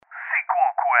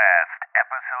Quest,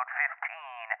 Episode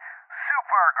 15,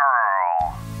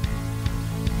 Supergirl.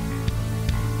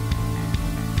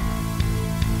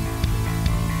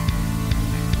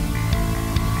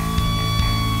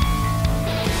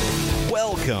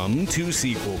 Welcome to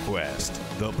Sequel Quest,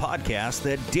 the podcast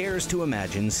that dares to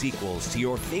imagine sequels to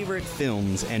your favorite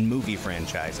films and movie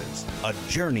franchises. A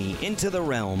journey into the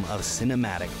realm of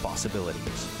cinematic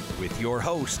possibilities. With your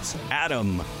hosts,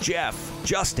 Adam, Jeff,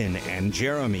 Justin, and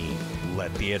Jeremy.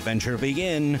 Let the adventure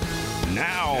begin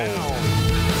now.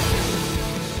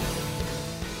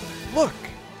 Look,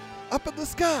 up in the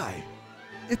sky.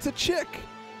 It's a chick.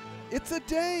 It's a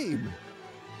dame.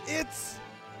 It's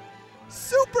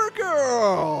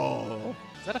Supergirl.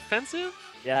 Is that offensive?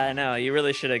 Yeah, I know. You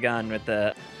really should have gone with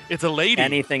the It's a lady.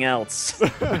 anything else.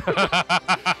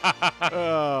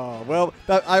 Oh, well,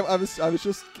 I was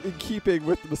just in keeping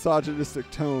with the misogynistic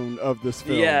tone of this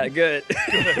film. Yeah, good.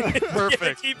 Perfect.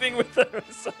 Yeah, keeping with the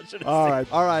misogynistic.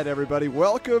 All right, everybody.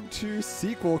 Welcome to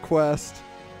Sequel Quest.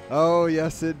 Oh,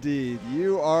 yes, indeed.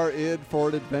 You are in for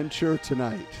an adventure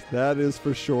tonight. That is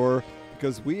for sure,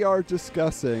 because we are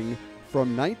discussing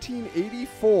from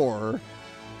 1984,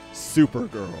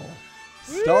 Supergirl.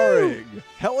 Starring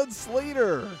Helen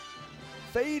Slater,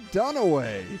 Faye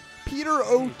Dunaway, Peter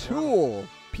O'Toole,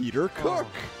 Peter Cook,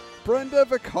 Brenda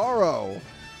Vaccaro,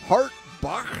 Hart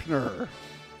Bachner,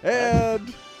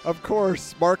 and, of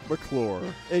course, Mark McClure,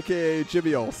 a.k.a.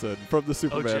 Jimmy Olsen from the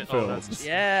Superman films.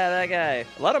 Yeah, that guy.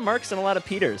 A lot of Marks and a lot of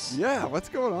Peters. Yeah, what's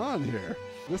going on here?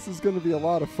 This is going to be a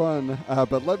lot of fun,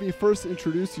 but let me first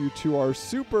introduce you to our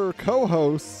super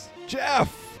co-hosts,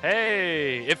 Jeff.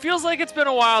 Hey, it feels like it's been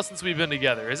a while since we've been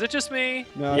together. Is it just me?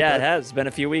 No, Yeah, it but has. Been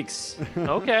a few weeks.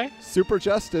 Okay. Super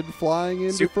Justin flying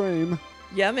into frame.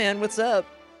 Yeah, man, what's up?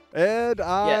 And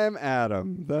I'm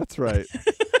Adam. That's right.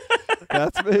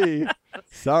 That's me.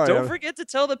 Sorry. Don't forget to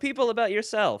tell the people about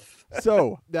yourself.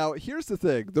 So, now here's the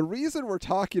thing. The reason we're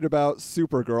talking about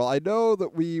Supergirl, I know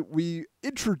that we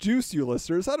introduce you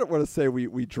listeners. I don't want to say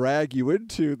we drag you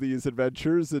into these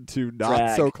adventures, into not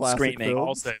Drag, so classic screaming.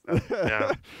 I'll films. say that.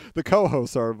 Yeah. The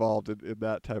co-hosts are involved in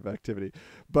that type of activity.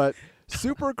 But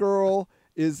Supergirl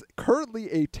is currently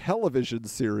a television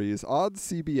series on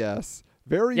CBS.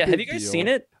 Very Yeah, big have you guys deal. seen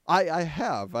it? I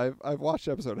have. I've watched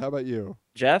the episode. How about you?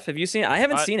 Jeff, have you seen it? I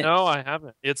haven't seen it. No, I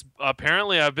haven't. It's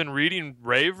apparently I've been reading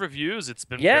rave reviews. It's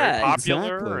been Yeah, very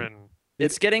popular exactly. and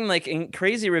It's getting like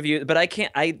crazy reviews, but I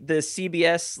can't. The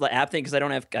CBS app thing because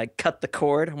I cut the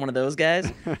cord. I'm one of those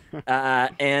guys,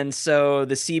 and so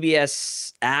the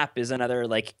CBS app is another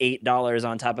like $8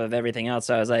 on top of everything else.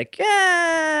 So I was like,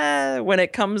 yeah, when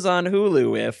it comes on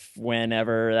Hulu,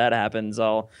 whenever that happens,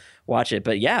 I'll watch it.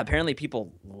 But yeah, apparently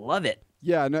people love it.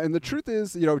 Yeah, no, and the truth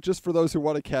is, just for those who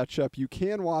want to catch up, you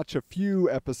can watch a few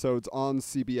episodes on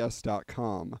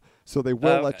CBS.com. So they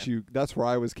will let you. That's where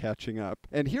I was catching up.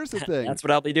 And here's the thing. That's what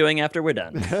I'll be doing after we're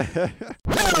done.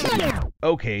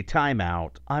 Okay, time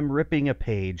out. I'm ripping a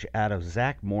page out of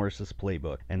Zach Morris's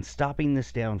playbook and stopping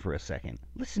this down for a second.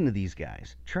 Listen to these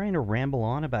guys, trying to ramble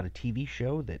on about a TV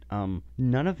show that,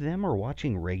 none of them are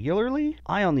watching regularly?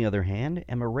 I, on the other hand,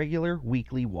 am a regular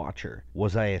weekly watcher.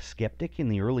 Was I a skeptic in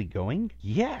the early going?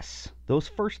 Yes! Those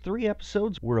first 3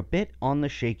 episodes were a bit on the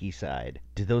shaky side.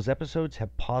 Did those episodes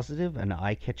have positive and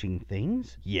eye-catching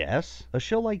things? Yes. A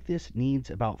show like this needs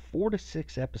about 4 to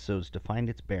 6 episodes to find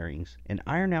its bearings and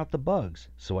iron out the bugs,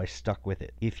 so I stuck with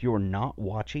it. If you're not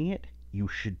watching it, you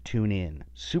should tune in.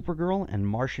 Supergirl and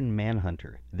Martian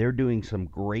Manhunter. They're doing some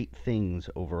great things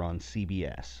over on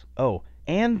CBS. Oh,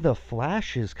 and The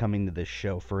Flash is coming to this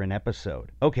show for an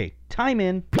episode. Okay, time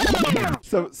in.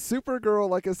 So Supergirl,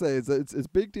 like I say, it's a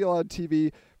big deal on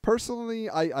TV. Personally,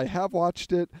 I have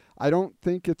watched it. I don't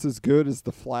think it's as good as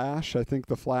The Flash. I think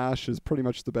The Flash is pretty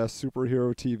much the best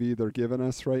superhero TV they're giving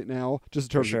us right now.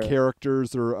 Just in terms of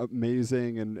characters, they're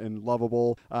amazing and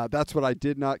lovable. That's what I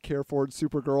did not care for in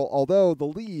Supergirl, although the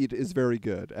lead is very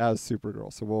good as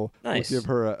Supergirl. So we'll give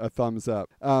her a thumbs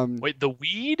up. wait, the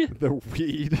weed? The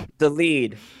weed. The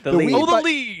lead. The lead. Oh, the But-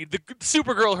 lead, the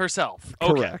Supergirl herself.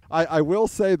 Okay. Correct. I will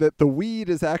say that the Weed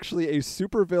is actually a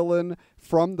supervillain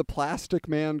from the Plastic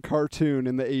Man cartoon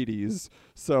in the 80s.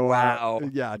 So, Wow.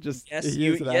 yeah, just Yes, he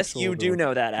you is an yes actual you do villain.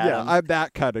 know that, Yeah, Adam. I'm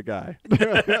that kind of guy.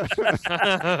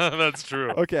 That's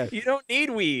true. Okay. You don't need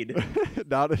weed.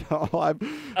 Not at all.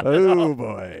 Oh,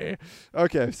 boy.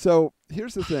 Okay, so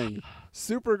here's the thing.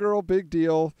 Supergirl, big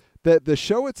deal. That the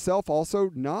show itself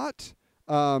also not...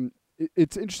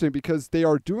 it's interesting because they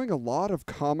are doing a lot of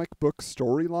comic book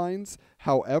storylines.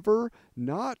 However,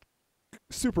 not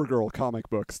Supergirl comic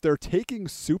books. They're taking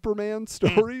Superman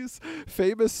stories,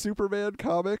 famous Superman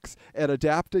comics, and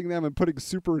adapting them and putting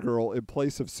Supergirl in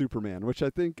place of Superman, which I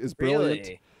think is brilliant.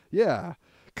 Really? Yeah.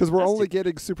 Because we're That's only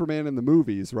getting Superman in the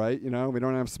movies, right? You know, we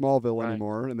don't have Smallville Right.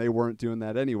 anymore, and they weren't doing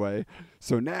that anyway.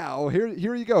 So now, here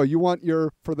you go. You want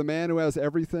For the Man Who Has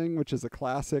Everything, which is a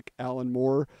classic Alan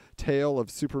Moore tale of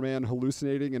Superman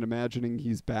hallucinating and imagining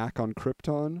he's back on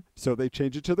Krypton. So they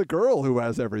change it to the girl who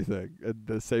has everything, and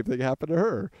the same thing happened to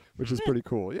her, which is pretty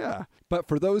cool. Yeah. But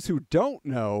for those who don't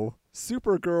know,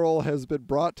 Supergirl has been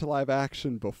brought to live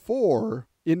action before.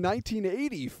 In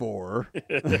 1984,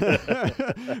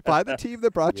 by the team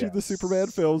that brought you the Superman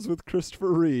films with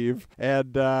Christopher Reeve,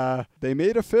 and they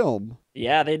made a film.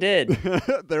 Yeah, they did.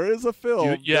 There is a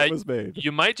film that was made.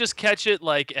 You might just catch it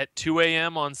like at 2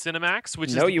 a.m. on Cinemax,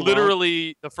 which No, is you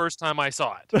literally the first time I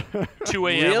saw it. 2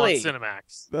 a.m. Really? on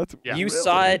Cinemax. That's Yeah. You really-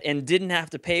 saw it and didn't have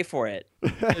to pay for it.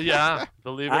 Yeah,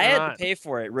 believe it I or had not. to pay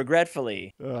for it,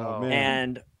 regretfully. Oh, man.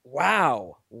 And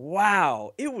wow,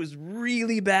 it was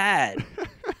really bad.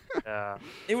 Yeah.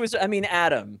 It was. I mean,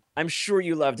 Adam, I'm sure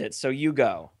you loved it, so you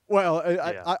go. Well,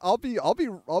 Yeah. I'll be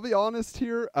honest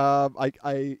here.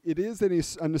 It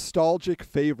is a nostalgic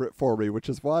favorite for me, which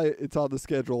is why it's on the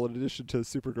schedule in addition to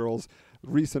Supergirl's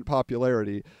recent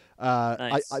popularity.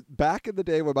 Nice. I back in the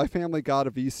day when my family got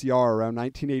a VCR around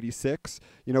 1986,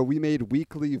 you know, we made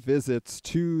weekly visits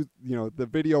to, you know, the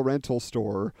video rental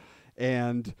store,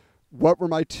 and what were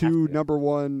my two number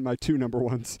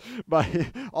ones, my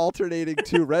alternating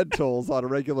two rentals on a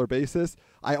regular basis?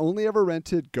 I only ever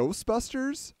rented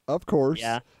Ghostbusters, of course.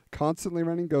 Yeah. Constantly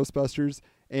renting Ghostbusters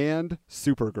and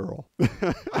Supergirl.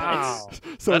 Wow.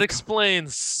 So That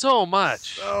explains so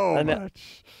much. so I know.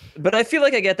 much. But I feel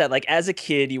like I get that. Like, as a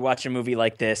kid, you watch a movie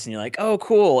like this and you're like, oh,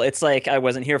 cool. It's like, I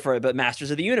wasn't here for it, but Masters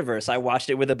of the Universe. I watched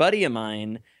it with a buddy of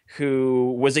mine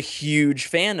who was a huge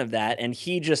fan of that. And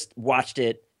he just watched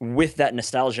it with that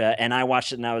nostalgia. And I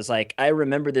watched it and I was like, I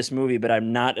remember this movie, but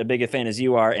I'm not a big a fan as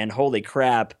you are. And holy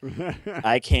crap,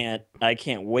 I can't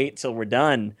wait till we're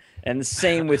done. And the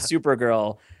same with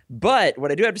Supergirl. But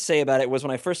what I do have to say about it was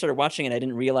when I first started watching it, I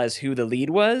didn't realize who the lead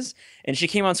was. And she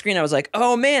came on screen. I was like,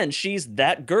 oh, man, she's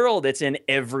that girl that's in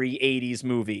every 80s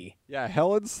movie. Yeah,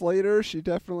 Helen Slater, she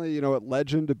definitely, you know, at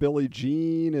Legend of Billie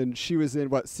Jean, and she was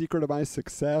in, Secret of My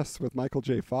Success with Michael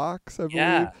J. Fox, I believe.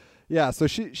 Yeah. Yeah, so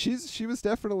she was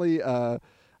definitely, I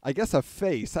guess, a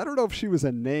face. I don't know if she was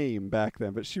a name back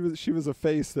then, but she was a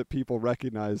face that people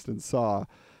recognized and saw.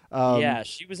 Yeah,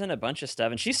 she was in a bunch of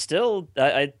stuff. And she's still,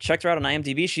 I checked her out on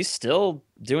IMDb. She's still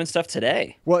doing stuff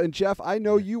today. Well, and Jeff, I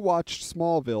know you watched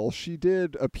Smallville. She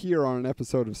did appear on an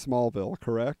episode of Smallville,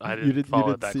 correct? I you didn't follow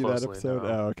you it didn't that see closely, that episode? no.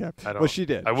 Oh, okay. I don't. Well, she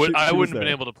did. I would. She I was wouldn't have been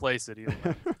there. able to place it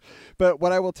either. But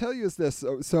what I will tell you is this.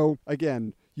 So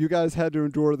again, you guys had to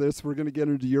endure this. We're going to get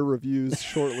into your reviews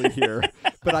shortly here.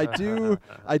 But I do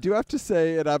have to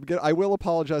say, and I will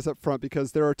apologize up front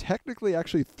because there are technically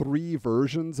actually 3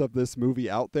 versions of this movie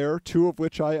out there, 2 of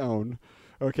which I own.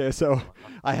 Okay, so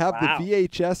I have Wow. the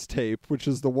VHS tape, which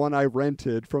is the one I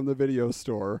rented from the video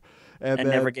store. And then,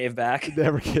 never gave back.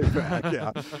 Never came back,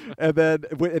 yeah. And then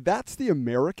that's the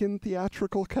American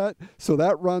theatrical cut. So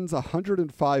that runs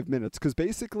 105 minutes because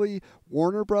basically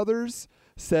Warner Brothers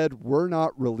said, we're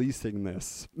not releasing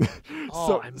this.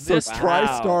 Oh, I so missed that.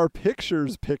 TriStar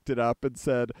Pictures picked it up and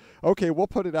said, okay, we'll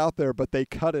put it out there, but they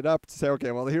cut it up to say,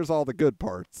 okay, well, here's all the good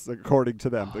parts, according to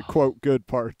them, the quote good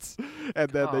parts. And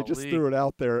then they just Golly. through it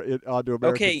out there onto American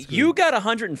Okay, screen. you got a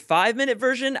 105-minute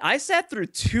version. I sat through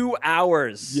 2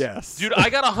 hours. Yes. Dude, I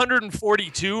got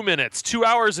 142 minutes, 2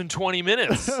 hours and 20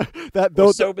 minutes.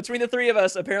 So between the 3 of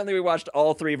us, apparently we watched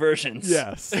all 3 versions.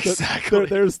 Yes, Exactly.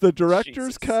 there's the director's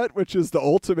Jesus. cut, which is the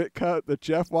ultimate cut that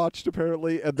Jeff watched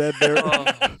apparently, and then Oh,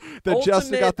 then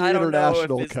Justin got the I don't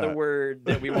international know if it's cut. the word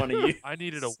that we want to use. I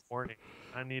needed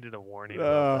a warning.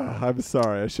 I'm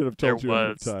sorry. I should have told you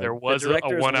ahead of time. There The was a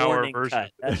director's 1 hour warning version.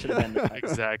 cut. That should have been the title.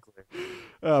 Exactly.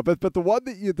 But the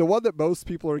one that most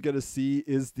people are going to see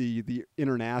is the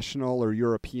international or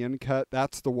European cut.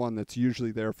 That's the one that's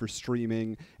usually there for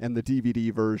streaming, and the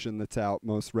DVD version that's out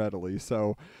most readily.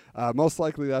 So most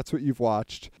likely that's what you've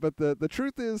watched. But the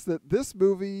truth is that this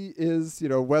movie is, you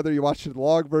know, whether you watch the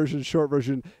long version, short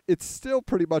version, it's still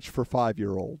pretty much for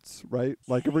 5-year-olds, right?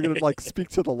 Like if we're going to like speak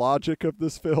to the logic of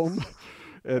this film.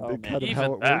 And, Oh, and man. kind of how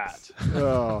Even it works.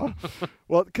 Oh.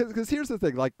 Well, because here's the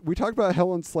thing. Like, we talked about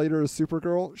Helen Slater as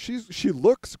Supergirl. She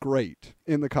looks great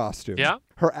in the costume. Yeah.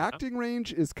 Her acting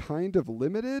range is kind of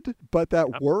limited, but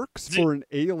that works for an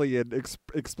alien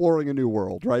exploring a new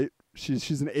world, right?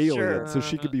 She's an alien, so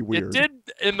she could be weird. It did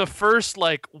in the first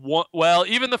well,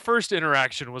 even the first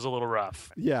interaction was a little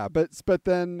rough. Yeah, but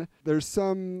then there's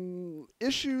some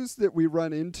issues that we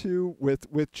run into with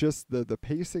just the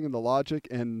pacing and the logic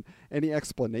and any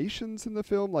explanations in the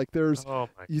film. Like there's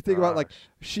you think about like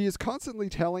she is constantly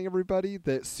telling everybody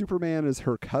that Superman is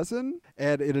her cousin,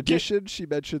 and in addition she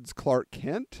mentions Clark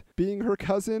Kent being her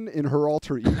cousin in her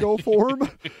alter ego form.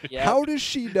 Yep. How does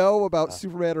she know about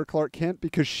Superman or Clark Kent?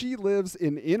 Because she lives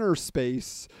in inner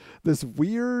space, this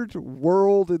weird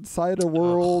world inside a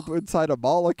world, inside a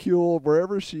molecule,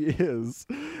 wherever she is.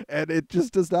 And it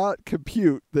just does not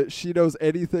compute that she knows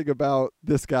anything about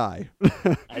this guy.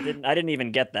 I didn't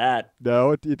even get that.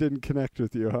 No, it didn't connect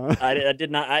with you, huh? I did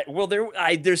not.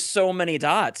 There's so many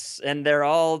dots, and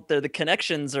the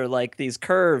connections are like these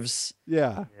curves.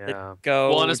 Yeah. That go.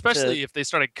 Well, and especially if they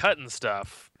started cutting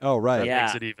stuff. Oh, right. That Yeah.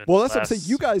 makes it even Well, that's less... what I'm saying.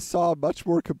 You guys saw a much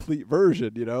more complete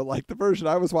version, like the version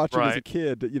I was watching as a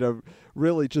kid,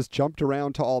 really just jumped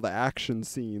around to all the action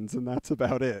scenes, and that's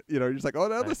about it. You're just like, oh,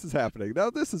 now this is happening. Now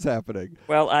this is happening.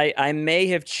 Well, I may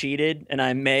have cheated, and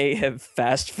I may have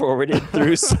fast forwarded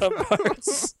through some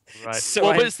parts. Right. So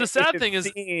well, I but it's the sad may have thing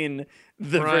is seen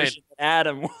the Right. version that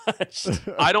Adam watched.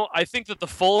 I think that the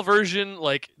full version,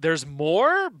 like, there's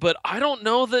more, but I don't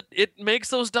know that it makes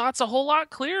those dots a whole lot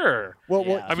clearer. Well,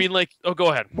 Yeah. I mean, like, oh,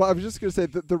 go ahead. Well, I was just going to say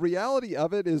that the reality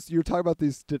of it is you're talking about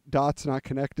these dots not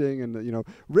connecting, and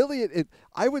really,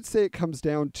 I would say it comes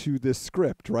down to this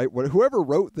script, right? Whoever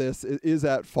wrote this is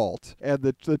at fault, and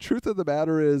the truth of the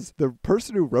matter is the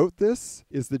person who wrote this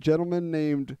is the gentleman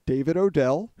named David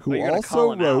Odell, who You're gonna also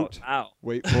call him wrote. out. Wow.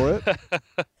 Wait for it.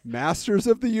 Masters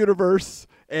of the Universe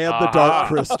and the Dark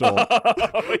Crystal.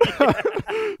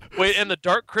 Wait, and the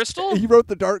Dark Crystal? He wrote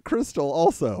the Dark Crystal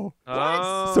also.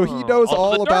 Oh. So he knows Oh,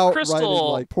 all the Dark about Crystal,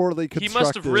 writing like poorly He constructed.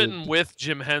 must have written with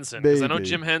Jim Henson, because I know Maybe.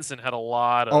 Jim Henson had a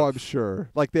lot of... Oh, I'm sure.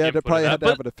 Like they had to, input in probably that, had to but-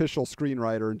 have an official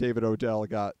screenwriter, and David Odell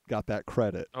got that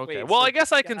credit. Okay, Wait, well, so I guess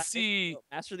this I can guy see... wrote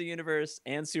Master of the Universe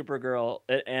and Supergirl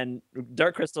and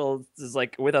Dark Crystal is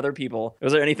like with other people.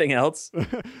 Was there anything else?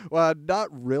 Well, not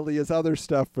really. His other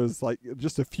stuff was like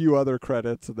just a few other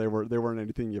credits, and they weren't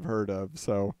anything you've heard of.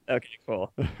 So Okay,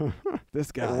 cool.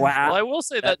 this guy. Wow. Well, I will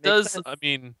say That that makes does. sense. I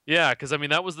mean, yeah, because I mean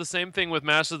that was the same thing with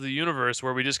Masters of the Universe,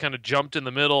 where we just kind of jumped in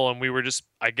the middle, and we were just,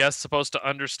 I guess, supposed to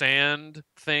understand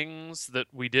things that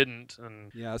we didn't,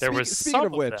 and Yeah. there was Speaking some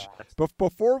of which, that.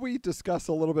 before we discuss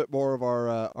a little bit more of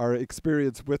our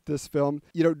experience with this film,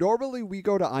 normally we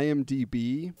go to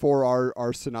IMDb for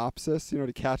our synopsis,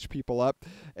 to catch people up,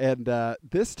 and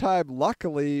this time,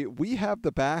 luckily, we have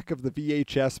the back of the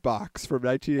VHS box from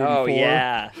 1984. Oh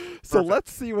yeah. So Perfect.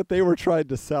 let's see what they were trying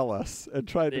to sell us and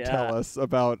trying to Yeah. tell us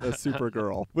about a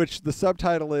Supergirl, which the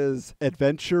subtitle is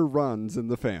Adventure Runs in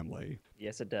the Family.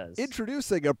 Yes, it does.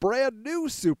 Introducing a brand new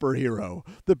superhero,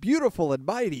 the beautiful and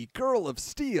mighty Girl of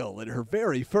Steel in her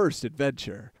very first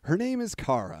adventure. Her name is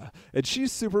Kara, and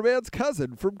she's Superman's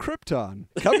cousin from Krypton.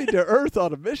 Coming to Earth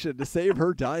on a mission to save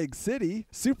her dying city,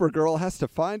 Supergirl has to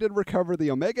find and recover the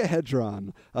Omega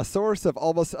Hedron, a source of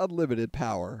almost unlimited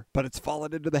power. But it's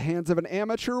fallen into the hands of an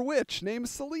amateur witch named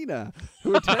Selena,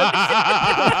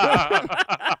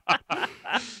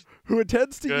 who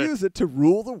intends to Good. use it to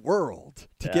rule the world.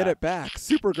 To get Yeah. it back,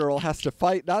 Supergirl has to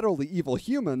fight not only evil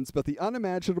humans, but the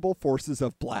unimaginable forces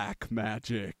of black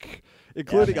magic,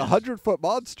 including a man. 100-foot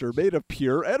monster made of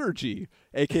pure energy,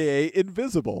 aka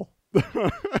invisible.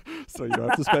 So you don't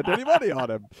have to spend any money on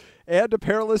him. And a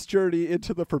perilous journey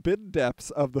into the forbidden depths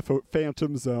of the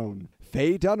Phantom Zone.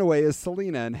 Faye Dunaway as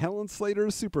Selena, and Helen Slater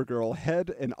as Supergirl head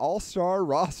an all-star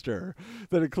roster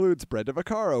that includes Brenda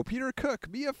Vaccaro, Peter Cook,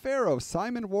 Mia Farrow,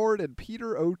 Simon Ward, and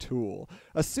Peter O'Toole.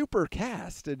 A super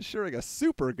cast ensuring a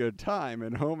super good time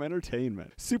in home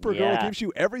entertainment. Supergirl Yeah. gives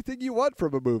you everything you want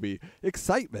from a movie: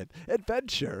 excitement,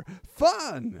 adventure,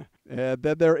 fun. And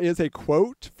then there is a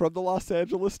quote from the Los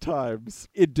Angeles Times.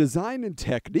 In design and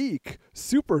technique,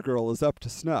 Supergirl is up to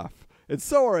snuff. And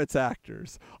so are its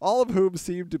actors, all of whom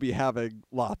seem to be having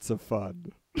lots of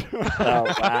fun. Oh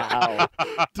wow.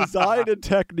 Design and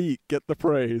technique get the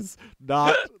praise,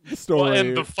 not the story. Well,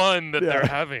 and the fun that Yeah. they're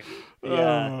having.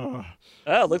 Yeah.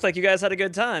 Oh, looks like you guys had a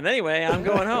good time. Anyway, I'm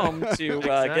going home to get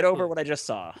Exactly. over what I just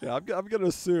saw. Yeah, I'm going to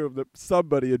assume that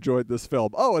somebody enjoyed this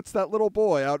film. Oh, it's that little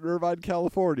boy out in Irvine,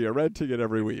 California, renting it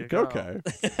every you week. go. Okay.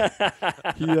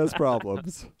 He has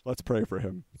problems. Let's pray for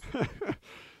him.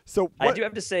 So I what, do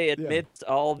have to say, amidst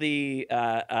all the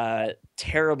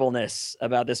terribleness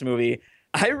about this movie,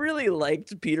 I really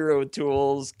liked Peter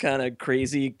O'Toole's kind of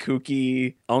crazy,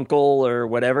 kooky uncle or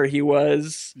whatever he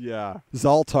was. Yeah,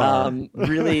 Zoltar.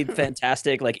 Really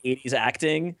fantastic, like 80s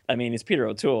acting. I mean, it's Peter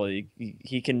O'Toole.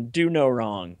 He can do no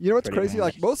wrong. You know what's pretty crazy?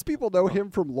 much. Like most people know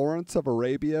him from Lawrence of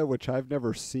Arabia, which I've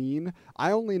never seen.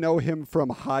 I only know him from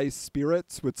High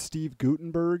Spirits with Steve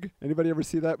Guttenberg. Anybody ever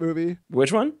see that movie?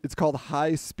 Which one? It's called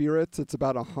High Spirits. It's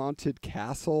about a haunted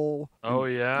castle. Oh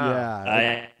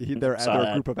yeah. Yeah. They're saw a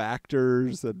that. group of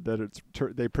actors, and that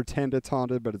they pretend it's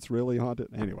haunted, but it's really haunted.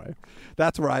 Anyway,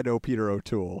 that's where I know Peter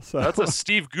O'Toole. So That's a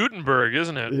Steve Guttenberg,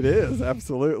 isn't it? It is,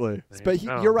 absolutely. There But you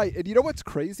go. you're right. And you know what's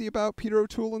crazy about Peter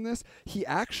O'Toole in this? He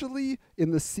actually,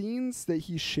 in the scenes that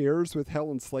he shares with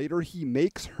Helen Slater, he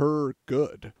makes her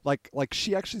good. Like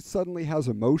she actually suddenly has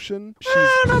emotion. She's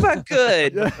I don't know about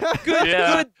good. Good,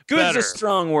 Yeah, good's better. a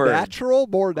strong word. natural,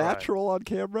 more natural on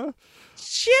camera.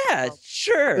 Yeah,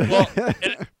 sure. Well,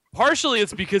 and partially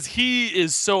it's because he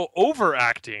is so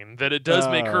overacting that it does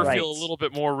make her Right. feel a little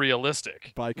bit more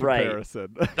realistic. By Right.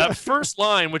 comparison. That first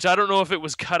line, which I don't know if it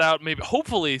was cut out, maybe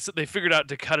hopefully they figured out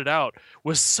to cut it out,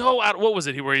 was so out. What was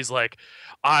it? Where he's like,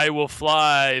 "I will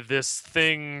fly this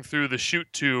thing through the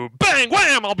chute tube. Bang,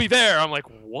 wham! I'll be there." I'm like,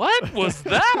 what was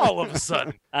that all of a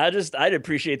sudden? I'd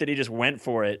appreciate that he just went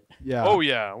for it Yeah. Oh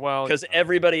yeah, well, because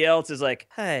everybody else is like,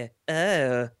 "Hi,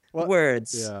 What?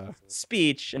 words, Yeah.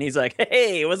 speech," and he's like,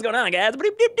 "Hey, what's going on, guys?"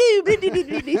 Bloop-doop-doop,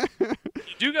 bloop-doop-doop-doop. you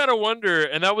do gotta wonder,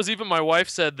 and that was even my wife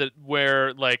said that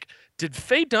where like. Did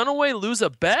Faye Dunaway lose a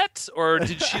bet, or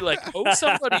did she like owe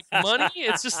somebody money?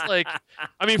 It's just like,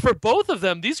 I mean, for both of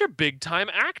them, these are big time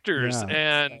actors,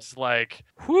 Yeah. and like,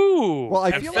 whoo. Well, I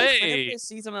and feel Whenever Faye, I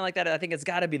see something like that, I think it's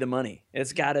got to be the money.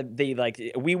 It's got to be like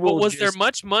we will. but was there just-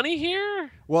 much money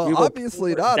here? Well, we will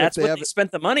obviously pour- not. That's if what they have they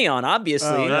spent the money on, obviously.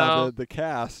 Oh, yeah, No. the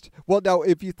cast. Well, now,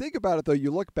 if you think about it, though,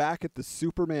 you look back at the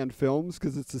Superman films,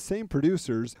 because it's the same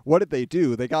producers. What did they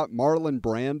do? They got Marlon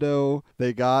Brando.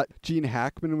 They got Gene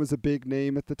Hackman was a big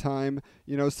name at the time.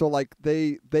 You know, so, like,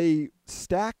 they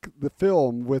stack the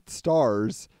film with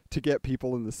stars to get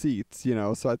people in the seats, you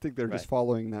know. So I think they're just Right.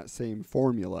 following that same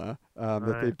formula that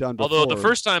Right. they've done before. Although the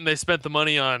first time they spent the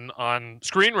money on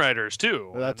screenwriters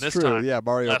too. and That's this true. Time, Yeah,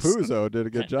 Mario less. Puzo did a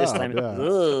good job. This time, yeah.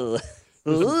 ugh.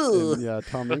 And, Ugh. yeah,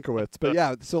 Tom Minkowitz. But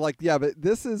yeah, so like, yeah, but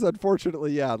this is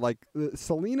unfortunately, yeah, like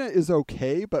Selena is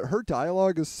okay, but her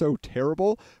dialogue is so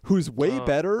terrible. Who's way Oh.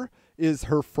 better is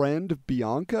her friend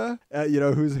Bianca, you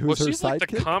know, who's Well, her she's like the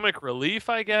sidekick. comic relief,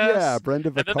 I guess. Yeah, Brenda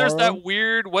Vaccaro. And then there's that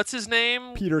weird, what's his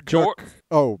name? Peter Jor- Cook.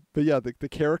 Oh, but yeah, the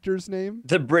character's name?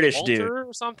 The British Walter dude.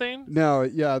 or something. No,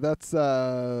 yeah, that's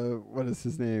what is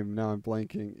his name? Now I'm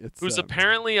blanking. It's Who's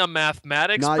apparently a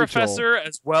mathematics Nigel. professor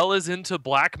as well as into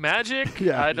black magic.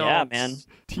 Yeah. I don't. Yeah, man.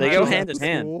 They teacher go at hand the in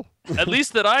hand. school. At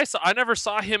least that I saw. I never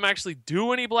saw him actually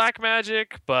do any black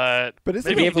magic, but But isn't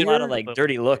They maybe it gave a he lot did. of like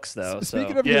dirty looks though.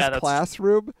 Speaking So of Yeah, his that's-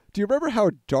 classroom, do you remember how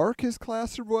dark his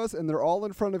classroom was? And they're all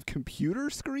in front of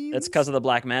computer screens. that's because of the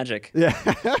black magic. Yeah.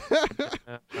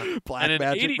 Uh, Black and in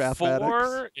magic mathematics.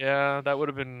 '84, yeah, that would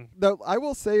have been. Now, I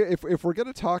will say, if we're going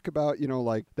to talk about, you know,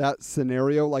 like that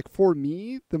scenario, like for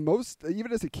me, the most,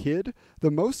 even as a kid,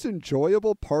 the most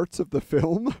enjoyable parts of the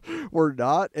film were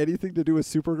not anything to do with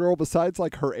Supergirl besides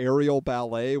like her aerial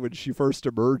ballet when she first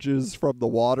emerges from the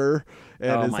water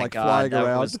and Oh is my like god, flying that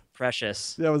around. was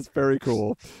precious. That was very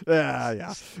cool.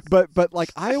 Yeah. But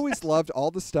like I always loved all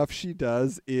the stuff she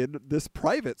does in this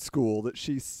private school that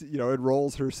she, you know,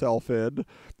 enrolls herself in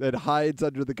and hides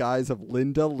under the guise of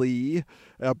Linda Lee,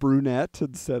 a brunette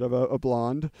instead of a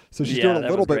blonde. So she's Yeah, doing a that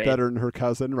little was bit great. better than her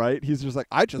cousin, right? He's just like,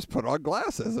 I just put on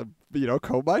glasses and, you know,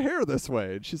 comb my hair this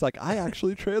way. And she's like, I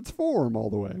actually transform all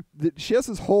the way. She has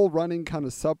this whole running kind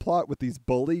of subplot with these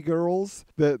bully girls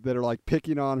that are like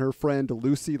picking on her friend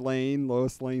Lucy Lane,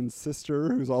 Lois Lane's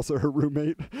sister, who's also her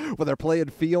roommate, when they're playing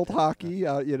field hockey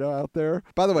out, you know, out there.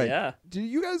 By the way, Yeah. do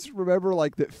you guys remember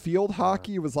like that field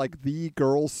hockey was like the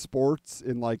girls' sports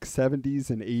in like 70s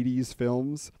and 80s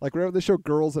films? Like whenever they show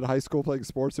girls in high school playing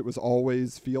sports, it was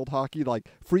always field hockey. Like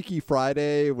Freaky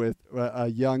Friday with a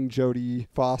young Jodie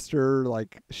Foster,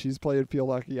 like she's playing field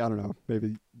hockey. I don't know,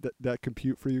 maybe that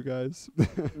compute for you guys.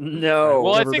 No.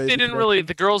 Well, I Never think made they the didn't really.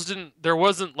 The girls didn't. There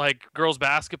wasn't like girls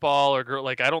basketball or girl.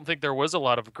 Like I don't think there was a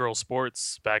lot of girl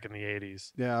sports back in the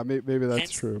 '80s. Yeah, maybe that's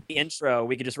Hence true. The intro,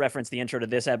 we could just reference the intro to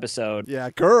this episode. Yeah,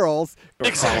 girls.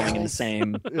 We're following in the Girls.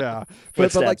 same. Yeah,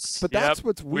 but like, Footsteps. but that's Yep,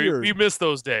 what's We, weird. we miss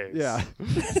those days. Yeah.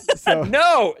 So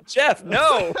No, Jeff,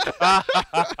 no.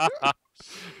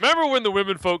 Remember when the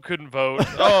women folk couldn't vote?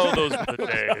 Oh, those were the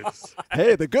days.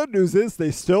 hey, the good news is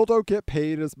they still don't get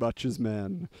paid as much as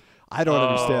men. I don't Oh.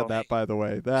 understand that, by the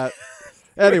way. That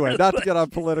Anyway, not to get on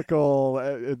political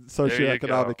and you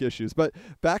socioeconomic issues, but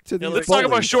back to Yeah, these let's talk about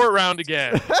bullies. short round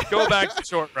again. Go back to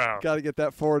short round. Got to get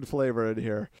that foreign flavor in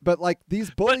here. But like these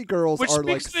bully girls Which are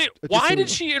makes like. me, why did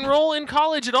she enroll in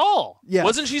college at all? Yes.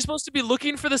 Wasn't she supposed to be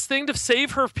looking for this thing to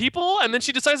save her people, and then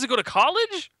she decides to go to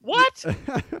college? What?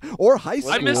 Or high Was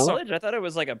school? I it missed college? I thought it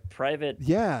was like a private.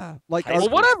 Yeah, like High our- Well,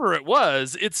 school. whatever it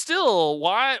was, it's still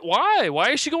why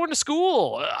is she going to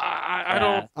school? I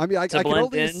don't. I mean, I To can blend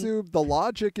only in. assume the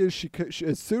logic is she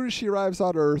as soon as she arrives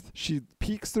on Earth, she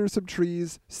peeks through some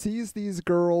trees, sees these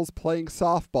girls playing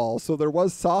softball. So there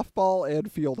was softball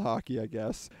and field hockey, I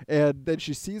guess. And then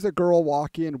she sees a girl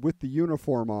walk in with the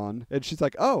uniform on, and she's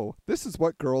like, "Oh, this is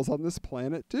what girls on this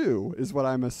planet do," is what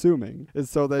I'm assuming. And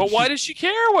so then, But why does she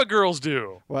care what girls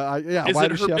do? Well, Is why it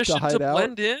does her she have mission to hide out?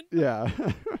 blend in? Yeah.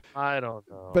 I don't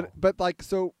know.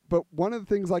 But one of the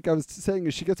things, like I was saying,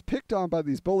 is she gets picked on by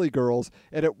these bully girls,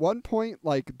 and at one point,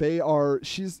 like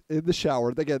she's in the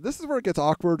shower. Again, this is where it gets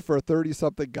awkward for a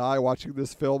 30-something guy watching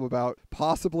this film about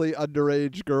possibly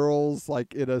underage girls,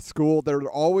 like in a school. They're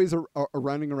always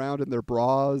running around in their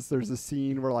bras. There's a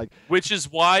scene where like, Which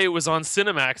is why it was on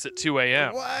Cinemax at 2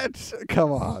 a.m. what?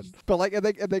 Come on! But like, and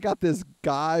they got this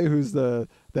guy who's the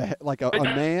like a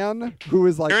man who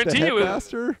is like the Guarantee it was-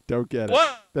 headmaster. Don't get it.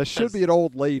 What? That should be an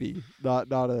old lady, not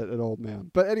an old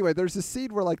man. But anyway, there's a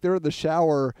scene where like they're in the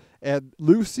shower and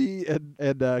Lucy and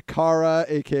Kara,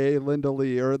 aka Linda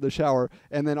Lee, are in the shower,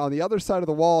 and then on the other side of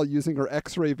the wall, using her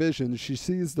X-ray vision, she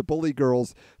sees the bully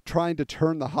girls trying to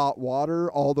turn the hot water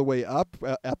all the way up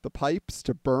at the pipes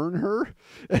to burn her,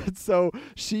 and so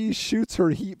she shoots her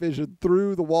heat vision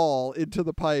through the wall into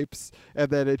the pipes, and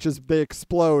then they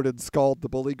explode and scald the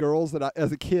bully girls. And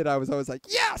as a kid, I was always like,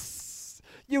 yes.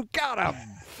 You got him!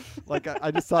 Like, I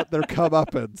just thought their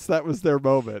comeuppance. That was their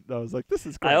moment. And I was like, this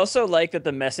is great. I also like that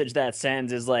the message that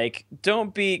sends is like,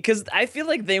 don't be, because I feel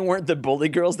like they weren't the bully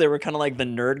girls. They were kind of like the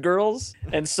nerd girls.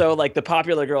 And so like the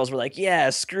popular girls were like, yeah,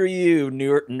 screw you,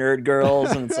 nerd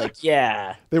girls. And it's like,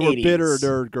 yeah. They were 80s. bitter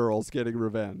nerd girls getting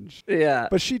revenge. Yeah.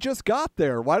 But she just got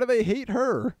there. Why do they hate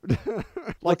her?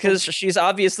 Because she's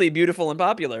obviously beautiful and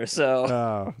popular.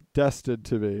 So destined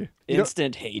to be.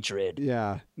 instant hatred.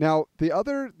 Yeah. Now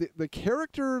the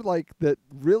character like that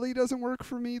really doesn't work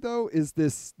for me though is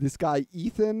this guy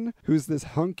Ethan, who's this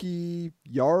hunky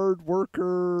yard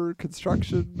worker,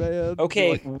 construction man.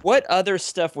 Okay, Like, what other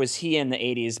stuff was he in the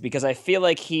 80s? Because I feel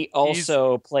like he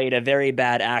also played a very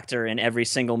bad actor in every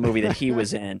single movie that he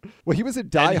was in. well, he was in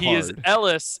Die And he Hard. is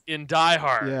Ellis in Die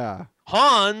Hard. Yeah.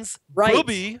 Hans, Right.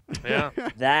 Booby. Yeah.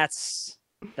 That's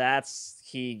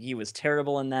he was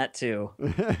terrible in that too.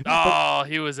 Oh,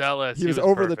 he was Ellis. He was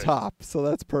over perfect. the top, so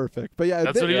that's perfect. But yeah,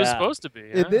 That's what he was Yeah. supposed to be.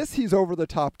 Yeah. in this, he's over the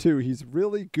top too. He's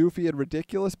really goofy and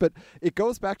ridiculous, but it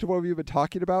goes back to what we've been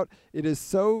talking about. It is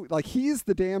so like he's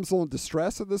the damsel in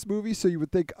distress in this movie, so you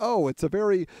would think, oh, it's a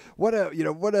very what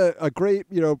a great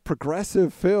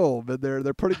progressive film, and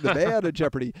they're putting the man in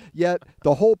jeopardy. Yet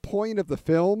the whole point of the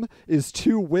film is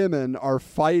two women are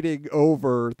fighting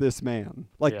over this man.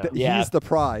 Like Yeah. Yeah. he's the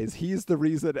prize. He's the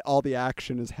reason all the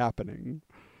action is happening,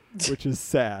 which is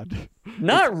sad.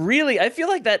 Not really. I feel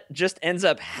like that just ends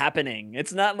up happening.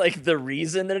 It's not like the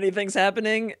reason that anything's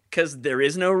happening, because there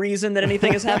is no reason that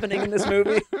anything is happening in this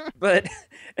movie. But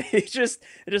it's just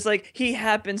like he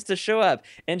happens to show up,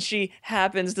 and she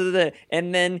happens to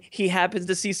and then he happens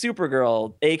to see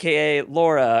Supergirl, aka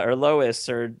Laura or Lois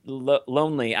or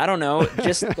Lonely. I don't know.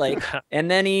 Just like, and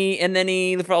then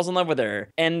he falls in love with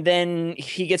her, and then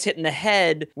he gets hit in the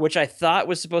head, which I thought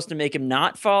was supposed to make him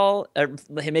not fall,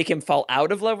 make him fall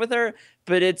out of love with her.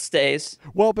 But it stays.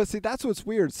 Well, but see, that's what's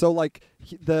weird. So, like,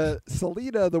 the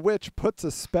Selena, the witch, puts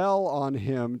a spell on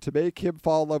him to make him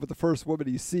fall in love with the first woman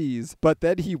he sees, but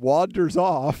then he wanders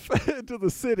off into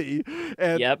the city,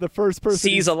 and Yep. the first person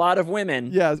Sees a lot of women.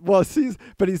 yeah, well,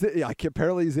 but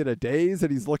apparently he's in a daze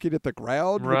and he's looking at the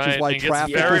ground, Right. which is why and gets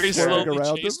traffic very is swirling slowly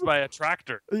around him. chased by a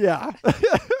tractor. Yeah.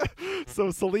 So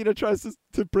Selena tries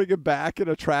to bring him back in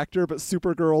a tractor, but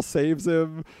Supergirl saves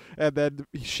him, and then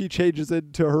she changes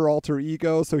into her alter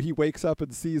ego, so he wakes up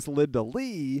and sees Linda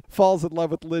Lee, falls in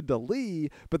love with Linda Lee,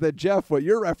 but then Jeff, what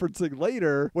you're referencing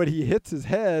later, when he hits his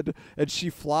head and she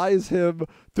flies him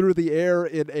through the air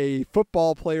in a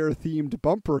football player themed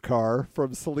bumper car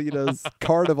from Selena's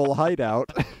carnival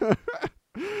hideout.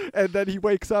 And then he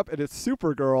wakes up and it's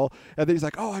Supergirl, and then he's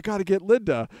like, oh, I gotta get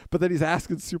Linda. But then he's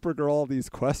asking Supergirl all these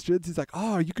questions. He's like,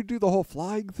 oh, you could do the whole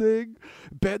flying thing?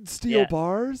 Bend steel Yeah.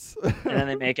 bars? And then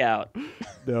they make out.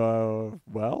 No,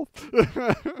 well.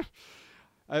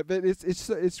 But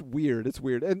it's weird. It's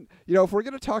weird. And you know, if we're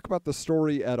gonna talk about the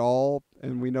story at all,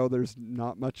 and we know there's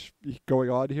not much going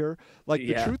on here, like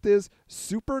the truth is,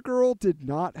 Supergirl did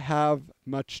not have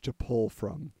much to pull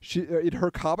from. She in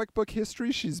her comic book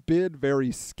history, she's been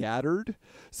very scattered.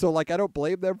 So like, I don't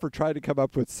blame them for trying to come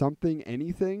up with something,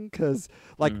 anything, because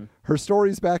like her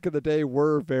stories back in the day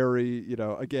were very, you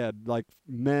know, again, like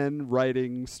men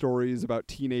writing stories about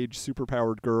teenage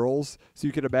superpowered girls. So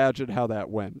you can imagine how that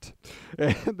went.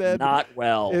 And then not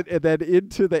well. And then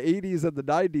into the 80s and the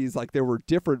 90s, like there were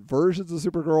different versions of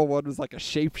Supergirl. One was like a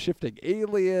shape-shifting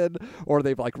alien, or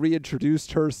they've like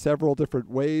reintroduced her several different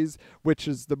ways, which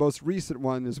is the most recent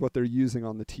one is what they're using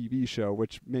on the TV show,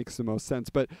 which makes the most sense.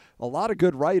 But a lot of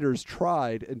good writers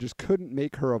tried and just couldn't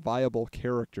make her a viable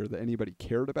character that anybody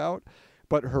cared about.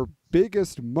 But her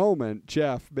biggest moment,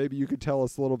 Jeff, maybe you could tell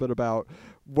us a little bit about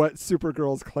what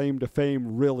Supergirl's claim to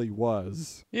fame really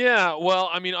was. Yeah, well,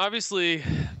 I mean, obviously,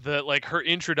 her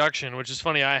introduction, which is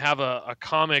funny. I have a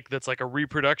comic that's like a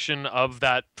reproduction of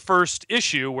that first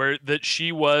issue where that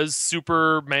she was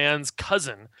Superman's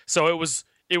cousin. So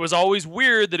it was always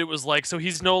weird that it was like, so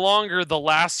he's no longer the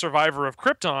last survivor of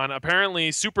Krypton. Apparently,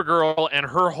 Supergirl and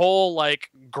her whole like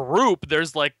group,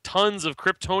 there's like tons of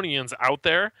Kryptonians out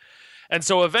there. And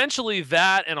so eventually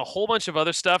that and a whole bunch of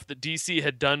other stuff that DC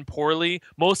had done poorly,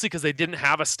 mostly because they didn't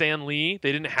have a Stan Lee.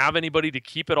 They didn't have anybody to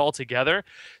keep it all together.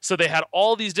 So they had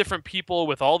all these different people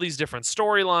with all these different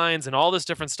storylines and all this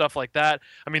different stuff like that.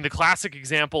 I mean, the classic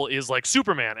example is like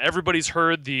Superman. Everybody's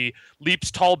heard the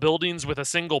leaps tall buildings with a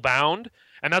single bound.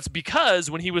 And that's because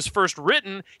when he was first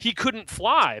written, he couldn't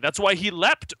fly. That's why he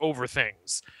leapt over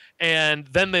things. And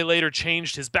then they later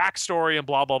changed his backstory and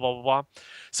blah, blah, blah, blah, blah.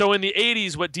 So in the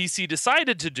 80s, what DC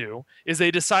decided to do is they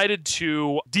decided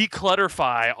to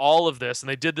declutterify all of this. And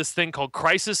they did this thing called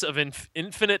Crisis of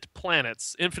Infinite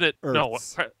Planets.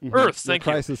 Earths. Earths, thank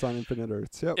you. Crisis on Infinite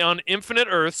Earths, yep. On Infinite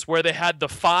Earths, where they had the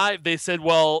 5, they said,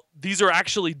 well, these are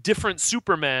actually different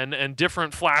Supermen and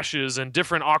different Flashes and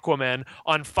different Aquamen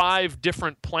on 5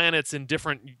 different planets in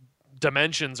different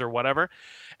dimensions or whatever.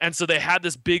 And so they had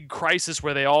this big crisis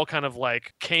where they all kind of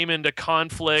like came into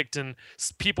conflict and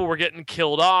people were getting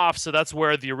killed off. So that's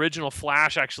where the original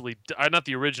Flash actually, not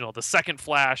the original, the second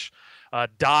Flash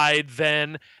died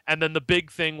then. And then the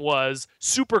big thing was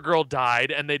Supergirl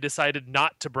died and they decided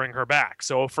not to bring her back.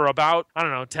 So for about,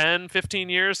 10, 15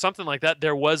 years, something like that,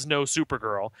 there was no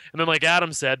Supergirl. And then like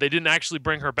Adam said, they didn't actually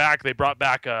bring her back. They brought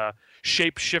back a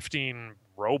shape-shifting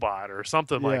robot or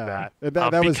something like that. And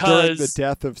that was during the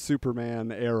death of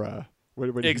Superman era.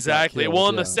 When exactly. Killed, well,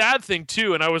 and the sad thing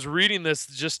too, and I was reading this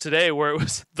just today, where it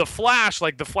was the Flash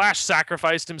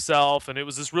sacrificed himself, and it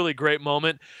was this really great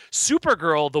moment.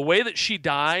 Supergirl, the way that she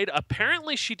died,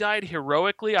 apparently she died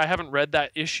heroically. I haven't read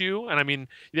that issue, and I mean,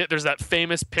 there's that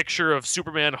famous picture of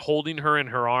Superman holding her in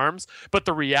her arms, but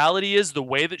the reality is the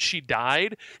way that she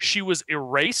died, she was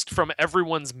erased from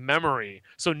everyone's memory,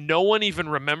 so no one even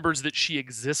remembers that she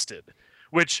existed.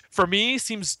 Which for me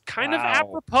seems kind of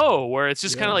apropos, where it's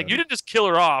just kind of like, you didn't just kill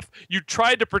her off, you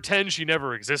tried to pretend she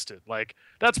never existed. Like,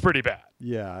 that's pretty bad.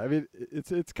 Yeah, I mean,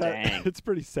 it's kind of, it's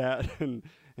pretty sad, and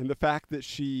the fact that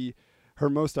her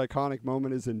most iconic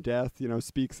moment is in death,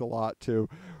 speaks a lot to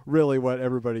really what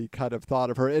everybody kind of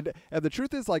thought of her. And the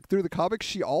truth is, like, through the comics,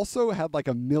 she also had like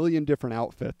a million different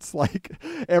outfits. Like,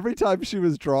 every time she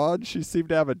was drawn, she seemed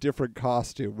to have a different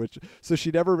costume, so she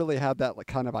never really had that like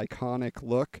kind of iconic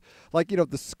look. Like,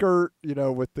 the skirt,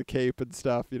 with the cape and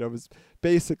stuff, was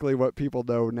basically what people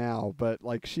know now. But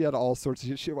like, she had all sorts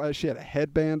of, she had a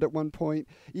headband at one point,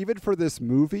 even for this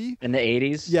movie. In the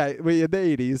 80s? Yeah, in the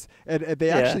 80s. And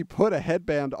they actually put a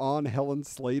headband on Helen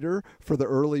Slater for the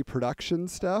early production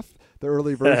stuff, the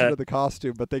early version of the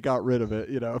costume, but they got rid of it,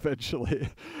 eventually.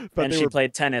 But and she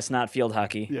played tennis, not field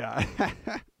hockey. Yeah.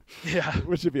 Yeah.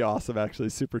 Which would be awesome, actually.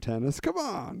 Super tennis. Come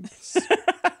on.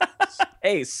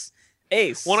 Ace.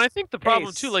 Well, and I think the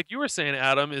problem too, like you were saying,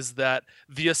 Adam, is that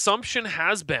the assumption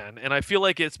has been, and I feel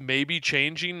like it's maybe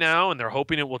changing now, and they're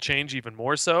hoping it will change even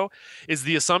more so, is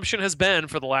the assumption has been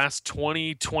for the last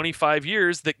 20, 25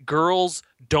 years that girls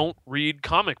don't read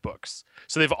comic books.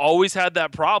 So they've always had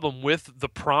that problem with the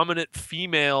prominent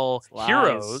female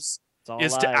heroes.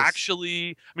 Is to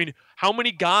actually, I mean, how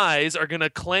many guys are going to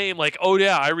claim like, oh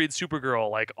yeah, I read Supergirl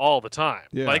like all the time?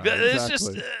 Yeah, like exactly. It's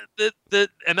just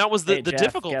and that was the Jeff,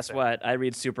 difficult guess thing. what? I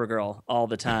read Supergirl all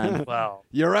the time. Wow.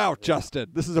 You're out, Justin.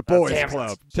 This is a boys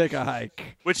club. Take a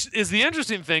hike. Which is the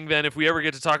interesting thing then, if we ever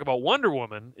get to talk about Wonder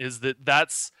Woman, is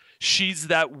she's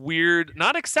that weird,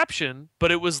 not exception,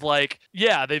 but it was like,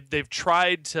 yeah, they've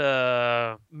tried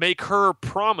to make her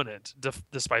prominent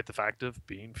despite the fact of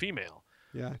being female.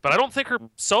 Yeah. But I don't think her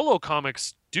solo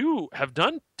comics have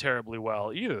done terribly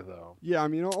well either, though. Yeah, I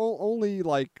mean, only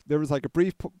like there was like a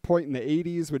brief point in the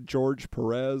 80s when George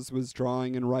Perez was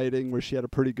drawing and writing where she had a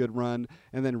pretty good run.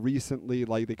 And then recently,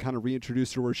 like they kind of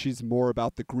reintroduced her where she's more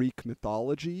about the Greek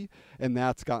mythology. And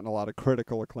that's gotten a lot of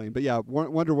critical acclaim. But yeah,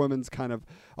 Wonder Woman's kind of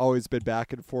always been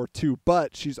back and forth too.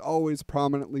 But she's always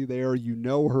prominently there. You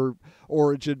know her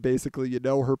origin, basically. You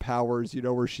know her powers. You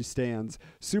know where she stands.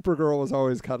 Supergirl was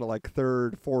always kind of like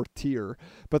third, fourth tier.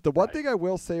 But the one thing I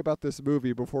will say about this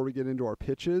movie before we get into our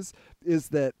pitches is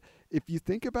that if you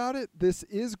think about it, this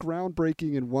is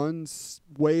groundbreaking in one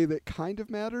way that kind of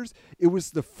matters. It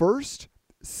was the first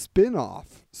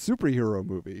spin-off superhero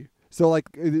movie. So,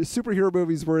 like, superhero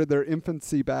movies were in their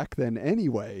infancy back then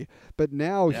anyway. But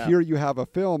now here you have a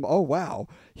film, oh, wow,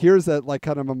 here's a, like,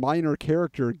 kind of a minor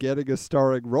character getting a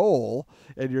starring role,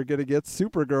 and you're going to get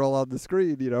Supergirl on the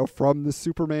screen, you know, from the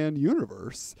Superman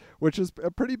universe, which is a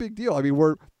pretty big deal. I mean,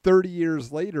 we're 30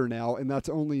 years later now, and that's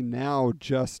only now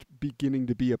just beginning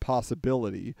to be a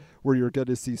possibility where you're going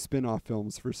to see spin-off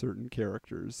films for certain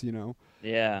characters, you know?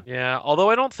 Yeah. Yeah, although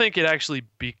I don't think it actually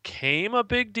became a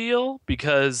big deal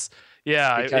because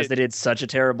because they did such a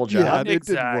terrible job. Yeah, it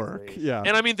exactly. didn't work. Yeah.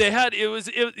 And I mean,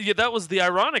 that was the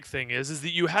ironic thing is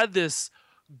that you had this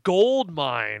gold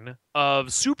mine of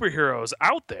superheroes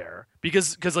out there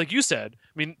because like you said,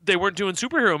 I mean, they weren't doing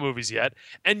superhero movies yet,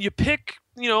 and you pick,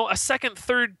 you know, a second,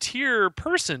 third tier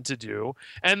person to do,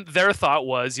 and their thought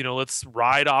was, you know, let's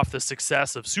ride off the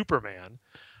success of Superman.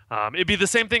 It'd be the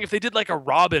same thing if they did like a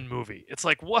Robin movie. It's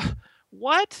like,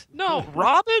 what? No,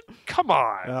 Robin? Come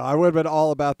on. I would have been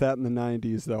all about that in the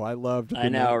 90s, though. I loved I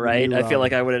know, right? I feel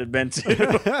like I would have been too.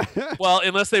 Well,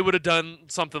 unless they would have done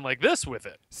something like this with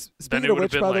it. Speaking of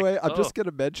which, by the way, I'm just going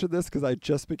to mention this because I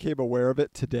just became aware of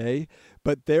it today.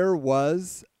 But there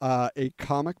was a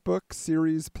comic book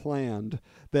series planned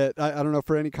that I don't know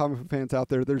for any comic book fans out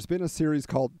there. There's been a series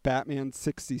called Batman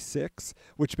 66,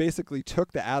 which basically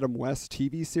took the Adam West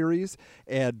TV series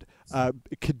and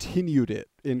continued it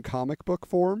in comic book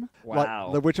form.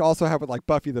 Wow. Which also happened like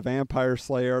Buffy the Vampire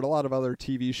Slayer and a lot of other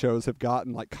TV shows have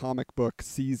gotten like comic book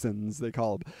seasons, they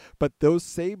call them. But those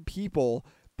same people,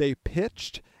 they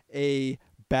pitched a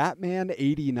Batman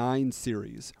 89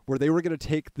 series where they were going to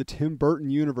take the Tim Burton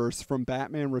universe from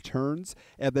Batman Returns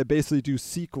and then basically do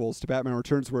sequels to Batman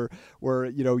Returns where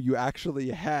you know you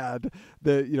actually had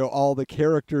the, you know, all the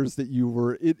characters that you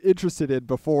were interested in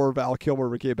before Val Kilmer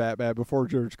became Batman, before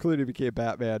George Clooney became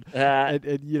Batman,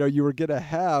 and you know you were going to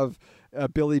have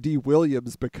Billy D.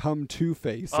 Williams become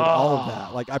Two-Face and all of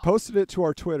that. Like I posted it to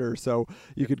our Twitter, so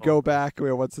you could go back, you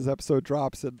know, once this episode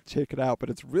drops and check it out. But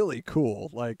it's really cool.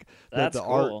 Like that's the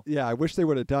cool. art. Yeah, I wish they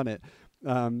would have done it.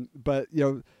 But you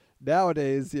know,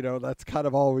 nowadays, you know, that's kind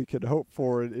of all we could hope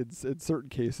for in certain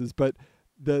cases. But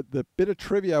the bit of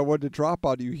trivia I wanted to drop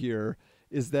on you here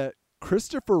is that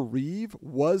Christopher Reeve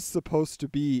was supposed to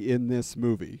be in this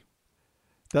movie.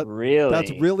 Really?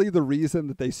 That's really the reason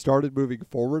that they started moving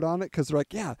forward on it, because they're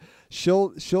like, yeah,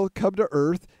 she'll come to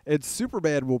Earth and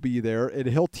Superman will be there and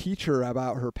he'll teach her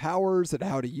about her powers and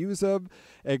how to use them.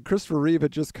 And Christopher Reeve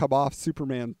had just come off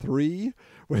Superman 3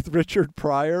 with Richard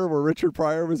Pryor, where Richard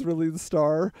Pryor was really the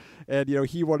star, and you know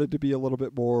he wanted to be a little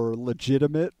bit more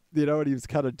legitimate, you know, and he was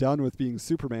kind of done with being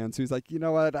Superman. So he's like, you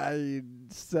know what, I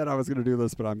said I was going to do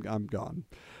this, but I'm gone.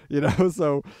 You know,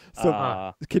 so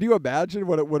can you imagine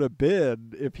what it would have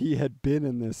been if he had been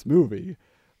in this movie?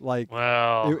 Like,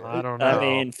 well, I don't know. I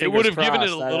mean, it would have fingers given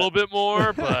it a crossed, little bit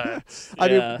more, but I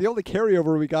mean, the only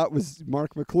carryover we got was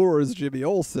Mark McClure as Jimmy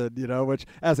Olsen, you know, which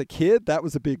as a kid, that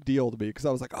was a big deal to me because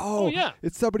I was like, oh yeah,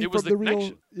 it's somebody it was from the real,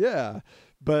 connection. yeah.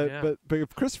 But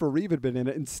if Christopher Reeve had been in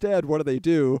it, instead, what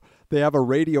do? They have a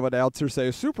radio announcer say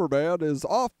Superman is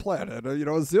off planet, you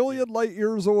know, a zillion light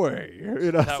years away.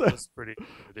 You know, that was pretty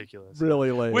ridiculous. Really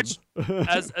lame. Which,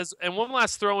 and one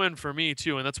last throw in for me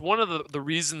too, and that's one of the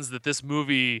reasons that this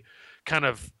movie kind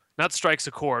of not strikes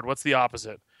a chord. What's the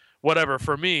opposite? Whatever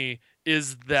for me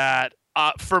is that.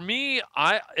 For me,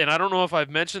 I don't know if I've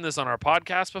mentioned this on our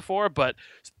podcast before, but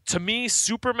to me,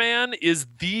 Superman is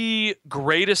the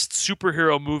greatest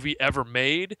superhero movie ever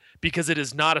made because it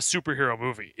is not a superhero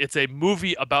movie. It's a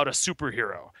movie about a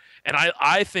superhero. And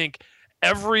I think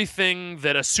everything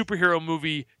that a superhero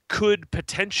movie could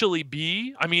potentially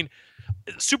be, I mean,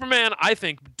 Superman, I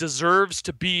think, deserves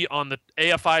to be on the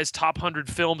AFI's top 100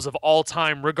 films of all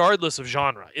time, regardless of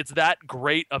genre. It's that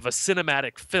great of a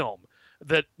cinematic film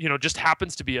that, you know, just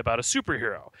happens to be about a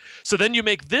superhero. So then you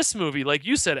make this movie, like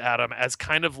you said, Adam, as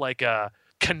kind of like a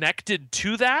connected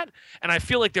to that, and I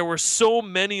feel like there were so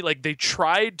many, like they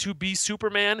tried to be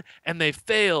Superman and they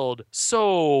failed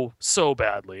so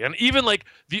badly. And even like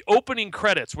the opening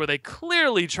credits where they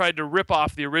clearly tried to rip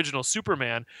off the original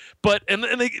Superman, but and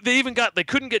they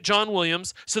couldn't get John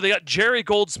Williams, so they got Jerry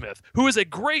Goldsmith, who is a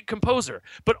great composer,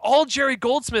 but all Jerry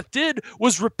Goldsmith did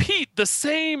was repeat the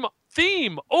same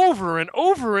theme over and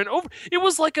over and over. It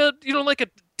was like a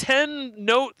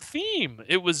 10-note theme.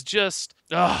 It was just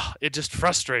it just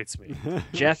frustrates me.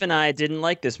 Jeff and I didn't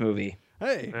like this movie.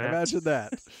 Hey, imagine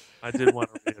that. I did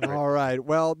want to reiterate. All right.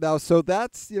 Well, now, so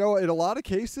that's, in a lot of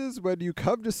cases, when you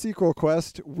come to Sequel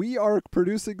Quest, we are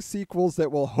producing sequels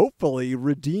that will hopefully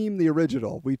redeem the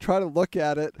original. We try to look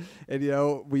at it and,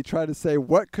 we try to say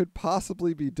what could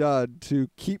possibly be done to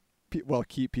keep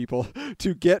people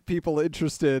to get people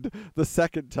interested the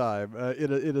second time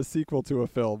in a sequel to a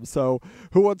film. So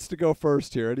who wants to go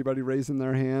first here? Anybody raising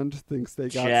their hand thinks they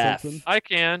got Jeff. something? I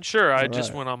can, sure. I All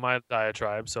just right. went on my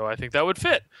diatribe, so I think that would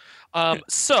fit.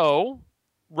 So,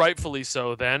 rightfully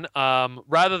so then,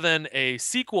 rather than a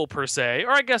sequel per se,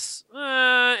 or I guess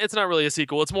it's not really a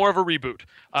sequel, it's more of a reboot.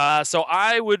 So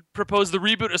I would propose the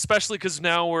reboot, especially because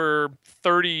now we're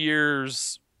 30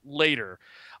 years later.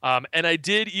 And I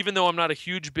did, even though I'm not a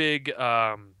huge big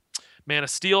Man of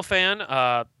Steel fan,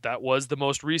 that was the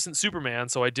most recent Superman,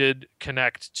 so I did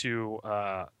connect to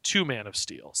Man of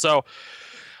Steel. So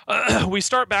we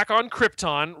start back on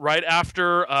Krypton right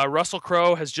after Russell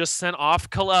Crowe has just sent off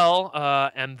Kal-El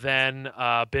and then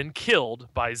been killed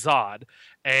by Zod.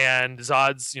 And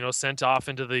Zod's, sent off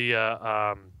into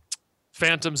the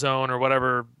Phantom Zone or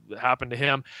whatever happened to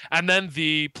him. And then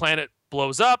the planet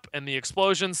blows up and the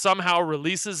explosion somehow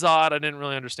releases Zod. I didn't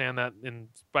really understand that in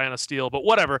Man of Steel, but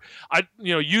whatever. I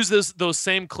use those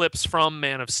same clips from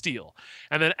Man of Steel.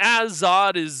 And then as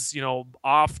Zod is,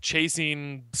 off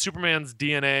chasing Superman's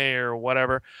DNA or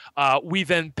whatever, we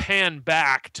then pan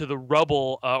back to the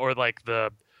rubble or like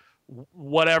the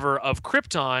whatever of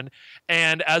Krypton,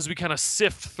 and as we kind of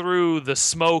sift through the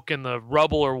smoke and the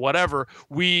rubble or whatever,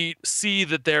 we see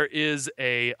that there is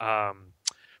a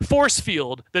force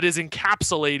field that is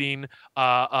encapsulating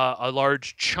a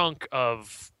large chunk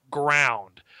of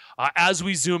ground. As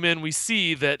we zoom in, we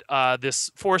see that this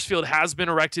force field has been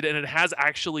erected and it has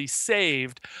actually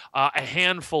saved a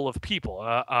handful of people.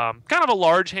 Kind of a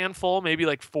large handful, maybe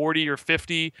like 40 or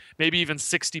 50, maybe even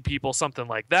 60 people, something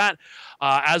like that.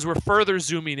 As we're further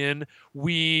zooming in,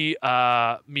 we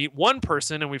meet one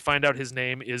person and we find out his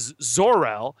name is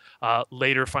Zor-El,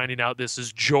 later finding out this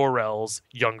is Jor-El's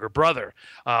younger brother.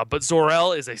 But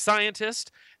Zor-El is a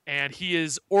scientist, and he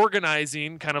is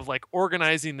organizing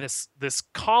this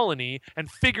colony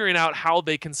and figuring out how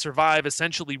they can survive,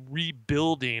 essentially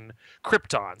rebuilding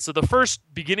Krypton. So the first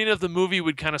beginning of the movie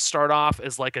would kind of start off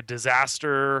as like a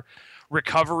disaster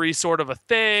recovery sort of a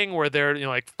thing where they're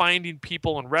finding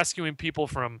people and rescuing people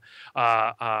from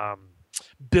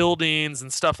buildings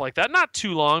and stuff like that. Not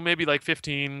too long, maybe like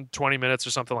 15, 20 minutes or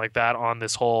something like that on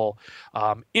this whole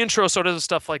intro sort of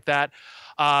stuff like that.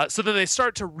 So then they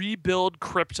start to rebuild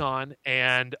Krypton,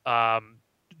 and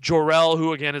Zor-El,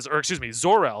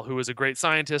 who is a great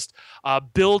scientist,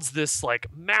 builds this like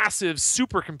massive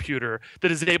supercomputer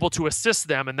that is able to assist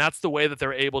them, and that's the way that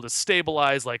they're able to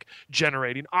stabilize, like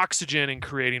generating oxygen and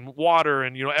creating water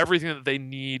and everything that they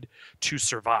need to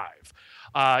survive.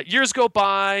 Years go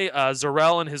by.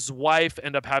 Zor-El and his wife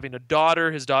end up having a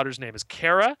daughter. His daughter's name is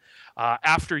Kara.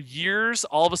 After years,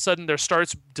 all of a sudden there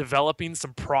starts developing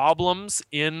some problems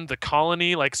in the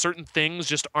colony. Like certain things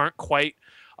just aren't quite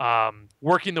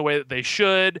working the way that they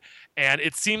should. And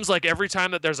it seems like every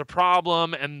time that there's a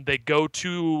problem and they go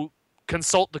to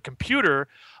consult the computer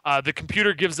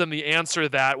gives them the answer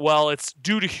that, well, it's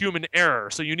due to human error,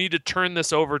 so you need to turn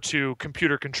this over to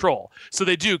computer control. So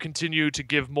they do continue to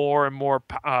give more and more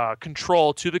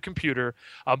control to the computer,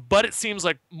 but it seems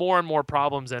like more and more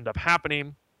problems end up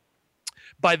happening.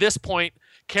 By this point,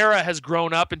 Kara has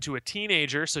grown up into a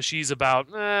teenager, so she's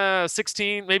about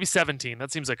 16, maybe 17.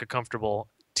 That seems like a comfortable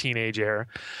teenage era.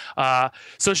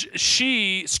 So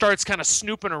she starts kind of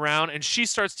snooping around, and she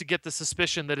starts to get the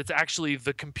suspicion that it's actually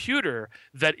the computer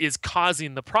that is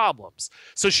causing the problems.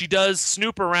 So she does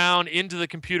snoop around into the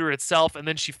computer itself, and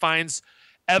then she finds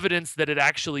evidence that it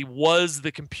actually was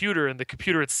the computer, and the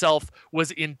computer itself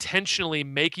was intentionally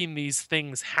making these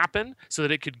things happen so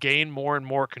that it could gain more and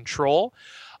more control.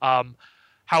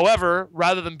 However,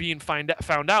 rather than being found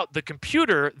out, the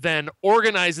computer then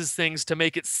organizes things to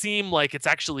make it seem like it's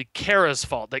actually Kara's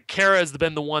fault, that Kara has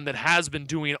been the one that has been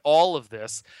doing all of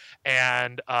this.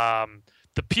 And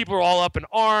the people are all up in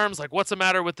arms. Like, what's the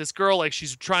matter with this girl? Like,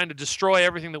 she's trying to destroy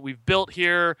everything that we've built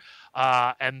here.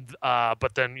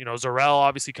 But then, Zor-El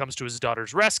obviously comes to his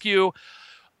daughter's rescue.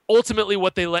 Ultimately,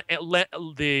 what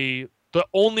the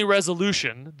only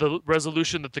resolution, the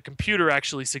resolution that the computer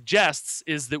actually suggests,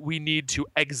 is that we need to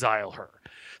exile her.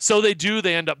 So they do.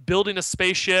 They end up building a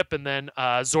spaceship, and then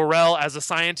Zor-El, as a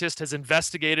scientist, has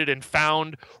investigated and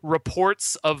found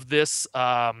reports of this.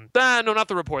 No, not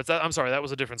the reports. I'm sorry, that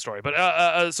was a different story.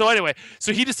 But so anyway,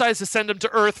 so he decides to send him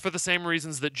to Earth for the same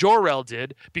reasons that Jor-El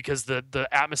did, because the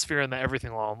atmosphere and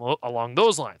everything along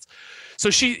those lines.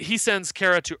 So he sends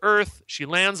Kara to Earth. She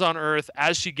lands on Earth.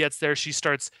 As she gets there, she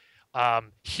starts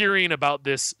hearing about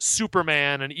this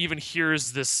Superman, and even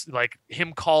hears this, like,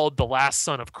 him called the last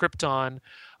son of Krypton.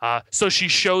 So she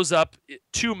shows up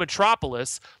to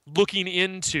Metropolis looking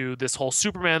into this whole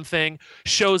Superman thing,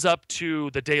 shows up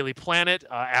to the Daily Planet,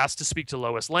 asked to speak to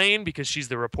Lois Lane because she's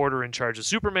the reporter in charge of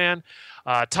Superman,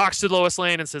 talks to Lois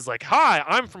Lane and says, like, hi,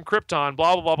 I'm from Krypton,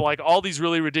 blah, blah, blah, blah, like all these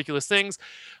really ridiculous things.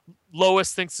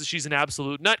 Lois thinks that she's an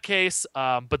absolute nutcase,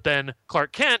 but then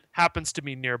Clark Kent happens to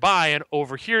be nearby and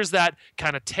overhears that,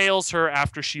 kind of tails her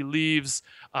after she leaves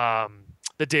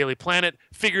the Daily Planet,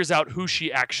 figures out who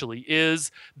she actually is.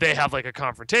 They have like a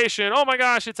confrontation. Oh my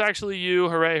gosh, it's actually you.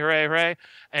 Hooray, hooray, hooray.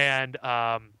 And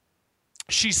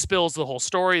she spills the whole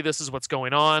story. This is what's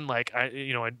going on. Like, I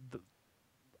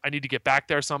need to get back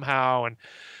there somehow. And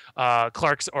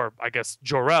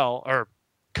Jor-El, or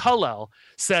Kal-El,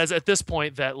 says at this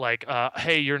point that, like,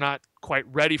 hey, you're not quite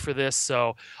ready for this,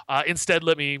 so instead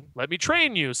let me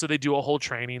train you. So they do a whole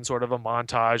training, sort of a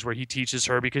montage where he teaches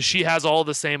her, because she has all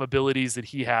the same abilities that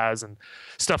he has and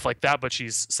stuff like that, but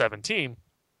she's 17.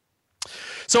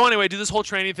 So anyway, do this whole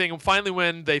training thing, and finally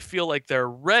when they feel like they're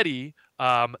ready,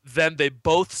 then they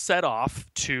both set off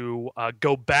to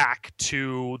go back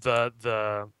to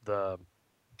the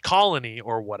colony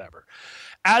or whatever.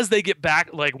 As they get back,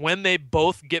 like when they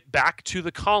both get back to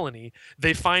the colony,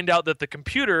 they find out that the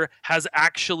computer has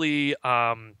actually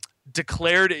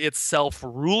declared itself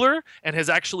ruler and has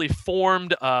actually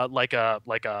formed like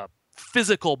a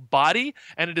physical body,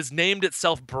 and it has named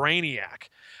itself Brainiac.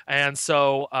 And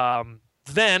so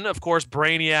then, of course,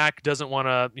 Brainiac doesn't want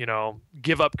to,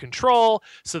 give up control.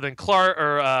 So then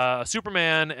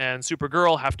Superman and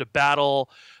Supergirl have to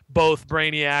battle both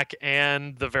Brainiac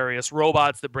and the various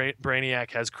robots that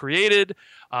Brainiac has created.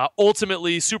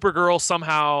 Ultimately, Supergirl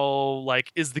somehow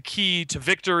is the key to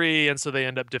victory, and so they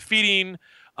end up defeating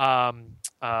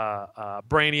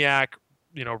Brainiac.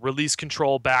 Release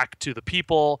control back to the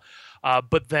people,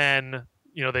 but then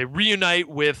they reunite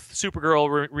with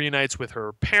Supergirl, reunites with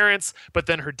her parents, but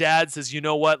then her dad says, you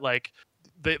know what,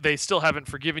 they still haven't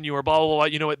forgiven you, or blah, blah, blah.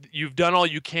 You know what? You've done all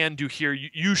you can do here.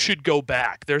 You should go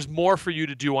back. There's more for you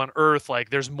to do on Earth.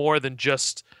 There's more than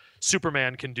just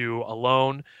Superman can do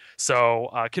alone. So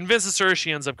convinces her.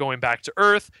 She ends up going back to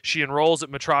Earth. She enrolls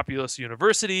at Metropolis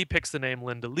University, picks the name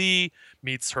Linda Lee,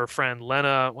 meets her friend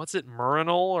Lena, Murinal,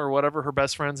 or whatever her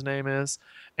best friend's name is,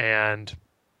 and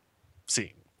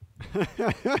scene.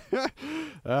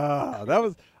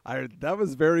 That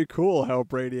was very cool how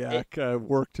Brainiac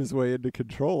worked his way into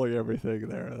controlling everything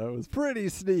there. That was pretty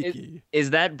sneaky.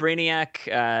 Is that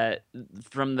Brainiac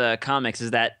from the comics? Is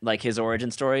that his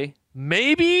origin story?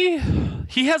 Maybe.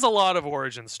 He has a lot of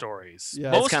origin stories.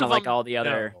 Yeah. It's kind of like all the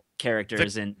other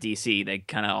characters in DC. They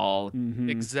kind of all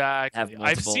exactly. have multiple.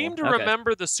 I seem to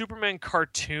remember the Superman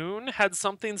cartoon had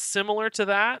something similar to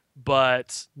that,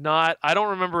 but I don't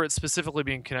remember it specifically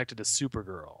being connected to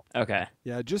Supergirl. Okay.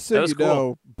 Yeah, just so you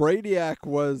know, Brainiac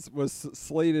was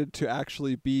slated to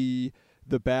actually be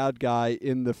the bad guy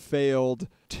in the failed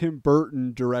Tim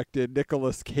Burton directed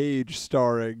Nicolas Cage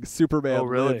starring Superman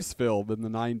Lives film in the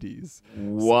 90s.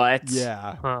 What?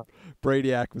 Yeah. Huh.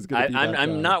 Brainiac was going to be that guy.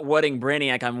 I'm not whating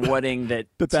Brainiac. I'm whating that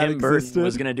Tim Burton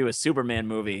was going to do a Superman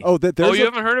movie. Oh, you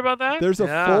haven't heard about that? There's a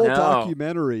full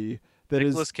documentary that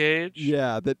Nicolas Cage?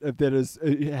 Yeah,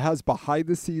 it has behind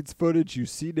the scenes footage. You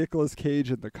see Nicolas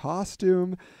Cage in the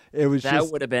costume. That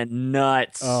would have been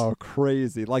nuts. Oh,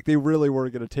 crazy. They really were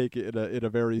going to take it in a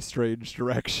very strange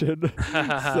direction.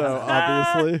 So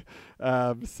obviously.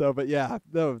 But yeah,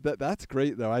 no, that's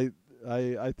great though.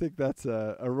 I think that's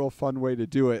a real fun way to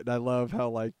do it. And I love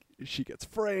how she gets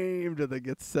framed and then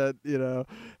gets sent,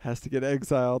 has to get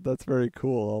exiled. That's very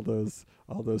cool.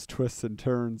 All those twists and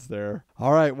turns there.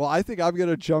 All right. Well, I think I'm going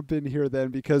to jump in here then,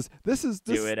 because this is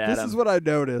what I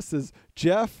noticed is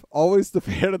Jeff, always the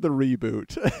fan of the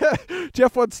reboot.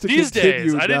 Jeff wants to these continue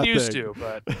days. I didn't nothing. used to,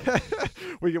 but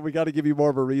we got to give you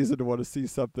more of a reason to want to see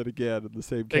something again in the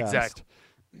same cast. Exactly.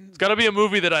 It's got to be a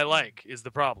movie that I like is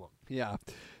the problem. Yeah.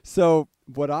 So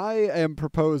what I am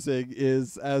proposing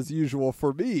is, as usual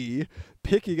for me,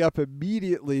 picking up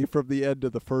immediately from the end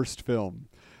of the first film.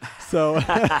 So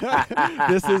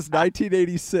this is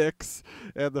 1986,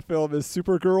 and the film is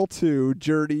Supergirl 2: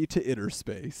 Journey to Inner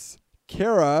Space.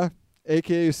 Kara,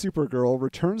 aka Supergirl,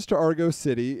 returns to Argo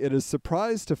City and is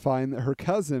surprised to find that her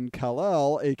cousin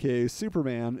Kal-El, aka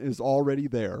Superman, is already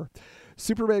there.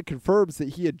 Superman confirms that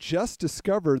he had just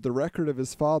discovered the record of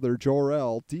his father,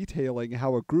 Jor-El, detailing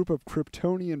how a group of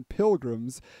Kryptonian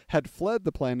pilgrims had fled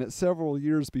the planet several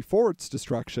years before its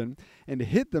destruction and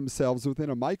hid themselves within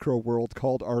a micro-world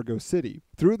called Argo City.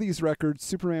 Through these records,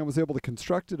 Superman was able to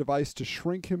construct a device to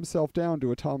shrink himself down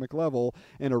to atomic level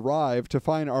and arrive to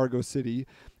find Argo City,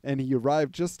 and he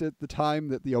arrived just at the time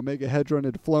that the Omega Hedron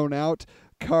had flown out.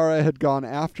 Kara had gone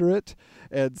after it,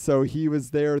 and so he was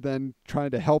there then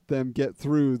trying to help them get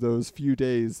through those few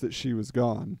days that she was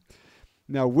gone.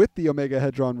 Now, with the Omega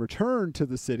Hedron returned to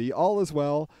the city, all is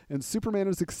well, and Superman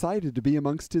is excited to be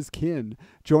amongst his kin,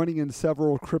 joining in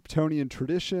several Kryptonian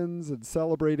traditions and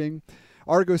celebrating.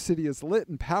 Argo City is lit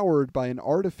and powered by an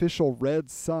artificial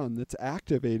red sun that's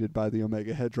activated by the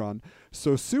Omega Hedron.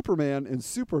 So Superman and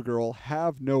Supergirl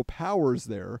have no powers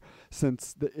there,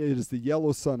 since it is the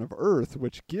yellow sun of Earth,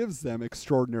 which gives them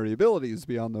extraordinary abilities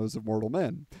beyond those of mortal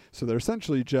men. So they're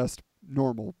essentially just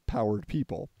normal powered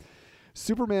people.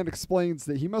 Superman explains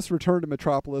that he must return to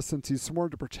Metropolis since he's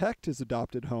sworn to protect his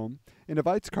adopted home, and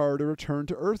invites Kara to return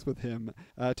to Earth with him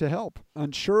to help.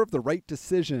 Unsure of the right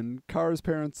decision, Kara's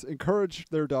parents encourage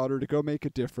their daughter to go make a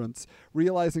difference,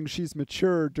 realizing she's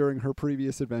matured during her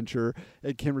previous adventure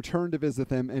and can return to visit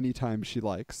them anytime she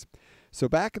likes. So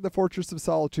back in the Fortress of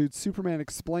Solitude, Superman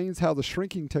explains how the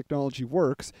shrinking technology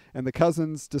works, and the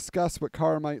cousins discuss what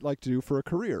Kara might like to do for a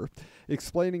career.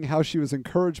 Explaining how she was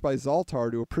encouraged by Zoltar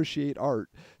to appreciate art,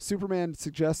 Superman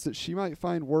suggests that she might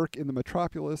find work in the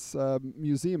Metropolis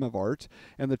Museum of Art,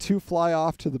 and the two fly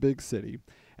off to the big city.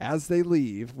 As they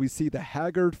leave, we see the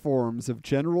haggard forms of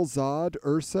General Zod,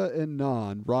 Ursa, and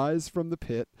Non rise from the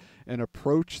pit and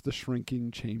approach the shrinking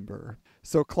chamber.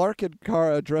 So Clark and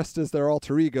Kara, dressed as their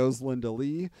alter egos, Linda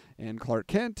Lee and Clark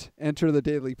Kent, enter the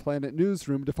Daily Planet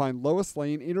newsroom to find Lois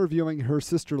Lane interviewing her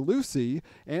sister Lucy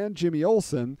and Jimmy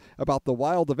Olsen about the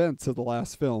wild events of the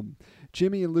last film.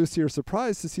 Jimmy and Lucy are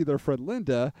surprised to see their friend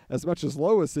Linda, as much as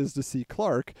Lois is to see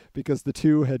Clark, because the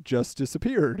two had just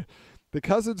disappeared. The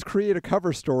cousins create a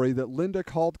cover story that Linda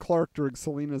called Clark during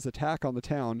Selina's attack on the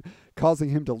town, causing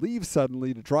him to leave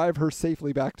suddenly to drive her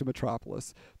safely back to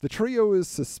Metropolis. The trio is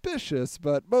suspicious,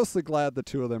 but mostly glad the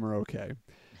two of them are okay.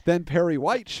 Then Perry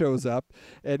White shows up,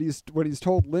 and when he's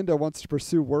told Linda wants to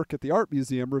pursue work at the art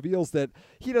museum, reveals that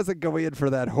he doesn't go in for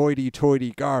that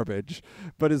hoity-toity garbage,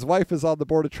 but his wife is on the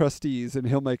board of trustees, and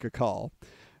he'll make a call.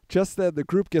 Just then, the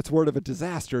group gets word of a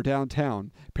disaster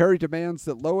downtown. Perry demands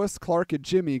that Lois, Clark, and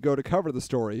Jimmy go to cover the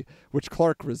story, which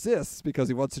Clark resists because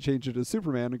he wants to change into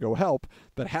Superman and go help,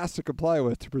 but has to comply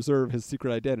with to preserve his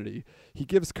secret identity. He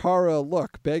gives Kara a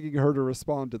look, begging her to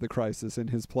respond to the crisis in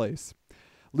his place.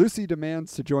 Lucy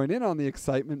demands to join in on the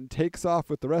excitement and takes off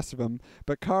with the rest of them,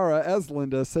 but Kara, as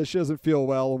Linda, says she doesn't feel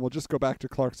well and will just go back to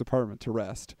Clark's apartment to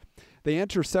rest. They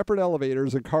enter separate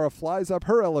elevators, and Kara flies up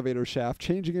her elevator shaft,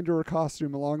 changing into her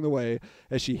costume along the way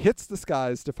as she hits the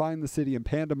skies to find the city in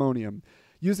pandemonium.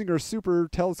 Using her super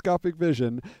telescopic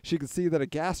vision, she can see that a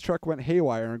gas truck went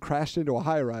haywire and crashed into a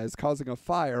high-rise, causing a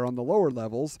fire on the lower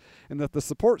levels, and that the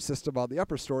support system on the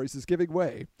upper stories is giving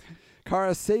way.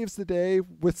 Kara saves the day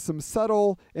with some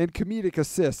subtle and comedic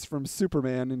assists from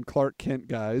Superman and Clark Kent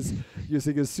guys,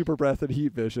 using his super breath and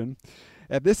heat vision.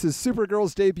 And this is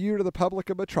Supergirl's debut to the public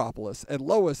of Metropolis, and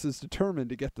Lois is determined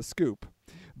to get the scoop.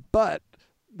 But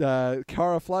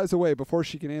Kara flies away before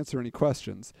she can answer any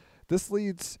questions. This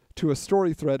leads to a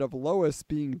story thread of Lois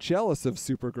being jealous of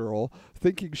Supergirl,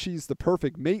 thinking she's the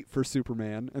perfect mate for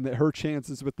Superman, and that her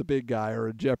chances with the big guy are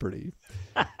in jeopardy.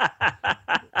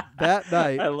 That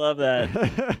night, I love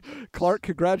that. Clark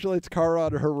congratulates Kara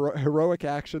on her heroic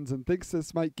actions and thinks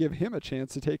this might give him a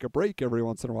chance to take a break every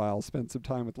once in a while, spend some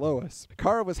time with Lois.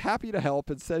 Kara was happy to help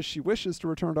and says she wishes to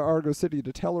return to Argo City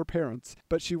to tell her parents,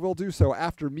 but she will do so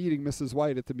after meeting Mrs.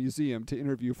 White at the museum to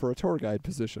interview for a tour guide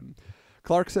position.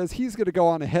 Clark says he's going to go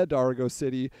on ahead to Argo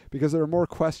City because there are more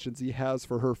questions he has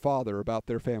for her father about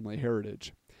their family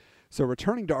heritage. So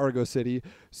returning to Argo City,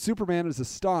 Superman is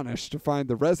astonished to find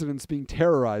the residents being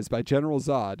terrorized by General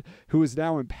Zod, who is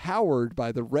now empowered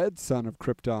by the red sun of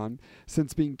Krypton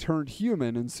since being turned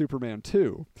human in Superman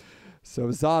 2. So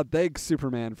Zod thanks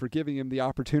Superman for giving him the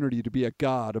opportunity to be a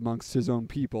god amongst his own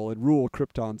people and rule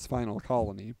Krypton's final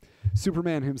colony.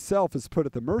 Superman himself is put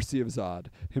at the mercy of Zod,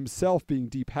 himself being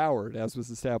depowered, as was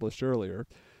established earlier.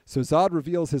 So Zod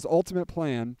reveals his ultimate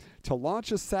plan to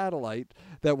launch a satellite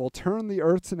that will turn the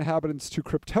Earth's inhabitants to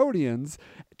Kryptonians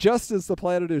just as the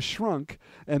planet is shrunk,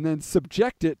 and then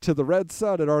subject it to the Red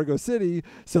Sun at Argo City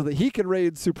so that he can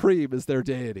reign supreme as their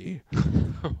deity.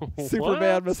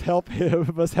 Superman must help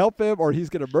him, or he's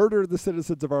going to murder the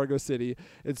citizens of Argo City,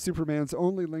 and Superman's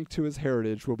only link to his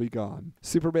heritage will be gone.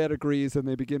 Superman agrees, and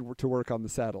they begin to work on the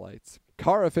satellites.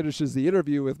 Kara finishes the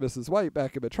interview with Mrs. White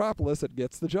back in Metropolis and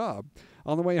gets the job.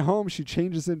 On the way home, she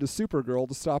changes into Supergirl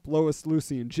to stop Lois,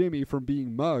 Lucy, and Jimmy from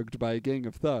being mugged by a gang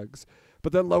of thugs.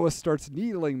 But then Lois starts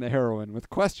needling the heroine with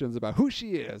questions about who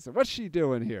she is and what's she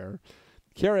doing here.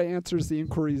 Kara answers the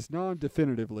inquiries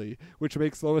non-definitively, which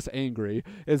makes Lois angry,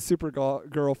 and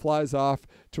Supergirl flies off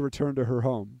to return to her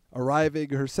home. Arriving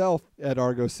herself at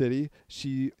Argo City,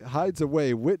 she hides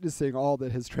away, witnessing all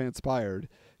that has transpired.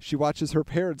 She watches her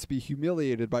parents be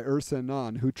humiliated by Ursa and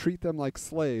Non, who treat them like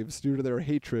slaves due to their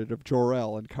hatred of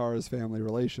Jor-El and Kara's family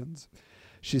relations.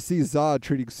 She sees Zod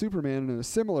treating Superman in a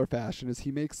similar fashion as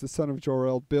he makes the son of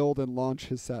Jor-El build and launch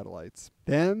his satellites.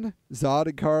 Then, Zod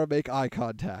and Kara make eye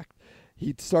contact.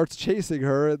 He starts chasing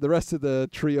her, and the rest of the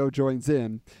trio joins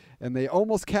in, and they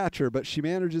almost catch her, but she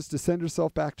manages to send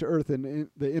herself back to Earth in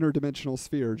the interdimensional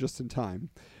sphere just in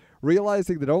time.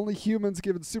 Realizing that only humans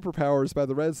given superpowers by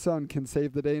the Red Sun can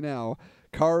save the day now,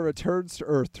 Kara returns to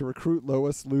Earth to recruit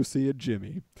Lois, Lucy, and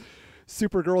Jimmy.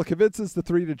 Supergirl convinces the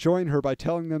three to join her by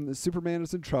telling them that Superman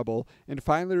is in trouble, and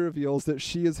finally reveals that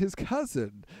she is his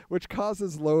cousin, which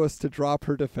causes Lois to drop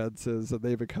her defenses, and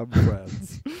they become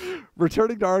friends.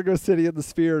 Returning to Argo City in the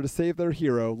sphere to save their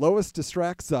hero, Lois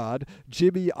distracts Zod,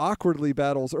 Jimmy awkwardly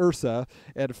battles Ursa,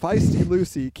 and feisty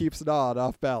Lucy keeps Nod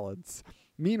off balance.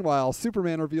 Meanwhile,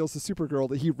 Superman reveals to Supergirl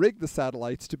that he rigged the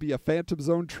satellites to be a Phantom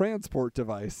Zone transport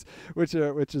device, which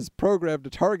is programmed to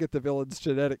target the villain's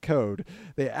genetic code.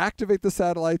 They activate the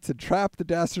satellites and trap the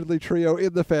dastardly trio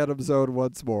in the Phantom Zone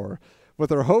once more.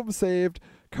 With her home saved,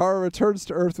 Kara returns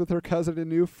to Earth with her cousin and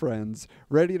new friends,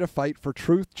 ready to fight for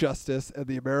truth, justice, and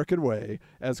the American way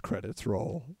as credits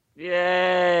roll.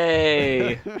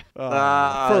 Yay!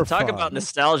 Talk fun. about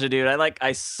nostalgia, dude.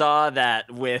 I saw that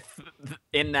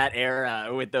in that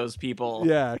era with those people.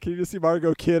 Yeah, can you just see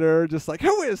Margot Kidder just like,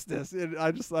 who is this? And I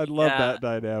love that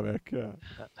dynamic. Yeah.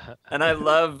 And I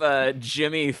love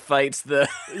Jimmy fights the.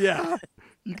 Yeah,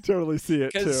 you can totally see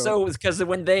it too. Because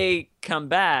when they come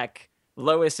back,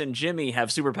 Lois and Jimmy have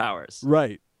superpowers.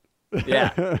 Right.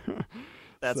 Yeah.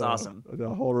 That's awesome. The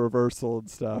whole reversal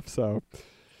and stuff. So.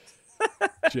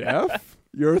 Jeff,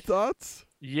 your thoughts?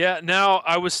 Yeah, now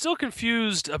I was still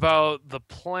confused about the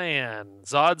plan.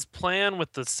 Zod's plan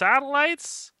with the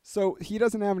satellites? So he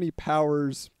doesn't have any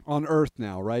powers on Earth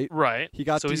now, right? Right.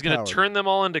 So he's going to turn them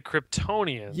all into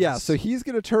Kryptonians. Yeah, so he's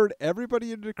going to turn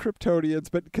everybody into Kryptonians,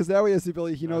 but because now he has the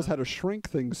ability, he knows how to shrink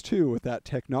things too with that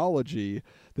technology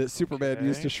that Superman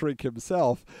used to shrink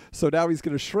himself. So now he's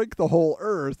going to shrink the whole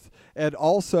Earth and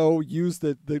also use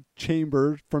the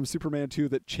chamber from Superman 2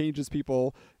 that changes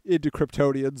people into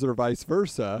Kryptonians or vice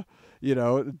versa,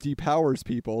 depowers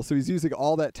people. So he's using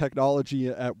all that technology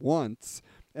at once.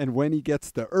 And when he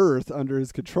gets the Earth under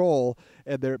his control,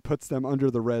 and there it puts them under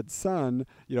the Red Sun,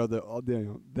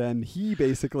 then he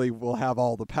basically will have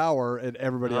all the power, and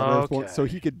everybody on Earth won't. So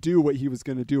he could do what he was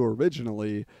going to do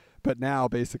originally, but now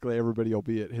basically everybody will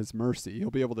be at his mercy.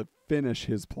 He'll be able to finish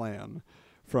his plan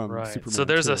from Superman. So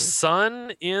there's 2. a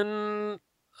sun in.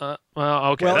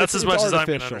 That's as much as I'm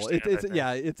going to understand.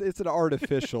 It's an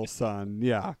artificial sun.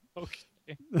 Yeah. Okay.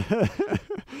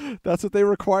 That's what they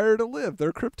require to live.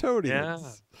 They're Kryptonians. Yeah.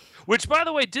 Which, by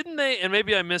the way, didn't they? And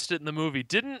maybe I missed it in the movie.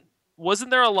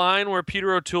 Wasn't there a line where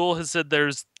Peter O'Toole has said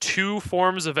there's 2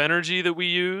 forms of energy that we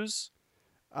use?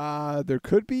 There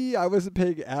could be. I wasn't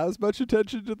paying as much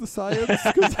attention to the science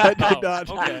because I did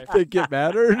not think it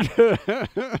mattered.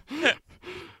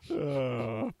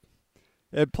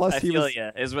 And plus, I feel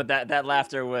you. Is what that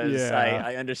laughter was. Yeah.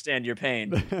 I understand your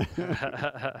pain.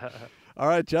 All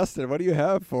right, Justin, what do you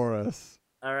have for us?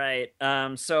 All right.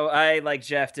 So I, like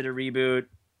Jeff, did a reboot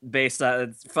based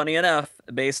on, funny enough,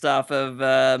 based off of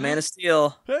Man of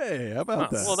Steel. Hey, how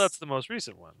about that? Well, that's the most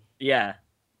recent one. Yeah.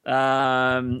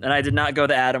 And I did not go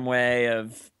the Adam way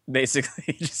of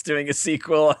basically just doing a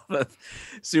sequel of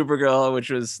Supergirl, which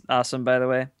was awesome, by the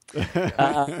way.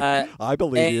 I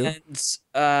believe you.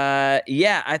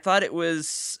 Yeah, I thought it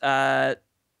was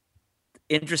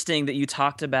interesting that you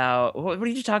talked about, what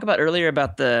did you talk about earlier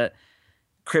about the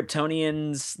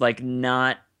Kryptonians like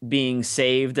not being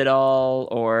saved at all,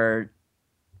 or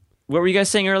what were you guys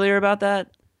saying earlier about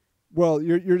that? Well,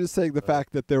 you're just saying the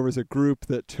fact that there was a group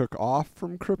that took off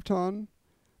from Krypton,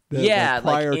 Yeah, like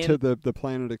prior in- to the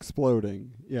planet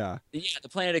exploding. Yeah. Yeah, the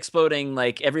planet exploding,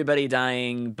 like everybody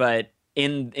dying, but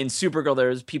in Supergirl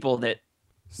there's people that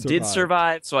did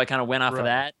survive, so I kind of went off of Right.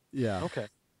 that. Yeah. Okay.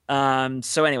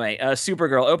 So anyway,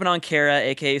 Supergirl, open on Kara,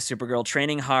 aka Supergirl,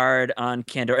 training hard on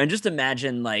Kandor, and just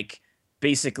imagine like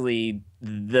basically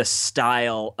the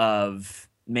style of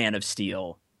Man of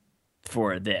Steel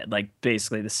for that, like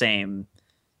basically the same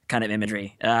kind of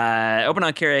imagery. Open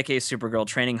on Kara, aka Supergirl,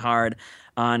 training hard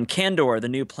on Kandor, the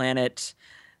new planet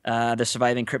the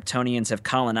surviving Kryptonians have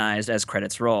colonized, as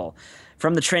credits roll.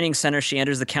 From the training center, she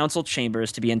enters the council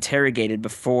chambers to be interrogated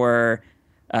before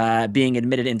being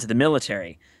admitted into the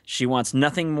military. She wants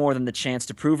nothing more than the chance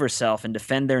to prove herself and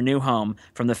defend their new home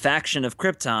from the faction of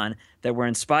Krypton that were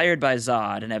inspired by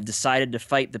Zod and have decided to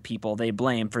fight the people they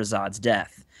blame for Zod's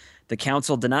death. The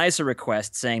council denies her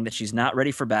request, saying that she's not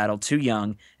ready for battle, too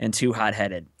young, and too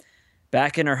hot-headed.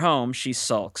 Back in her home, she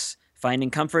sulks, finding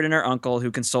comfort in her uncle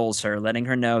who consoles her, letting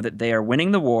her know that they are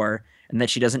winning the war and that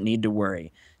she doesn't need to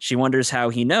worry. She wonders how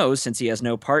he knows since he has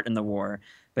no part in the war,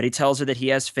 but he tells her that he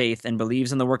has faith and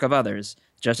believes in the work of others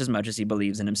just as much as he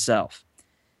believes in himself.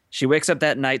 She wakes up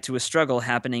that night to a struggle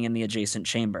happening in the adjacent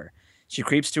chamber. She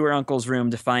creeps to her uncle's room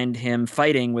to find him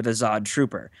fighting with a Zod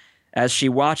trooper. As she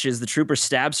watches, the trooper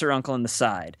stabs her uncle in the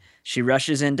side. She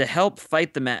rushes in to help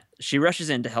fight the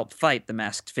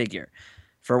masked figure.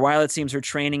 For a while, it seems her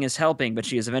training is helping, but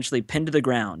she is eventually pinned to the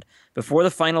ground. Before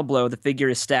the final blow, the figure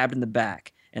is stabbed in the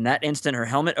back. In that instant, her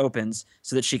helmet opens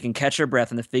so that she can catch her breath,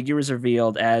 and the figure is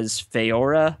revealed as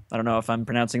Faora. I don't know if I'm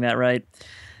pronouncing that right,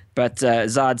 but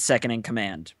Zod's second in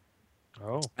command.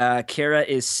 Oh. Kara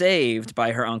is saved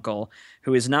by her uncle,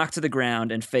 who is knocked to the ground,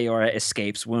 and Faora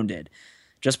escapes wounded.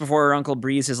 Just before her uncle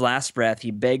breathes his last breath,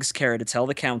 he begs Kara to tell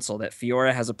the council that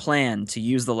Faora has a plan to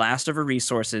use the last of her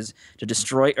resources to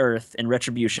destroy Earth in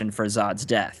retribution for Zod's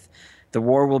death. The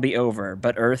war will be over,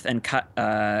 but Earth and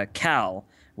Kal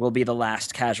will be the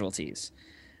last casualties.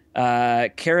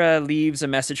 Kara leaves a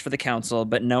message for the council,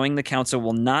 but knowing the council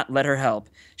will not let her help,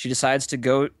 she decides to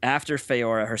go after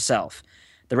Faora herself.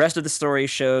 The rest of the story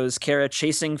shows Kara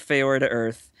chasing Faora to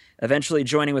Earth, eventually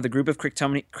joining with a group of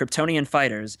Kryptonian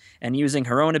fighters and using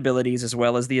her own abilities as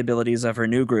well as the abilities of her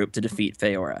new group to defeat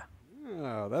Faora.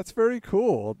 Oh, that's very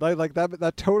cool. Like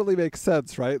that totally makes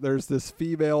sense, right? There's this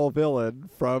female villain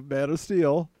from Man of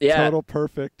Steel. Yeah. Total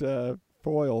perfect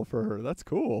foil for her. That's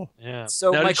cool. Yeah. So,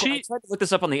 Now, Michael, I tried to look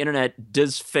this up on the internet.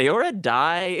 Does Faora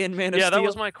die in Man of Steel? Yeah, that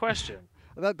was my question.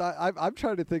 I'm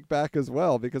trying to think back as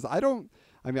well because I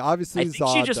mean, obviously I think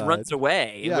Zod she just died. runs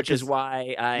away, Yeah, which is 'cause-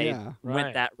 why I yeah. went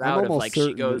Right. that I'm route of almost like she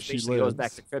certain goes that she basically goes back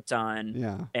lives. to Krypton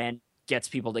Yeah. and gets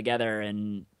people together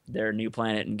and their new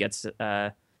planet and gets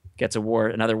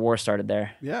another war started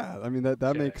there. Yeah, I mean that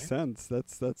Okay. makes sense.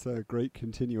 That's a great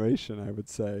continuation, I would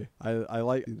say. I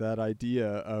like that idea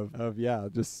of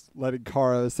just letting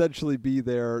Kara essentially be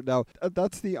there. Now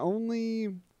that's the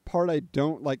only part I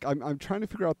don't like. I'm trying to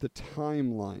figure out the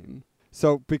timeline.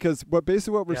 So because what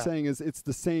we're Yeah. saying is it's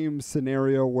the same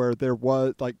scenario where there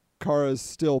was like Kara's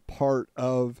still part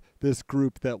of this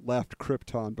group that left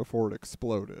Krypton before it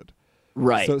exploded.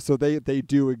 Right. So they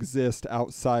do exist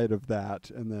outside of that,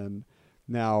 and then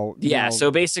now. Yeah, now-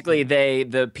 so basically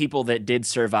the people that did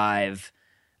survive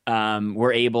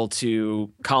were able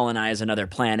to colonize another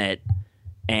planet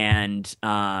and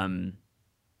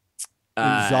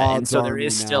Zod's so there army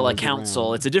is now still a is council.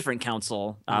 around. It's a different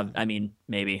council. Yeah. I mean,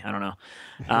 maybe, I don't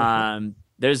know.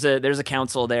 There's a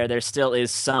council there. There still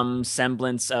is some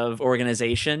semblance of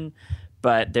organization,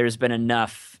 but there's been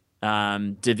enough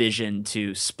division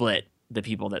to split the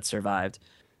people that survived.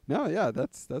 No, yeah,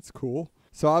 that's cool.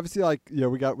 So obviously, like,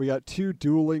 we got two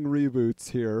dueling reboots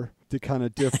here to kind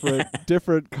of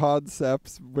different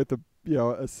concepts with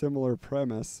a similar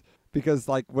premise. Because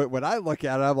like when I look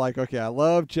at it, I'm like, okay, I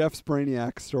love Jeff's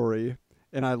Brainiac story,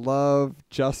 and I love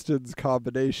Justin's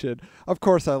combination. Of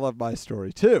course, I love my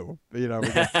story too. Right.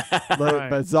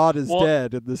 But Zod is Well-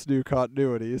 dead in this new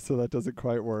continuity, so that doesn't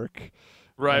quite work.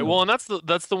 Right. Well, and that's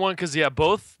the one because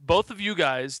both of you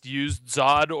guys used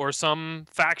Zod or some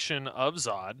faction of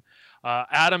Zod.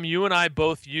 Adam, you and I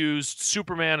both used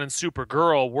Superman and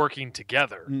Supergirl working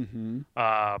together.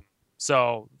 Mm-hmm.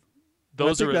 So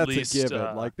those I think are at that's least a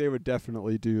given. Like they would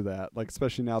definitely do that. Like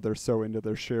especially now they're so into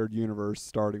their shared universe,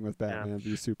 starting with Batman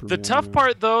v Superman. The tough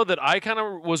part, though, that I kind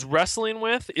of was wrestling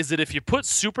with is that if you put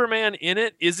Superman in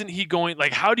it, isn't he going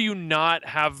like? How do you not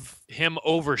have him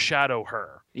overshadow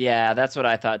her? Yeah, that's what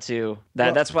I thought too.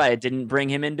 That's why I didn't bring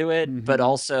him into it. But Mhm.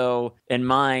 also in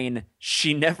mine,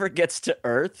 she never gets to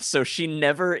Earth, so she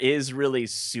never is really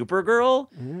Supergirl.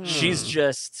 She's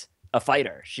just a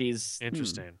fighter.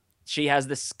 Interesting. She has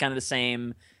this kind of the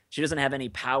same She doesn't have any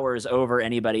powers over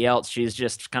anybody else. She's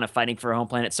just kind of fighting for her home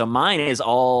planet. So mine is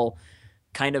all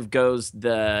kind of goes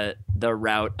the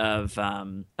route of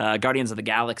Guardians of the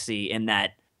Galaxy, in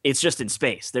that it's just in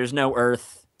space. There's no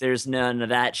Earth. There's none of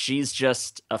that. She's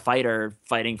just a fighter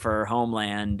fighting for her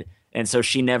homeland, and so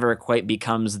she never quite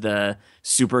becomes the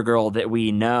Supergirl that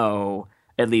we know,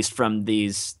 at least from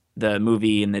the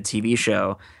movie and the TV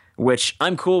show, which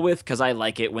I'm cool with because I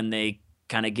like it when they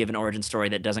kind of give an origin story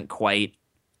that doesn't quite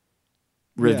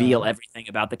reveal everything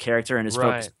about the character and is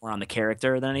focused more on the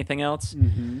character than anything else.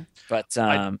 Mm-hmm. But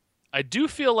I do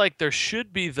feel like there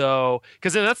should be, though,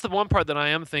 because that's the one part that I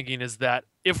am thinking, is that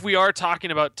if we are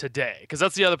talking about today, because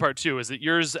that's the other part too, is that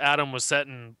yours, Adam, was set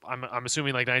in, I'm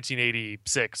assuming, like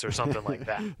 1986 or something like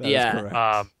that.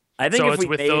 Yeah. I think so if it's we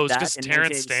with made those, that just in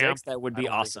Terrence 1986, Stamp, that would be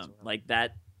I don't think awesome. so. Like,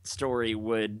 that story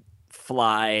would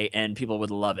fly and people would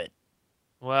love it.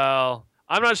 Well,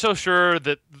 I'm not so sure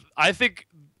that. I think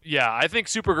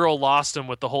Supergirl lost him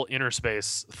with the whole inner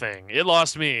space thing. It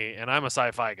lost me, and I'm a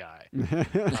sci-fi guy.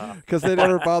 Because they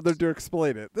never bothered to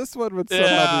explain it. This one would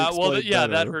somehow be explained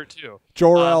better. That hurt too.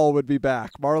 Jor-El would be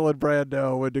back. Marlon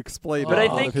Brando would explain But it I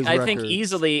on think his I records. think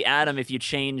easily, Adam, if you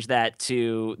change that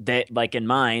to like in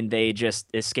mine, they just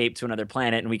escape to another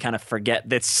planet, and we kind of forget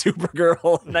that Supergirl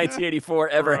 1984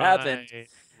 ever happened.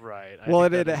 Right. Well,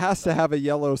 and it has to have a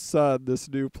yellow sun, this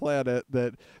new planet,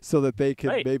 so that they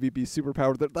can maybe be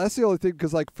superpowered. That's the only thing,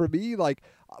 because like for me, like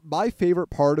my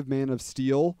favorite part of Man of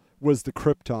Steel was the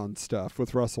Krypton stuff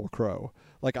with Russell Crowe.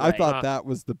 Like I thought that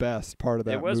was the best part of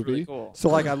that It was movie. really cool. So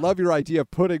like I love your idea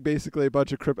of putting basically a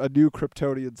bunch of a new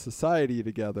Kryptonian society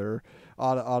together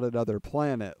on another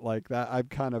planet. Like that, I'm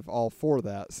kind of all for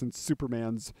that, since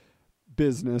Superman's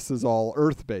business is all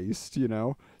Earth based,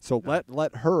 so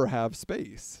let her have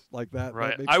space like that. Right.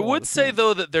 That makes I a lot would of say sense.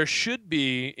 though that there should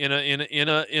be in a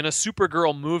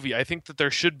Supergirl movie, I think that there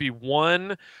should be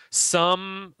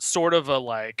some sort of a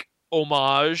like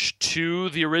homage to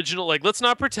the original. Like, let's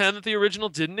not pretend that the original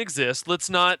didn't exist. Let's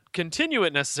not continue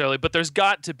it necessarily, but there's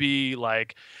got to be,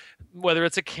 like, whether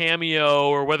it's a cameo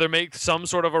or whether make some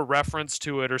sort of a reference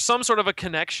to it or some sort of a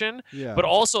connection. Yeah. But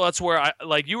also that's where I,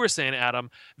 like you were saying, Adam,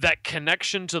 that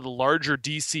connection to the larger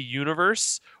DC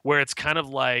universe, where it's kind of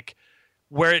like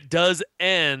where it does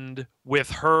end with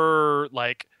her,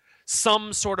 like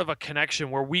some sort of a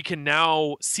connection where we can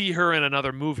now see her in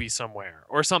another movie somewhere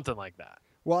or something like that.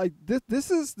 Well, this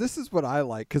is what I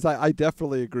like, because I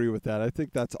definitely agree with that. I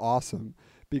think that's awesome,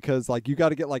 because like you got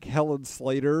to get like Helen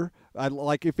Slater. I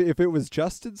like if it was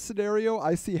Justin's scenario,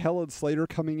 I see Helen Slater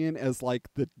coming in as like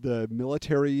the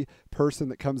military person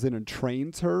that comes in and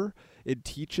trains her and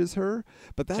teaches her.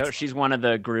 But that's So she's one of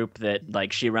the group that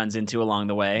like she runs into along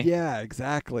the way. yeah,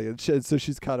 exactly. And so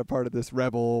she's kind of part of this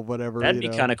rebel, whatever. That'd be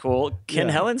kind of cool. Can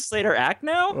Helen Slater act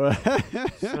now? no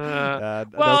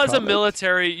Well, as a comment.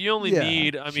 military, you only Yeah.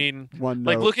 need, I mean, One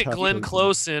like note, look at tough Glenn person.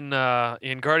 Close in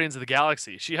Guardians of the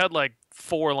Galaxy. She had like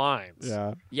 4 lines.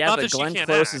 Yeah. Yeah, Not but that she Glenn can't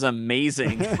Close act. is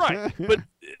amazing. Right. But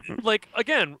like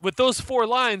again, with those 4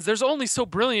 lines, there's only so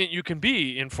brilliant you can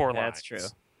be in 4 lines. That's true.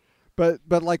 But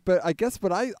I guess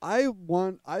I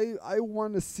want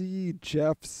to see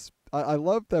Jeff's. I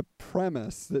love the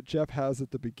premise that Jeff has at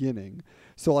the beginning.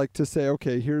 So like to say,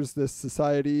 okay, here's this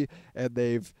society, and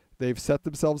they've set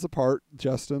themselves apart.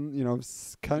 Justin,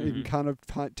 kind of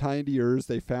tie into yours.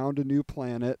 They found a new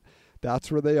planet.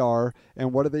 That's where they are.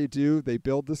 And what do? They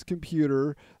build this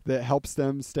computer that helps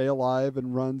them stay alive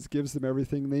and gives them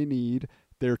everything they need.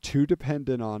 They're too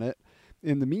dependent on it.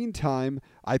 In the meantime,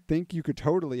 I think you could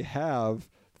totally have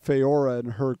Feora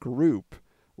and her group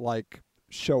like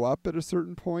show up at a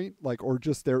certain point, like, or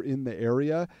just they're in the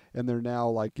area and they're now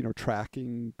like,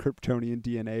 tracking Kryptonian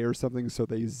DNA or something. So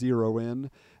they zero in,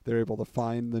 they're able to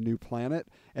find the new planet.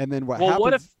 And then what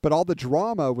happens, but all the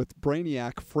drama with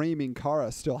Brainiac framing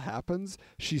Kara still happens.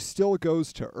 She still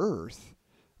goes to Earth.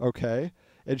 Okay.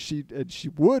 And she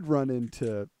would run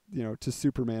into, to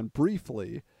Superman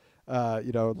briefly.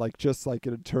 Like just like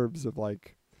in terms of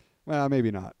like, well, maybe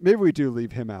not. Maybe we do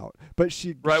leave him out. But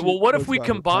Right. Well, what if knows we about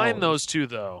her combine powers. those two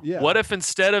though? Yeah. What if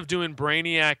instead of doing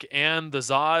Brainiac and the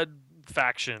Zod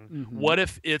faction, Mhm. what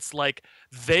if it's like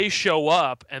they show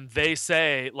up and they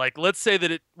say, like, let's say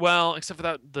that except for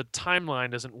that the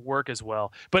timeline doesn't work as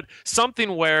well, but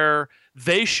something where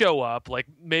they show up, like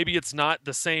maybe it's not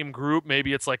the same group,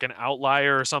 maybe it's like an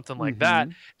outlier or something like that,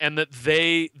 and that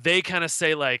they kind of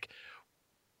say like,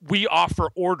 we offer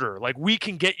order, like we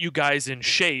can get you guys in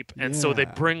shape, and so they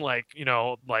Yeah. bring like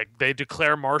like they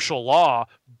declare martial law,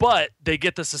 but they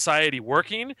get the society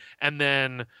working, and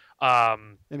then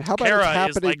And how about Kara it's is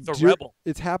happening? like the rebel.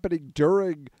 It's happening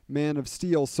during Man of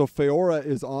Steel, so Feora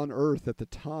is on Earth at the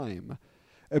time.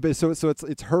 So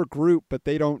it's her group, but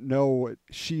they don't know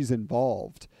she's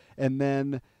involved. And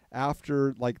then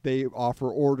after, like, they offer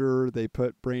order, they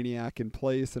put Brainiac in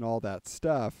place and all that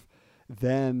stuff,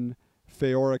 then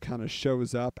Feora kind of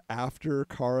shows up after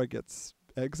Kara gets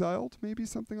exiled, maybe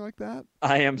something like that.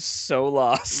 I am so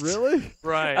lost. Really?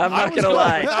 Right. I'm I not was gonna going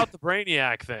lie. without the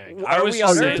Brainiac thing. I Are was we just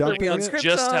on you're saying Earth? Are we on dumping it?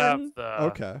 just have Krypton? the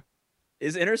Okay.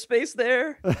 Is interspace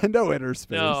there? No inner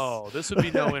space. No, this would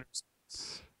be no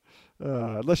interspace.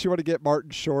 Unless you want to get Martin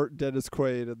Short and Dennis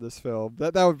Quaid in this film.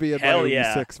 That would be a Hell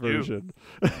yeah. 96 version.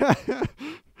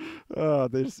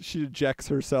 She ejects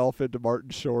herself into Martin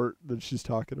Short, then she's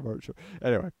talking to Martin Short.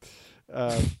 Anyway.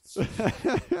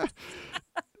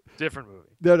 Different movie.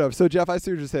 No. So, Jeff, I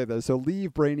see what you're saying, though. So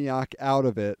leave Brainiac out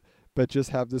of it, but just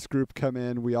have this group come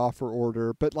in. We offer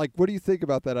order. But, like, what do you think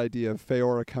about that idea of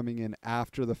Feora coming in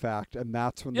after the fact, and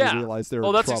that's when they realize they're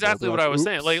in that's trouble? exactly They're what like, I was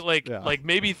saying. "Oops." Yeah. Like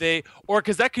maybe they, or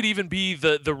because that could even be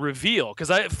the reveal. Because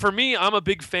for me, I'm a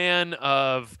big fan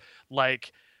of,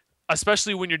 like,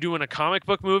 especially when you're doing a comic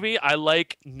book movie, I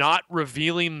like not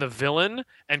revealing the villain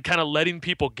and kind of letting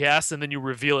people guess, and then you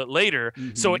reveal it later.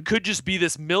 So it could just be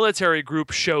this military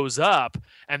group shows up,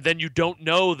 and then you don't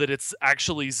know that it's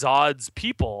actually Zod's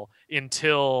people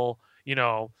until,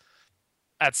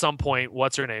 at some point,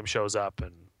 what's her name shows up.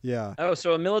 And Yeah. Oh,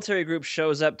 so a military group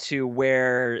shows up to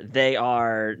where they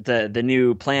are, the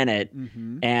new planet,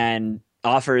 Mm-hmm. and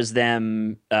offers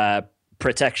them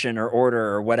protection or order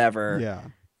or whatever. Yeah.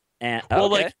 And Well,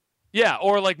 okay. like, yeah,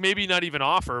 or like maybe not even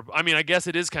offer. I mean, I guess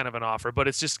it is kind of an offer, but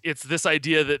it's this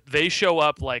idea that they show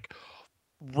up like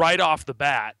right off the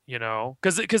bat,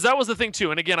 because that was the thing too.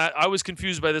 And again, I was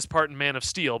confused by this part in Man of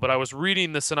Steel, but I was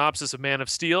reading the synopsis of Man of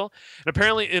Steel, and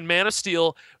apparently in Man of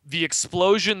Steel, the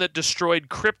explosion that destroyed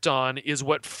Krypton is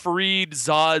what freed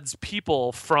Zod's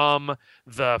people from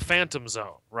the Phantom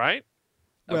Zone, right?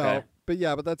 Well, Okay.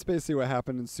 but that's basically what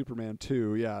happened in Superman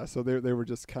 2. Yeah, so they were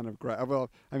just kind of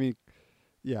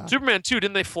yeah. Superman 2,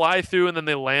 didn't they fly through and then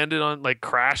they landed on, like,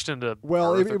 crashed into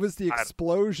Well, Earth? it was the I-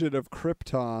 explosion of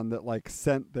Krypton that, like,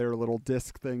 sent their little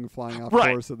disc thing flying off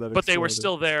Right, course, and then but they were exploded.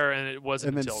 still there, and it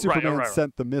wasn't And then until Superman right.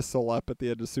 sent the missile up at the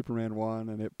end of Superman 1,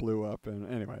 and it blew up.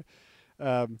 And anyway,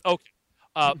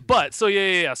 But so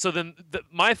yeah. So then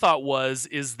my thought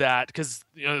is that because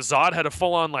Zod had a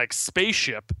full on like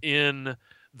spaceship in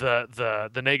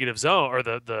the negative zone or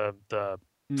the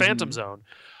Phantom Mhm. Zone.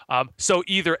 So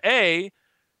either A,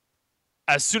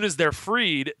 as soon as they're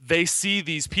freed, they see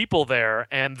these people there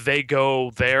and they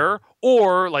go there,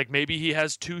 or like maybe he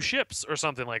has two ships or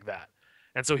something like that.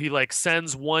 And so he like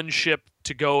sends one ship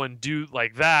to go and do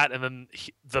like that, and then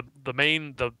the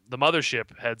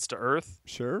mothership heads to Earth.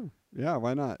 Sure. Yeah,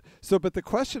 why not? So, but the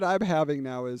question I'm having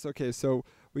now is, okay, so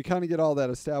we kind of get all that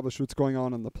established, what's going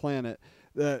on the planet.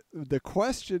 The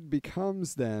question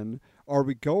becomes then, are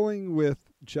we going with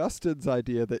Justin's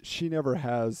idea that she never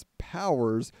has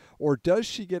powers, or does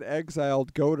she get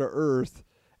exiled, go to Earth,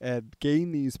 and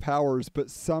gain these powers, but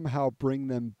somehow bring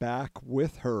them back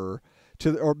with her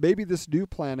or maybe this new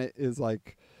planet is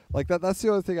like that. That's the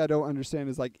other thing I don't understand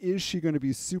is, like, is she going to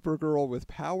be Supergirl with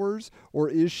powers, or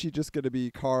is she just going to be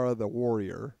Kara the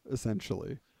warrior,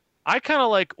 essentially? I kind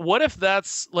of like, what if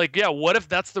that's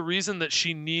the reason that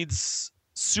she needs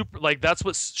that's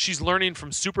what she's learning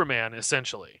from Superman,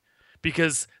 essentially,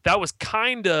 because that was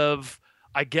kind of,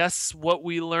 I guess, what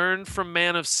we learned from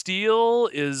Man of Steel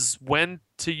is when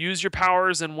to use your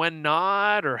powers and when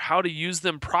not, or how to use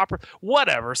them proper,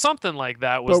 whatever, something like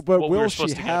that was but what we will were she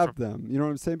supposed to get have from. them? You know what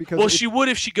I'm saying? Because Well, she would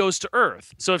if she goes to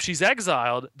Earth. So if she's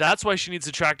exiled, that's why she needs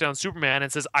to track down Superman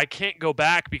and says, I can't go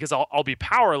back because I'll be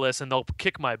powerless and they'll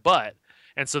kick my butt.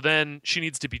 And so then she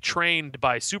needs to be trained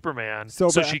by Superman so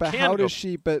she but can how go. does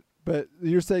she? But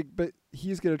you're saying, but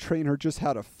he's going to train her just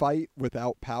how to fight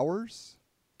without powers?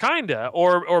 Kinda,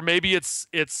 or maybe it's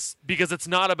because it's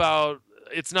not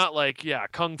like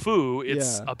kung fu.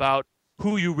 It's Yeah. about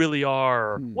who you really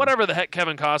are, or Hmm. whatever the heck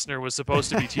Kevin Costner was supposed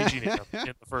to be teaching him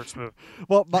in the first movie.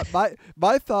 Well,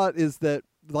 my thought is that,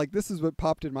 like, this is what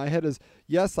popped in my head is,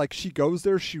 yes, like, she goes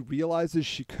there, she realizes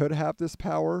she could have this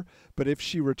power, but if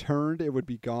she returned, it would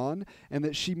be gone, and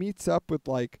that she meets up with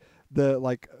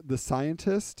the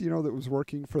scientist, that was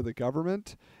working for the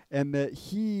government, and that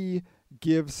he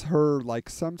gives her like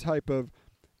some type of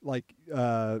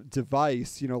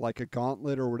device, like a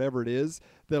gauntlet or whatever it is,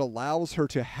 that allows her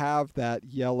to have that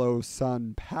yellow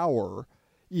sun power,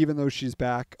 even though she's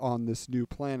back on this new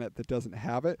planet that doesn't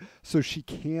have it, so she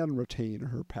can retain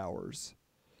her powers.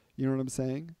 You know what I'm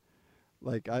saying?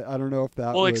 Like I don't know if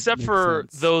that. Well, would except make for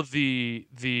sense. though the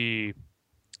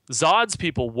Zod's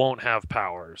people won't have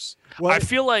powers. Well, I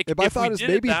feel like my if we thought is did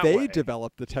maybe it that they way,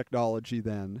 develop the technology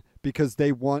then because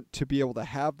they want to be able to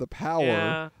have the power.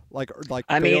 Yeah. Like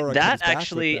I Feyre mean, comes that back with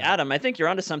actually, that. Adam, I think you're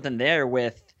onto something there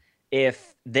with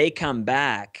if they come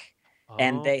back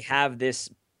and Oh, they have this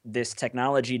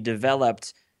technology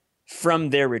developed from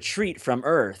their retreat from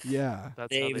Earth. Yeah. that's how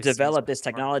They've they developed seize this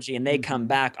power. technology and they come Mhm.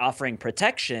 back offering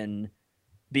protection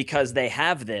because they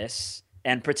have this,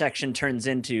 and protection turns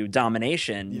into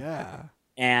domination. Yeah.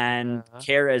 And Yeah.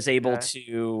 Kara is able Okay.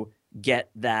 to get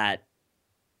that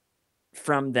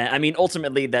from them. I mean,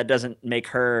 ultimately, that doesn't make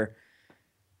her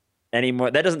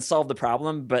anymore. That doesn't solve the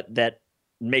problem, but that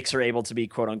makes her able to be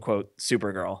quote unquote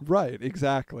Supergirl. Right,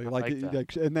 exactly. like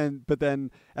that. But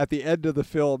then at the end of the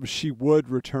film, she would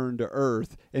return to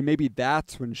Earth, and maybe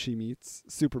that's when she meets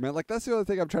Superman. Like that's the other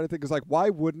thing I'm trying to think is like, why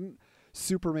wouldn't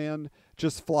Superman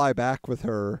just fly back with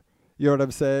her? You know what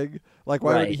I'm saying? Like,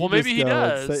 why Right. would he Well, maybe just he go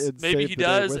does. and Maybe save he the day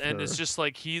does, with and her? it's just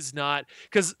like he's not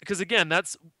because again,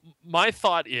 that's my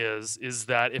thought is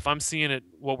that if I'm seeing it,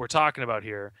 what we're talking about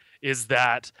here is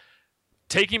that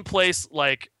taking place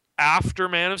like after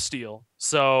Man of Steel.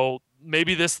 So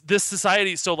maybe this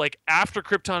society. So like after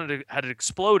Krypton had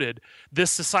exploded, this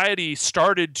society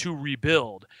started to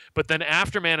rebuild. But then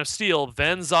after Man of Steel,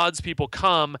 then Zod's people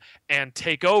come and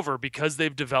take over because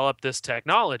they've developed this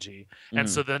technology. And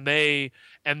so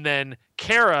then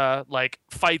Kara like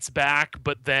fights back,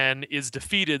 but then is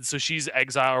defeated. So she's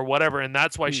exiled or whatever, and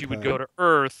that's why she would Okay. go to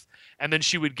Earth, and then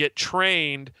she would get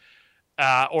trained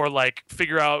or like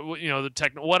figure out the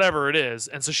tech whatever it is,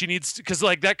 and so she needs because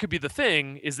like that could be the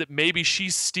thing is that maybe she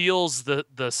steals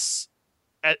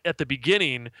at the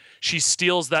beginning she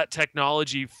steals that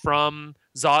technology from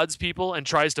Zod's people and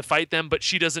tries to fight them, but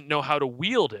she doesn't know how to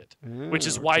wield it, which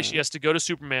is why she has to go to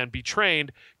Superman, be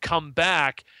trained, come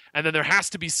back, and then there has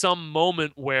to be some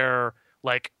moment where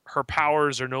like her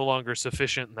powers are no longer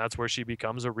sufficient, and that's where she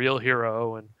becomes a real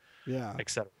hero and Yeah. et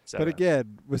cetera, et cetera. But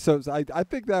again, so I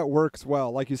think that works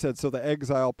well. Like you said, so the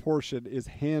exile portion is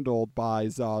handled by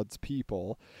Zod's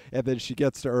people. And then she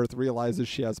gets to Earth, realizes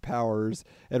she has powers,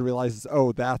 and realizes,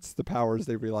 oh, that's the powers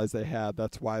they realized they had.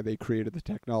 That's why they created the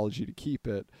technology to keep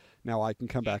it. Now I can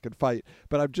come back and fight.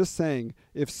 But I'm just saying,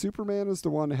 if Superman is the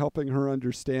one helping her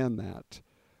understand that,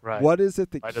 Right. what is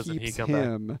it that Why doesn't he keeps come back?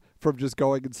 him from just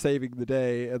going and saving the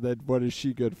day? And then what is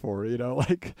she good for? You know,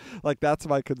 like that's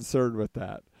my concern with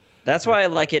that. That's why I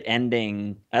like it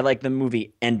ending. I like the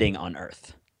movie ending on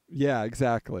Earth. Yeah,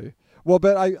 exactly. Well,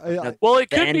 but Well, it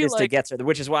The could end be is to like get her,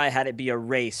 which is why I had it be a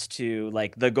race to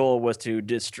like the goal was to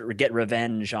get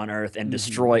revenge on Earth and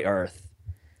destroy Earth.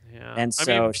 yeah. And I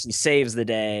so mean, she saves the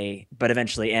day, but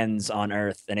eventually ends on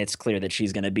Earth, and it's clear that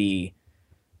she's going to be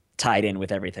tied in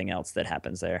with everything else that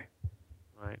happens there.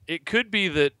 right. It could be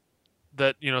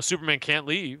that Superman can't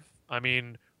leave. I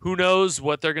mean, who knows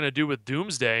what they're gonna do with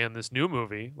Doomsday in this new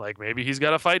movie? Like maybe he's got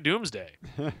to fight Doomsday.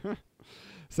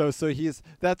 so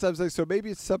that's what I'm saying. So maybe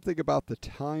it's something about the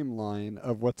timeline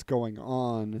of what's going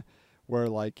on, where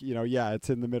like it's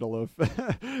in the middle of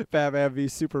Batman v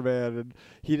Superman, and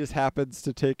he just happens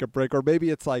to take a break, or maybe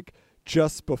it's like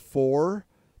just before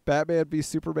Batman v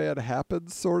Superman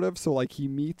happens, sort of. So like he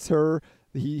meets her.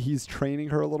 He's training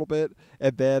her a little bit,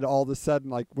 and then all of a sudden,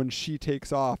 like when she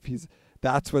takes off,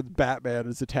 that's when Batman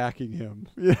is attacking him.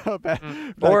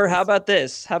 Or how about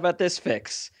this? How about this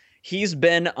fix? He's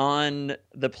been on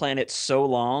the planet so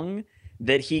long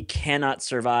that he cannot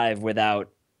survive without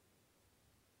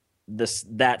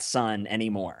that sun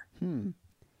anymore.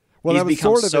 Well, He's that was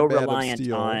become sort of so in Man of reliant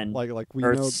Steel. on like we know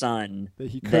Earth's sun that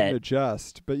he couldn't that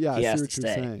adjust. But yeah, he I has see what to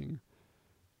you're stay. saying.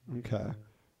 Okay.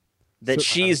 that So-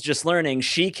 she's just learning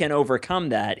she can overcome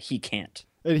that. He can't.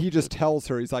 And he just tells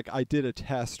her, he's like, I did a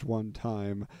test one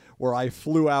time where I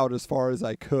flew out as far as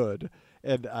I could,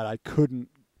 and I couldn't.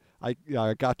 I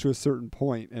got to a certain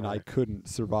point and I couldn't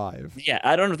survive. Yeah,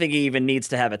 I don't think he even needs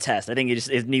to have a test. I think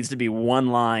it needs to be one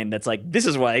line that's like, "This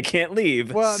is why I can't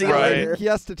leave." Well, See no, you Right. later. he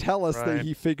has to tell us Right. that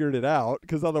he figured it out,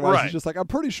 because otherwise Right. he's just like, I'm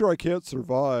pretty sure I can't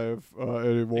survive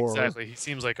anymore. Exactly. He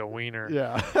seems like a wiener.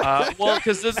 Yeah. Well,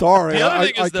 because Sorry, the other I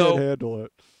thing is can't though, handle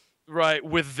it. right,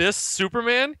 with this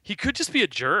Superman, he could just be a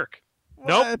jerk.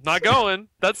 Nope, What? not going.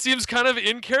 That seems kind of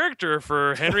in character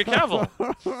for Henry Cavill.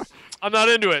 I'm not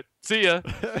into it. See ya.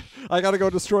 I gotta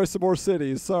go destroy some more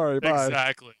cities. Sorry, bye.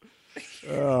 Exactly.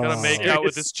 Oh. Gotta make out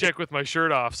with this chick with my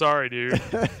shirt off. Sorry, dude.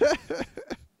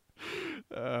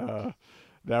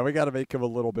 Now we gotta make him a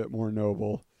little bit more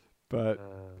noble. But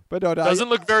no, doesn't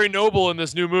look very noble in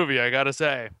this new movie, I gotta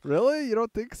say. Really? You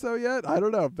don't think so yet? I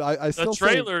don't know. I The still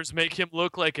trailers make him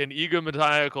look like an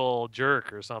egomaniacal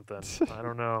jerk or something. I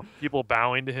don't know. People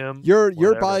bowing to him. You're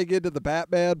whatever. buying into the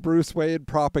Batman Bruce Wayne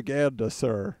propaganda,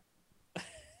 sir.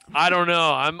 I don't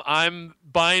know. I'm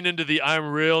buying into the I'm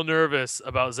real nervous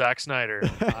about Zack Snyder.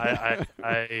 I.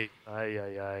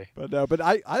 But no, but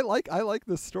I like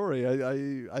this story.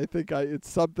 I think it's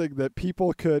something that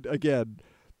people could again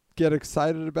get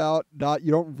excited about.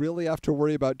 You don't really have to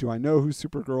worry about, do I know who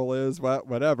Supergirl is?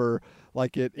 Whatever.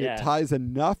 Like it ties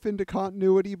enough into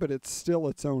continuity, but it's still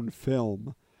its own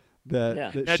film that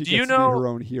Now, she gets to be her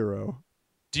own hero.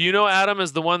 Do you know Adam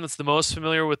is the one that's the most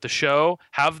familiar with the show?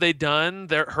 Have they done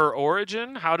her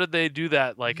origin? How did they do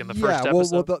that? Like in the first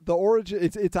episode? Well, the origin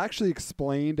it's actually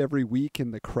explained every week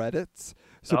in the credits.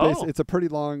 So basically, it's a pretty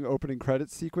long opening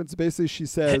credits sequence. Basically, she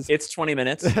says it's 20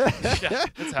 minutes. They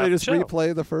just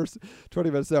replay the first 20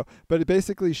 minutes. No, but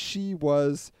basically, she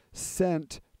was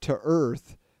sent to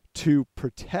Earth to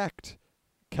protect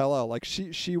Kal-El. Like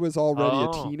she was already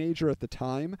a teenager at the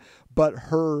time, but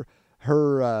her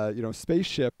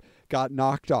spaceship got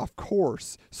knocked off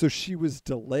course, so she was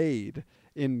delayed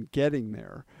in getting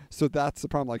there. So that's the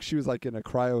problem. Like she was like in a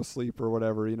cryo sleep or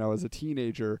whatever, as a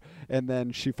teenager, and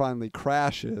then she finally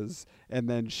crashes, and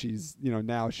then she's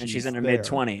now she's in her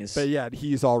mid-20s. But yeah,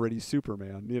 he's already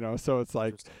Superman. So it's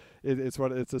like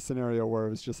it's a scenario where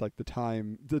it was just like the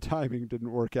timing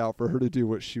didn't work out for her to do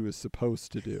what she was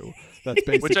supposed to do. That's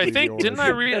basically which I think the didn't I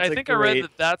read? I think I read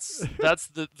that's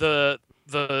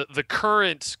the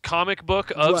current comic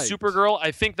book of Supergirl.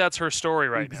 I think that's her story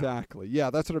now. Exactly. Yeah,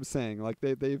 that's what I'm saying. Like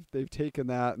they've taken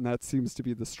that, and that seems to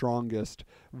be the strongest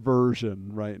version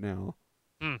right now.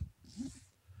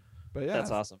 But yeah,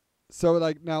 that's awesome. So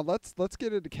like now let's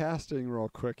get into casting real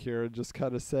quick here and just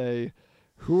kind of say,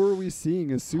 who are we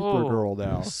seeing as Supergirl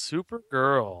now?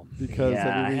 Supergirl. Because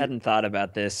I hadn't thought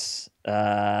about this.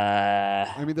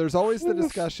 I mean, there's always the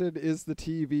discussion: is the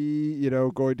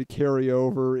TV, going to carry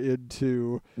over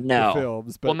into the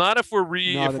films? But not if we're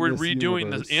redoing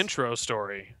universe. The intro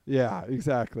story. Yeah,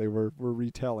 exactly. We're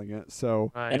retelling it.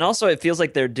 So and also, it feels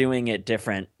like they're doing it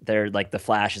different. They're like the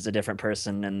Flash is a different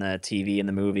person in the TV and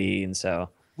the movie, and so.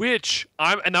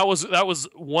 That was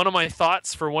one of my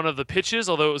thoughts for one of the pitches,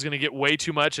 although it was going to get way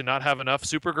too much and not have enough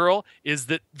Supergirl, is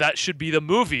that should be the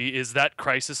movie, is that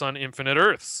Crisis on Infinite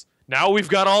Earths. Now we've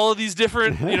got all of these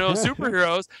different,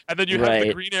 superheroes, and then you have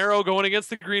the Green Arrow going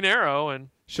against the Green Arrow, and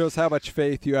shows how much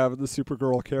faith you have in the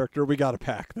Supergirl character. We got to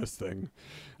pack this thing.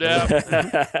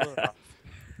 Yeah.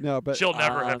 No, but she'll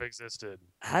never have existed.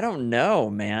 I don't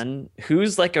know, man.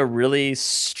 Who's like a really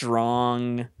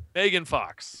strong Megan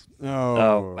Fox.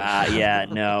 Oh. Yeah,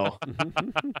 no.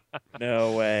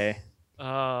 No way.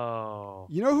 Oh.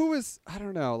 You know who was, I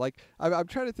don't know, like, I'm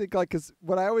trying to think, like, because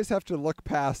what I always have to look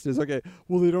past is, okay,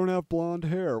 well, they don't have blonde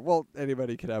hair. Well,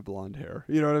 anybody could have blonde hair.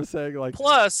 You know what I'm saying? Like,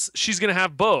 plus, she's going to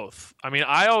have both. I mean,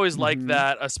 I always like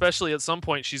that, especially at some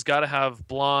point, she's got to have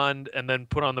blonde and then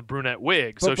put on the brunette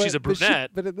wig. So if she's a brunette.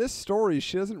 But in this story,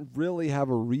 she doesn't really have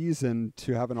a reason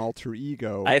to have an alter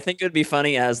ego. I think it would be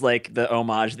funny as, like, the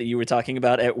homage that you were talking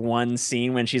about at one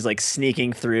scene when she's, like,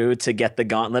 sneaking through to get the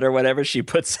gauntlet or whatever. She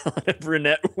puts on a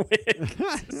brunette wig.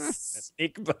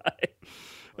 Sneak by.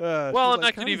 Well, and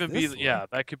that could even be,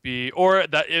 that could be, or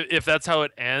that if that's how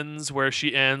it ends, where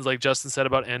she ends, like Justin said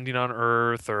about ending on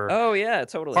Earth, or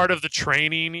totally part of the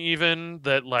training, even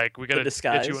that like we gotta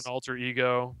get you an alter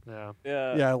ego.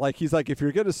 Yeah. Like he's like, if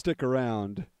you're gonna stick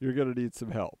around, you're gonna need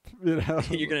some help. You're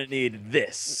gonna need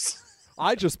this.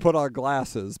 I just put on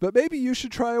glasses, but maybe you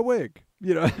should try a wig.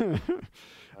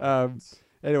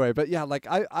 Anyway, but yeah, like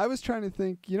I was trying to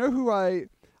think, who I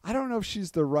don't know if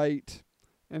she's the right,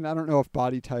 and I don't know if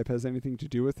body type has anything to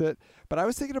do with it, but I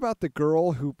was thinking about the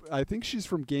girl who, I think she's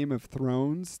from Game of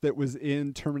Thrones, that was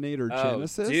in Terminator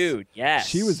Genesis. Dude, yes.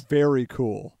 She was very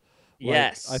cool.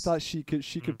 Yes. I thought she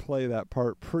could play that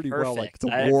part pretty well, like the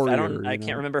warrior. I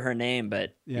can't remember her name,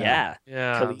 but yeah.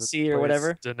 Khaleesi or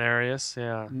whatever. Daenerys,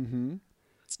 yeah. Mm-hmm.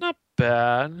 It's not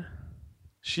bad.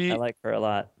 I like her a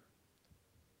lot.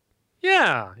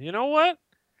 Yeah, you know what?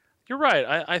 You're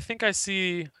right. I think I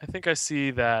see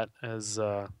that as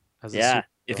a Supergirl.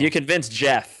 If you convince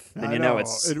Jeff, then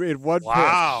it's in one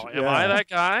wow. pitch. Am I that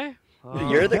guy? Oh.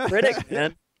 You're the critic,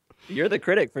 man. You're the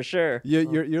critic for sure.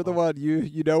 You're the one.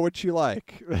 You know what you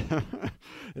like.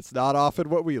 It's not often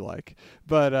what we like,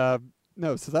 but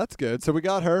no. So that's good. So we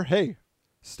got her. Hey,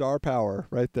 star power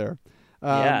right there.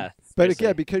 But But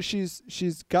again, Seriously. because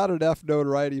she's got enough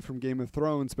notoriety from Game of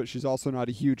Thrones, but she's also not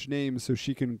a huge name, so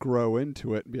she can grow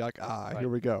into it and be like, Right. here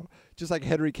we go. Just like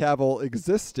Henry Cavill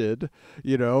existed,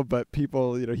 but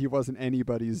people, he wasn't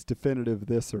anybody's definitive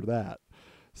this or that.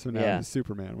 So now Yeah. he's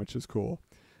Superman, which is cool.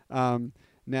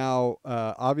 Now,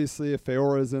 obviously, if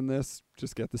Feora's in this,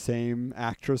 just get the same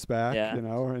actress back, Yeah.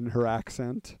 and her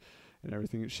accent and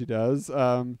everything that she does.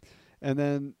 And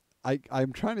then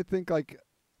I'm trying to think, like,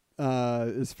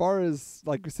 as far as,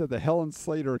 like we said, the Helen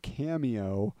Slater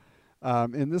cameo,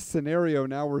 in this scenario,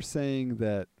 now we're saying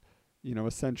that,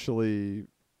 essentially,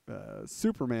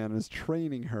 Superman is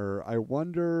training her. I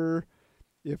wonder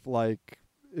if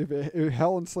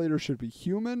Helen Slater should be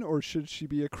human or should she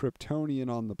be a Kryptonian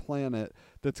on the planet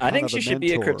that's I kind think of she a should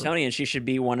be a mentor? Kryptonian. She should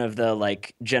be one of the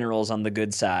like generals on the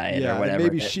good side Yeah, or and whatever.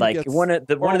 maybe that- she like gets- one of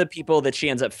the people that she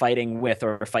ends up fighting with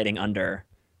or fighting under.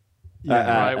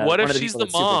 Yeah. Right. What one if of the she's people the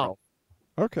that's mom? Supergirl.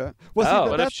 Okay. Well, see, Oh. but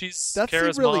What that, if she's that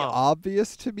Kara's seemed really mom?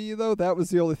 obvious to me, though. That was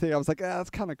the only thing I was like, that's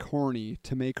kind of corny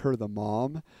to make her the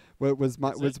mom. What was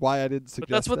why I didn't suggest.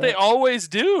 But that's what that. they always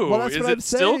do. Well, that's Is what it I'm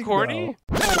still saying, corny?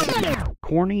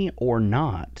 Corny or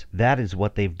not, that is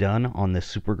what they've done on the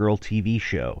Supergirl TV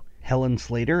show. Helen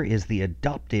Slater is the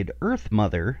adopted Earth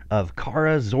mother of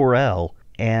Kara Zor-El,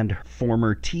 and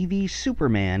former TV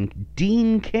Superman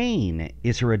Dean Cain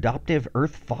is her adoptive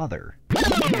Earth father.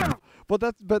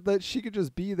 Well, but she could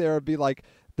just be there and be like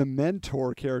the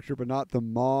mentor character, but not the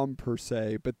mom per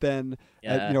se. But then,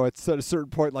 at a certain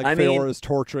point, like Feora is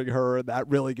torturing her, and that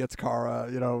really gets Kara.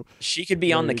 She could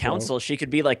be on There the you go. council. She could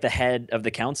be like the head of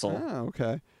the council. Oh,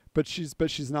 okay. But she's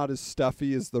not as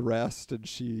stuffy as the rest, and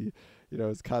she,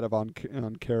 is kind of on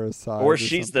Kara's side. Or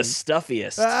she's the something.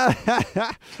 stuffiest.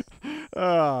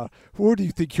 Who do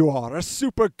you think you are, a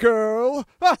Supergirl?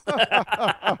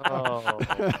 Oh,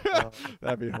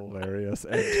 That'd be hilarious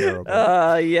and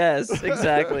terrible. Yes,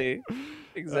 exactly.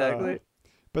 Exactly.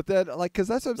 But then, because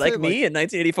that's what I'm like saying. me in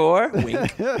 1984.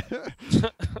 Wink.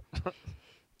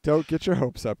 Don't get your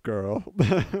hopes up, girl.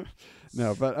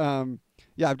 No, but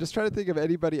yeah, I'm just trying to think of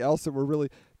anybody else that we're really,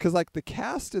 because like the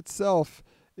cast itself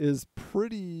is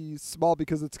pretty small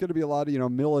because it's going to be a lot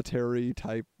of military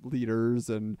type leaders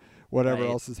and whatever Right.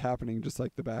 else is happening, just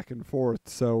like the back and forth.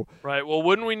 So right. Well,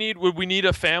 would we need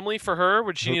a family for her?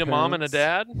 Would she Her need a mom and a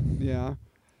dad? yeah,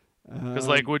 Because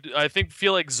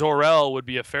feel like Zor-El would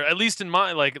be a fair, at least in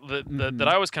my Mhm. that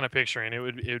I was kind of picturing.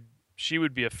 He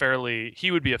would be a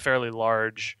fairly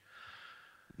large.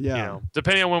 yeah,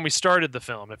 Depending on when we started the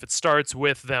film, if it starts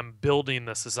with them building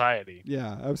the society.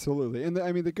 yeah, absolutely. And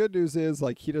the good news is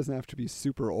like he doesn't have to be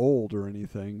super old or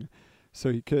anything, so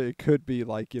it could be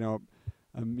like a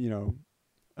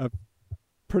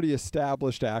pretty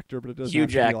established actor, but it doesn't Hugh have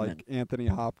to Jackman. be like Anthony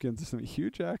Hopkins or something. Hugh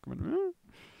Jackman.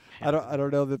 I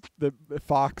don't know that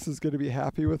Fox is going to be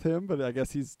happy with him, but I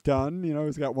guess he's done.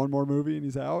 He's got one more movie and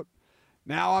he's out.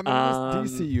 Now I'm in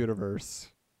this DC universe.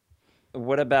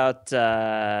 What about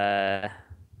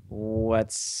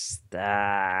what's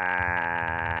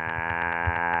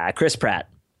that? Chris Pratt.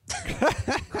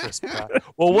 Chris Pratt.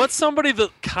 Well, what's somebody that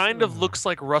kind of looks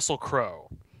like Russell Crowe?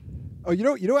 Oh, you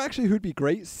know actually who'd be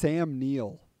great? Sam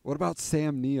Neill. What about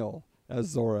Sam Neill as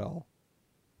Zor-El?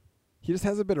 He just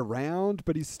hasn't been around,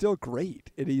 but he's still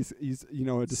great, and he's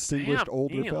a distinguished Sam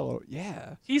older Neill. fellow.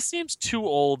 Yeah, He seems too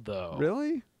old though.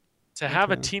 really? To have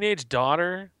a Okay. teenage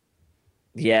daughter.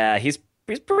 Yeah, he's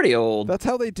pretty old. That's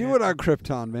how they do it on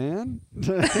Krypton, man.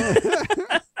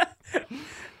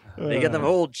 They get them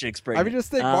old chicks I pregnant. mean,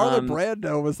 just think, Marlon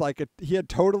Brando was like he had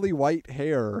totally white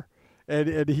hair,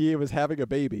 and he was having a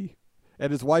baby,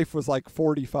 and his wife was like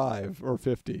 45 or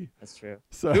 50. That's true.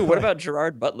 So, Ooh, what about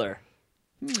Gerard Butler?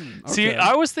 See, okay.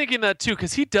 I was thinking that too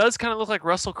because he does kind of look like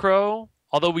Russell Crowe.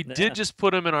 Although we Yeah. did just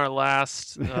put him in our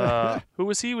last. Who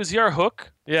was he? Was he our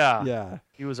Hook? Yeah, yeah.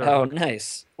 he was our Oh, Hook.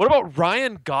 nice. What about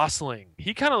Ryan Gosling?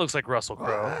 He kind of looks like Russell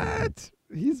Crowe, What?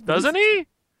 doesn't he?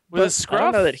 With his I scruff.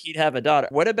 don't know that he'd have a daughter.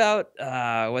 What about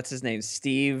what's his name?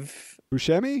 Steve?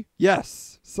 Buscemi?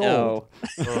 Yes. Sold.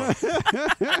 No.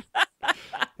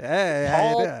 Hey, how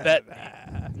Paul you doing?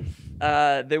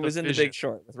 Bettany. There was in The Vision. Big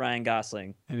Short with Ryan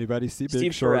Gosling. Anybody see Big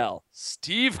Steve Short? Carell.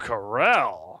 Steve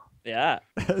Carell. Yeah.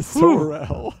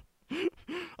 Sorrel.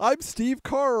 I'm Steve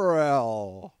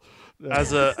Carell.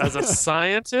 As a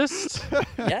scientist.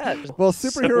 Yeah. Well,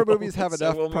 superhero So- movies have so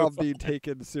enough we'll move problem on. being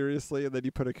taken seriously, and then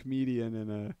you put a comedian in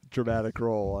a dramatic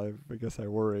role. I guess I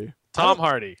worry. Tom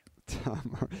Hardy.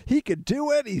 He could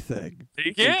do anything.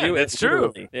 He can can. do it, It's true.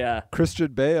 literally. Yeah.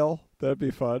 Christian Bale. That'd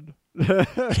be fun.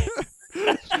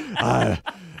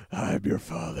 I'm your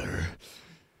father.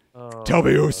 Oh, Tell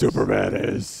me who gross. Superman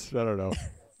is. I don't know.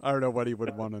 I don't know what he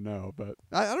would want to know, but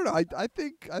I don't know. I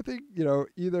think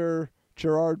either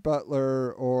Gerard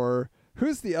Butler or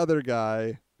who's the other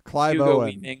guy, Clive Hugo Owen,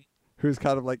 Weaving. who's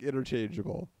kind of like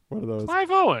interchangeable. One of those. Clive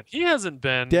Owen. He hasn't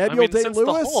been. Daniel since the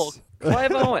Hulk. Day-Lewis.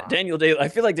 Clive Owen, Daniel Day. I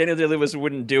feel like Daniel Day-Lewis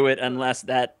wouldn't do it unless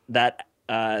that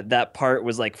part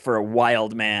was like for a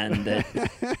wild man that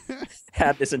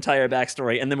had this entire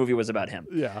backstory, and the movie was about him.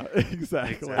 Yeah,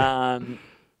 exactly.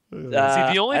 See,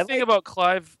 the only thing about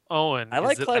Clive Owen I is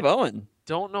like that Clive Owen.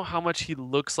 don't know how much he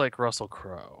looks like Russell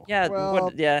Crowe. Yeah, Well,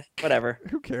 whatever.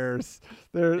 Who cares?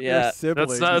 They're Yeah.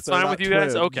 siblings. That's they're fine not with you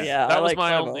guys. twins. Okay, Yeah, that I was like my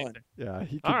Clive only Owen. thing. Yeah,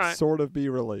 he All could right. sort of be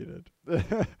related.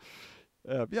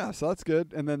 Yeah, so that's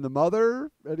good. And then the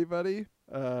mother, anybody?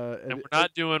 And we're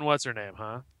not doing what's her name,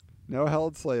 huh? No,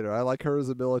 Helen Slater. I like her as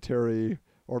a military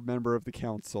or member of the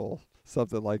council,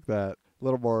 something like that. A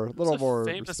little more Who's a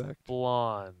famous respect.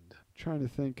 blonde. Trying to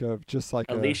think of just like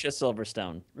Alicia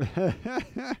Silverstone.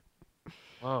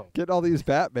 Whoa. Get all these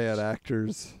Batman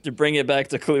actors. To bring it back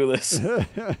to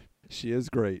Clueless. She is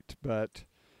great, but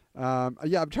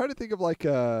yeah, I'm trying to think of like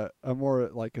a more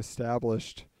like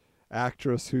established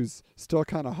actress who's still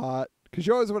kind of hot, because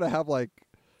you always want to have like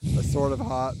a sort of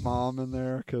hot mom in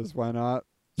there, because why not?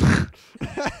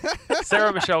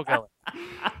 Sarah Michelle Gellar.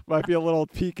 Might be a little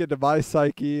peek into my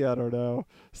psyche. I don't know.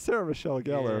 Sarah Michelle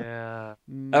Gellar. Yeah.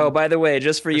 Oh, by the way,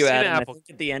 just for you, Christina Adam, I Applegate. think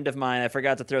at the end of mine, I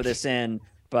forgot to throw this in,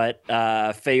 but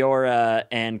Feora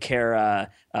and Kara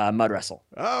mud wrestle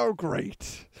Oh,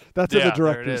 great. That's in Yeah, the there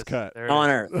it director's is. cut. There it on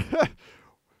is. Earth.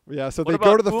 Yeah, so What they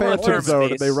go about to the Uma Phantom Thurman? Zone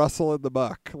and they Space. wrestle in the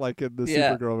muck, like in the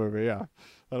Yeah. Supergirl movie. Yeah,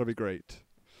 that'll be great.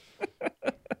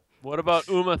 What about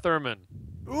Uma Thurman?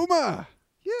 Uma!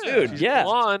 Yeah. Dude, She's yeah.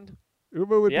 blonde.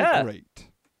 Uma would Yeah. be great.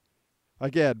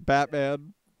 Again,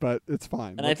 Batman, but it's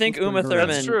fine. And I think Uma bring her in.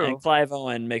 That's Thurman true. and Clive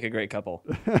Owen make a great couple.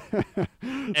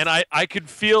 And I could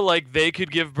feel like they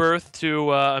could give birth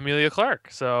to Amelia Clark.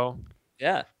 So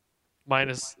Yeah.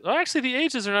 actually, the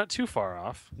ages are not too far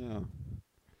off. Yeah.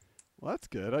 Well, that's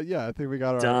good. Yeah, I think we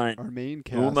got Done. our main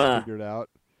cast Uma. figured out.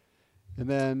 And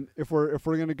then if we're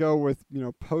gonna go with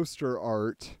poster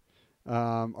art,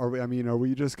 are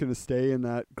we just gonna stay in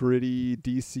that gritty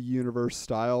DC Universe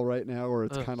style right now, or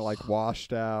it's Ugh. kind of like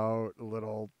washed out, a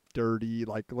little dirty,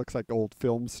 like it looks like old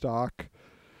film stock,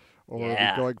 or are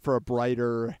Yeah. we going for a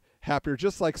brighter, happier?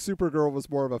 Just like Supergirl was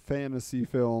more of a fantasy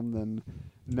film than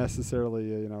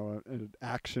necessarily an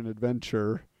action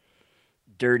adventure.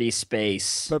 Dirty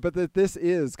space. But this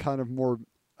is kind of more,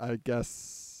 I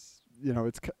guess, I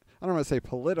don't want to say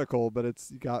political, but it's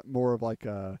got more of like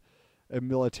a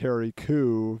military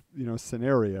coup,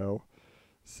 scenario.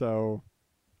 So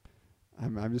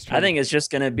I'm just trying. I think it's just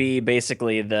going to be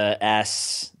basically the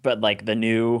S, but like the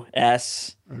new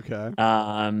S. Okay,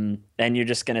 And you're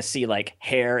just going to see like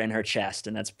hair in her chest,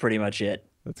 and that's pretty much it.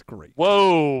 that's great.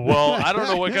 Whoa. Well, I don't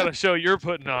know what kind of show you're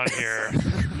putting on here.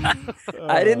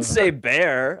 I didn't say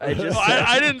bear. I just Well,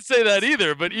 I didn't say that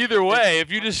either. But either way,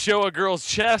 if you just show a girl's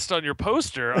chest on your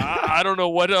poster, I don't know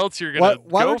what else you're gonna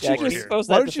Why go don't for you can you just here. post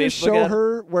why that don't to you just Facebook, show Adam?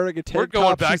 her wearing a tank We're going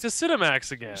top? back to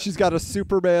Cinemax again. She's got a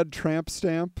Superman tramp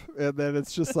stamp, and then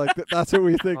it's just like that's what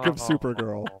we think of Oh.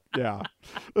 Supergirl. Yeah,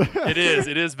 It is.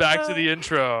 It is back to the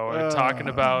intro and talking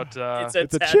about. It's a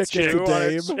it's a chick, tattoo on her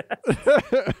it's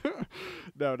a dame.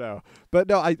 No, but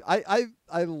no,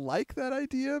 I like that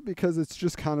idea because it's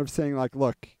just kind of saying like,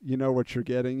 look, you know what you're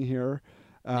getting here.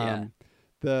 Yeah.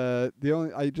 The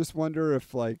only I just wonder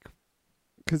if like,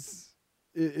 because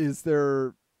is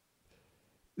there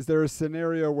a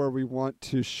scenario where we want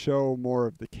to show more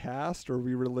of the cast, or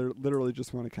we literally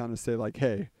just want to kind of say like,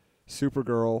 hey,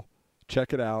 Supergirl,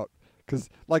 check it out, because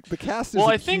like the cast is Well,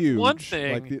 I think huge. one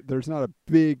thing- like there's not a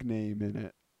big name in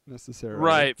it necessarily.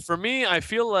 Right. For me, I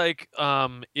feel like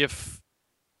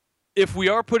if we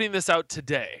are putting this out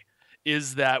today,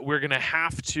 is that we're gonna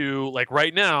have to, like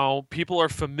right now, people are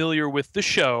familiar with the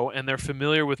show and they're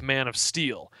familiar with Man of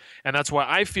Steel, and that's why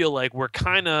I feel like we're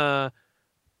kind of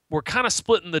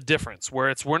splitting the difference,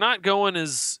 where we're not going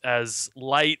as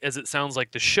light as it sounds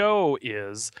like the show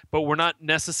is, but we're not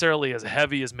necessarily as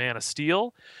heavy as Man of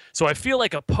Steel. So I feel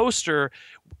like a poster,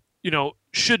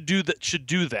 should do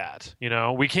that.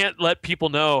 We can't let people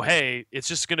know, hey, it's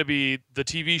just going to be the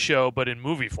TV show, but in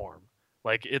movie form.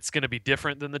 Like it's going to be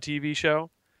different than the TV show.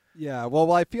 Yeah.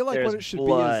 Well, I feel like There's what it should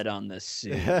blood on the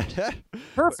suit. be is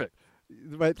Perfect.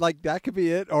 But like that could be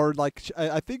it, or like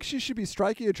I think she should be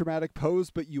striking a dramatic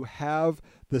pose, but you have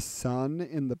the sun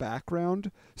in the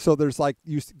background, so there's like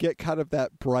get kind of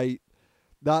that bright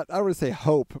not, I would say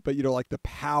hope, but like the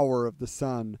power of the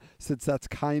sun, since that's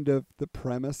kind of the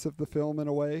premise of the film in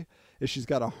a way, is she's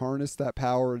got to harness that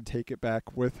power and take it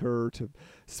back with her to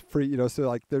free, so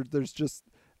like there's just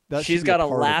that. She's got a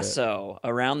lasso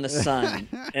around the sun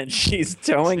and she's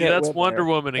towing it. That's with Wonder her.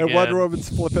 Woman again. And Wonder Woman's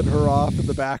flipping her off in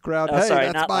the background. Oh, hey, sorry,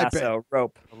 that's not my lasso,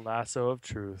 rope. The lasso of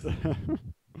truth.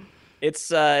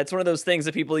 It's one of those things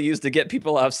that people use to get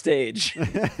people off stage.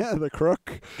 The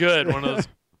crook. Good, one of those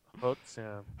hooks.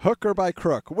 Yeah. Hook or by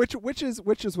crook? Which is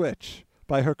which?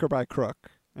 By hook or by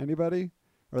crook? Anybody?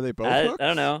 Are they both I hooks?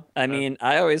 don't know. I mean,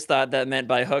 I always thought that meant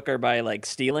by hook or by like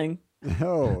stealing.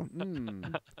 Oh.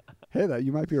 Hey, that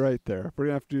you might be right there. We're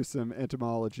gonna have to do some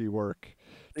etymology work.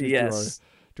 Yes.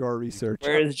 Do our research.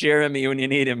 Where is Jeremy when you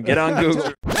need him? Get on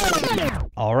Google.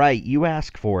 All right, you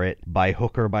ask for it. By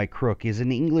hook or by crook is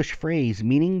an English phrase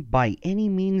meaning by any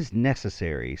means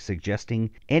necessary, suggesting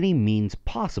any means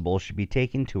possible should be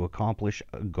taken to accomplish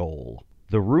a goal.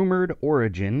 The rumored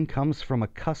origin comes from a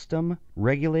custom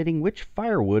regulating which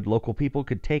firewood local people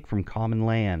could take from common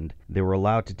land. They were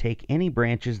allowed to take any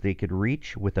branches they could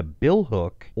reach with a bill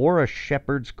hook or a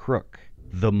shepherd's crook.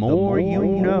 The more you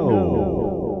know.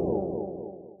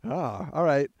 Ah, all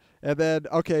right. And then,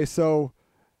 okay, so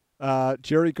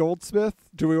Jerry Goldsmith,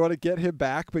 do we want to get him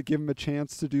back but give him a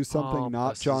chance to do something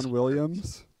not John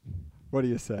Williams? What do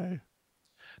you say?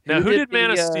 Now, who did the,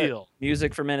 Man of Steel?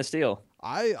 Music for Man of Steel.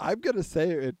 I'm gonna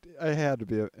say it had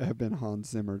to have been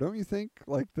Hans Zimmer, don't you think?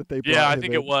 Like that they brought Yeah, I him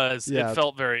think in. it was. Yeah, it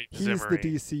felt very he's Zimmery.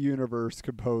 the DC Universe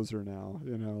composer now.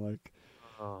 Like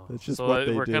that's just so what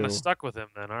they we're do. kind of stuck with him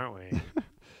then, aren't we?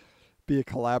 Be a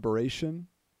collaboration,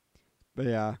 but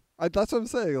yeah, that's what I'm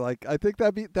saying. Like I think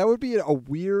that would be a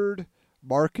weird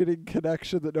marketing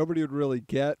connection that nobody would really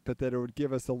get, but that it would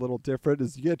give us a little different.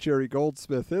 Is you get Jerry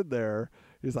Goldsmith in there,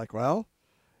 he's like, well.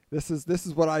 This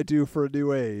is what I do for a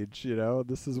new age,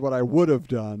 This is what I would have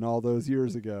done all those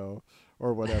years ago,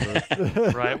 or whatever.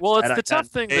 Right. Well, it's the tough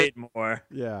thing that more.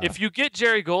 Yeah. If you get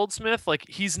Jerry Goldsmith, like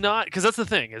he's not, because that's the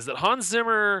thing is that Hans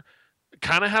Zimmer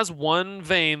kind of has one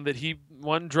drum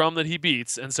that he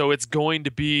beats, and so it's going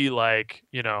to be like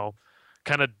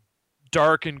kind of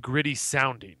dark and gritty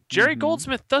sounding. Jerry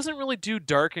Goldsmith doesn't really do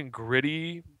dark and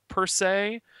gritty per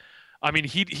se. I mean,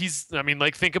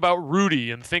 think about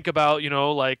Rudy and think about,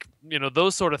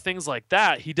 those sort of things like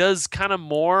that. He does kind of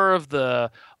more of the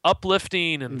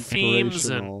uplifting and themes,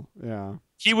 and yeah.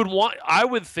 I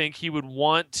would think he would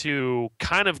want to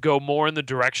kind of go more in the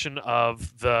direction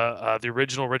of the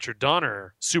original Richard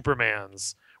Donner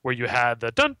Supermans, where you had the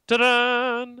dun dun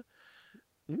dun.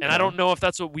 Okay. And I don't know if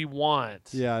that's what we want.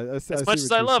 Yeah, as much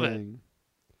as I love it.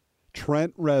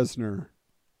 Trent Reznor,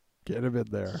 get him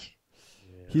in there.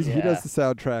 He does the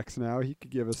soundtracks now. He could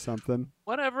give us something.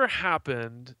 Whatever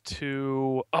happened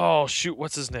to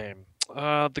what's his name?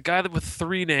 The guy with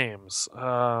 3 names.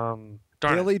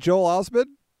 Haley Joel Osment?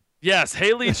 Yes,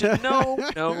 Haley. No.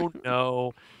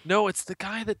 It's the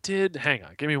guy that did. Hang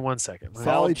on, give me 1 second.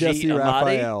 Paul Jesse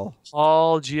Raphael.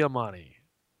 Paul Giamatti.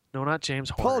 No, not James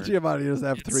Horner. Paul Giamatti doesn't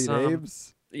have 3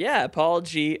 names. Yeah, Paul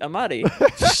G. Amati.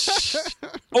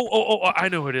 I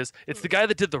know who it is. It's the guy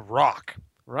that did The Rock.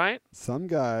 Right? Some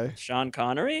guy. Sean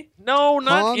Connery? No,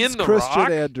 not Hans in The Christian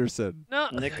Rock. Anderson. No,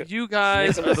 you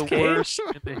guys Nicolas are the Cage? worst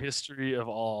in the history of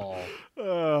all.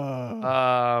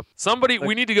 Somebody,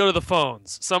 we need to go to the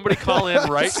phones. Somebody call in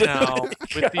right now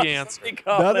with the answer.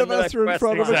 None of us are in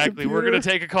front of a Exactly. We're going to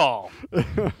take a call.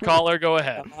 Caller, go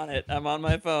ahead. I'm on it. I'm on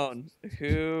my phone.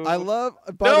 Who? I love.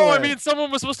 By the way, I mean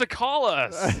someone was supposed to call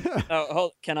us.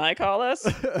 Can I call us?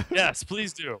 Yes,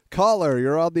 please do. Caller,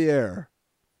 you're on the air.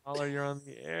 Caller, you're on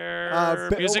the air.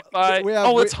 Music we by.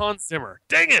 have- It's Hans Zimmer.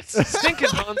 Dang it! Stinking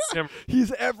Hans Zimmer.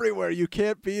 He's everywhere. You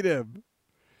can't beat him.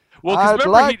 Well, 'cause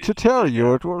remember to tell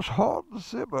you it was Hans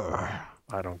Zimmer.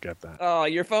 I don't get that. Oh,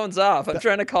 your phone's off. I'm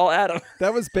trying to call Adam.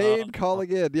 That was Bane calling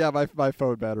in. Yeah, my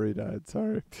phone battery died.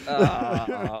 Sorry.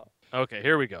 Okay,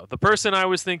 here we go. The person I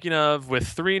was thinking of with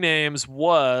 3 names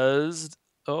was.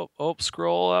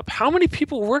 Scroll up. How many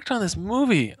people worked on this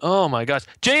movie? Oh my gosh,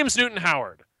 James Newton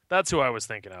Howard. That's who I was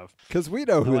thinking of. Because we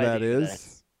know who that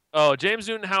is. Oh, James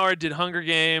Newton Howard did Hunger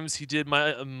Games. He did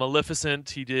Maleficent.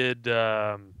 He did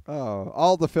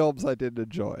all the films I did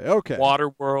enjoy. Okay.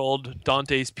 Waterworld,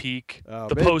 Dante's Peak,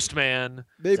 The Postman.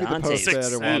 Maybe Dante's The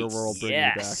Postman and Peak. Waterworld bring you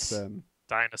back then.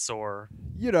 Dinosaur.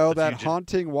 That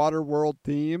haunting Waterworld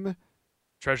theme.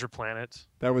 Treasure Planet.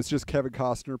 That was just Kevin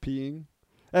Costner peeing.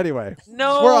 Anyway, we're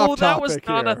No, off that was topic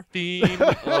not here. a theme.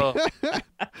 Ugh.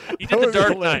 He That did the would be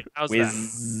Dark hilarious. Knight. How's that?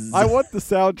 Whiz. I want the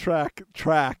soundtrack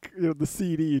track, the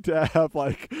CD to have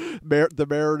like the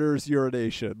Mariner's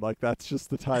urination. Like that's just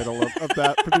the title of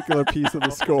that particular piece of the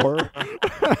score.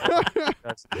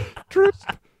 That's- Trip,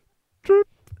 trip,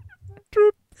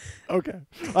 trip. Okay,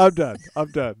 I'm done.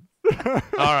 All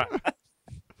right.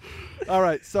 All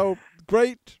right. So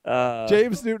great, Uh,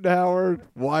 James Newton Howard.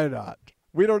 Why not?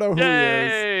 We don't know who he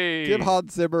is. Yay! Give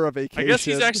Hans Zimmer a vacation. I guess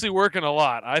he's actually working a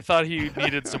lot. I thought he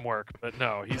needed some work, but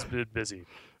no, he's been busy.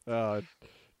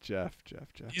 Jeff.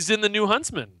 He's in the new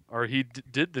Huntsman, or he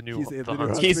did the new. He's in the new Huntsman.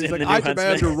 Huntsman. He's He's in like, the new I demand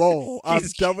Huntsman. your role. I'm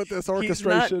He's- done with this He's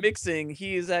orchestration. not mixing.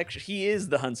 He is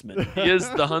the huntsman. He is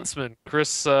the Huntsman.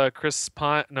 Chris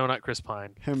Pine. No, not Chris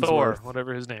Pine. Hemsworth. Thor,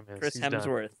 whatever his name is. Chris He's done.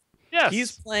 Hemsworth. Yes.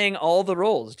 He's playing all the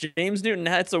roles. James Newton.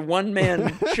 It's a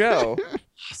one-man show.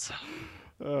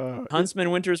 Huntsman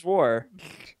Winter's War.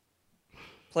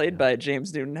 Played by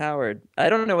James Newton Howard. I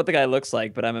don't know what the guy looks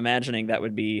like, but I'm imagining that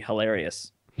would be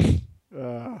hilarious.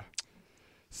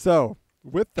 So,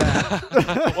 with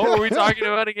that, What were we talking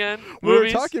about again? we were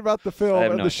Movies? talking about the I film,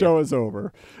 have and no the idea. show is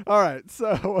over. All right,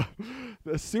 so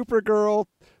the Supergirl.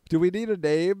 Do we need a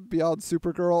name beyond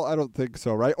Supergirl? I don't think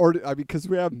so, right? Or because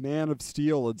we have Man of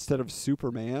Steel instead of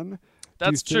Superman.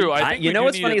 That's Do you true. think- I think You we know do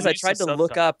what's need funny at is I least a tried to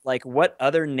look subtitle. up like what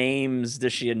other names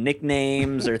does she have,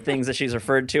 nicknames or things that she's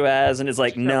referred to as, and it's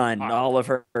like She's got none. five. All of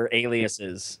her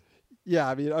aliases. Yeah,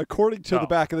 I mean, according to the No.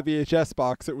 back of the VHS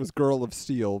box, it was Girl of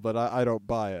Steel, but I don't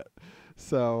buy it.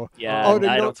 So, Yeah, Oh, no,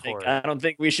 I you don't don't- think I don't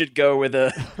think we should go with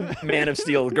a Man of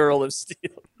Steel, Girl of Steel.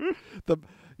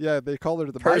 they call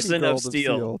her the Person Mighty Girl of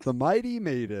Steel. the Mighty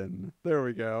Maiden. There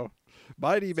we go.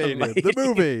 Mighty Maiden, Mighty the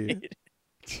movie.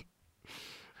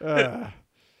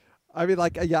 I mean,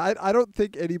 like, yeah, I don't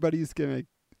think anybody's gonna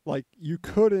like. You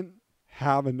couldn't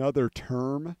have another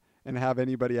term and have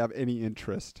anybody have any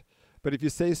interest. But if you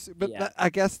say, Yeah. I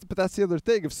guess, but that's the other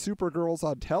thing. If Supergirl's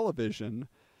on television,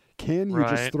 can you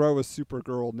just Right. throw a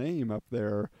Supergirl name up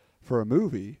there for a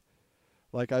movie?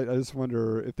 Like, I just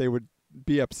wonder if they would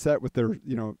be upset with their,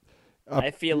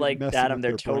 I feel like messing Adam, with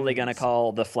they're their totally gonna brains.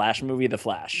 call the Flash movie the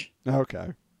Flash.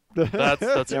 Okay. That's a You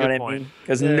know good what I point. mean?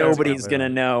 Because Yeah, nobody's definitely. gonna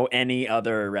know any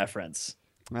other reference.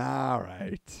 All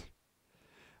right.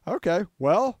 Okay.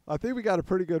 Well, I think we got a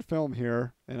pretty good film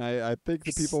here, and I think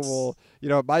the people will.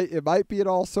 It might be an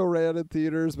also ran in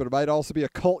theaters, but it might also be a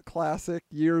cult classic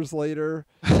years later.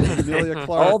 Emilia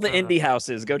Clarke. All the indie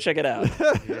houses, go check it out.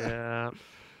 Yeah.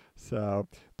 So,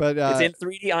 but It's in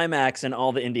 3D IMAX and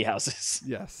all the indie houses.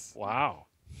 yes. Wow.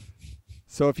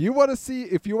 So if you want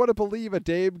to believe a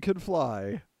dame can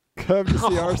fly, come to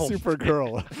see our Oh,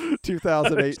 Supergirl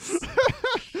 2008.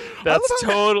 That's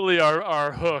totally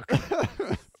our hook.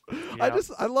 Yeah.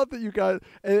 I love that you guys,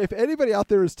 and if anybody out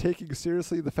there is taking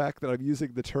seriously the fact that I'm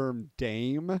using the term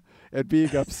dame and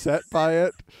being upset by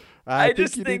it, I think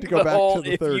just you think need to go the back whole, to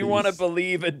the if 30s. you want to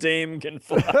believe a dame can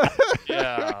fly,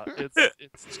 Yeah. It's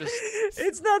just.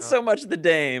 it's not so much the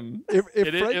dame. If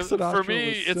It is- Frank for Sinatra me,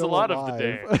 was it's a still lot of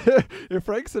the alive, if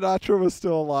Frank Sinatra was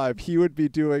still alive, he would be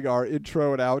doing our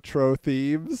intro and outro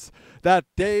themes. That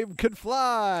dame can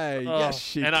fly. Yes,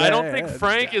 she and can. I don't think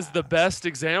Frank is the best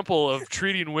example of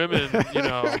treating women,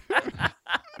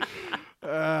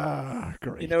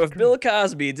 Great. You know, if Bill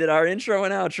Cosby did our intro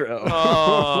and outro,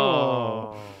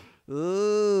 Oh.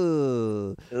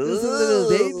 Ooh, it's a little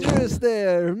dangerous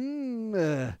there.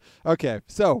 Okay,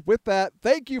 so with that,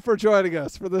 thank you for joining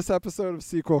us for this episode of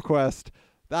Sequel Quest.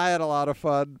 I had a lot of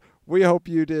fun. We hope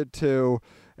you did too.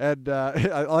 And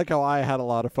I like how I had a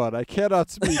lot of fun. I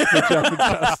cannot speak for Jeff and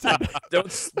Justin.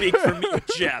 don't speak for me,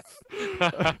 Jeff.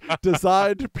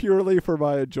 Designed purely for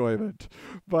my enjoyment.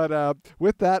 But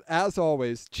with that, as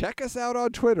always, check us out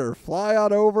on Twitter. Fly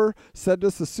on over. Send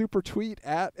us a super tweet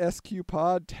at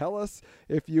SQPod. Tell us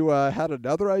if you had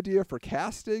another idea for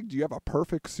casting. Do you have a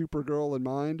perfect Supergirl in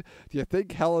mind? Do you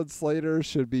think Helen Slater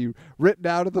should be written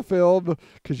out of the film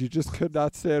because you just could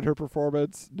not stand her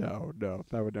performance? No,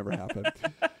 that would never happen.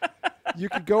 You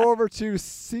can go over to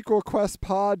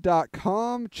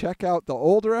sequelquestpod.com, check out the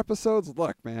older episodes.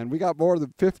 Look, man, we got more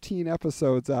than 15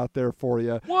 episodes out there for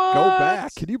you. What? Go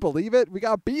back. Can you believe it? We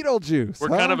got Beetlejuice. We're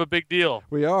huh? kind of a big deal.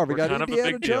 We are. We we're got kind of a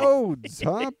Indiana big deal. Jones,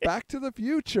 huh? Back to the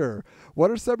Future. What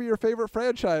are some of your favorite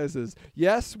franchises?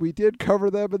 Yes, we did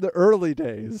cover them in the early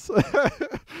days.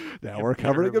 Now In we're the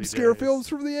covering early obscure days. films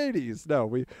from the 80s. No,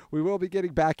 we will be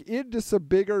getting back into some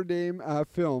bigger name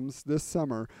films this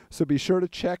summer. So be sure to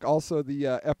check also also the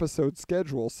episode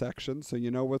schedule section, so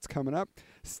you know what's coming up.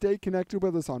 Stay connected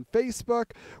with us on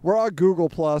Facebook. We're on Google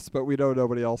Plus, but we know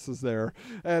nobody else is there.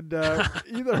 And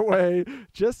either way,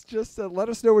 just let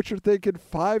us know what you're thinking.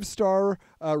 5-star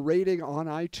rating on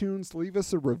iTunes. Leave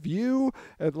us a review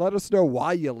and let us know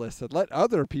why you listen. Let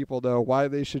other people know why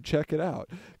they should check it out,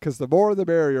 because the more the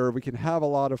merrier. We can have a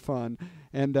lot of fun.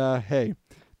 And hey,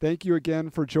 thank you again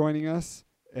for joining us.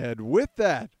 And with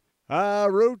that,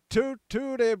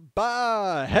 root-toot-tooty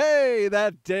bye. Hey,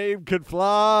 that dame can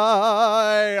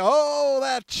fly. Oh,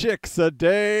 that chick's a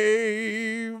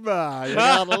dame. You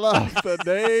gotta love the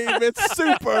name. It's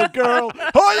Supergirl.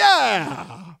 Oh,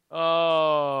 yeah.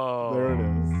 Oh. There it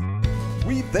is.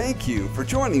 We thank you for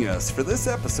joining us for this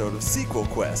episode of Sequel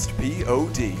Quest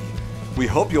POD. We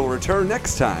hope you'll return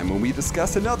next time when we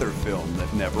discuss another film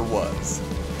that never was.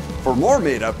 For more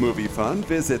made-up movie fun,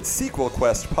 visit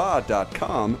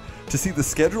sequelquestpod.com to see the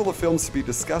schedule of films to be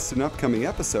discussed in upcoming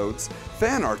episodes,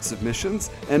 fan art submissions,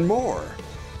 and more.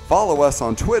 Follow us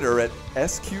on Twitter at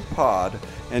SQPod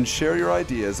and share your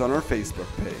ideas on our Facebook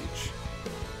page.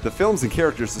 The films and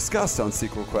characters discussed on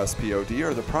Sequel Quest POD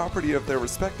are the property of their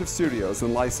respective studios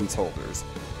and license holders.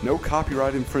 No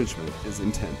copyright infringement is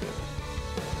intended.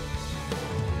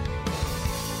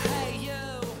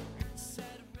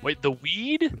 Wait, the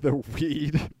weed? The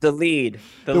weed. The lead.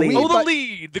 The The lead. weed. Oh, the but-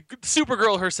 lead, the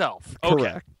Supergirl herself. Okay.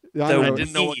 Correct. The I I know.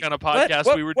 didn't know what kind of What? podcast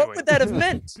What- we were what doing. would that have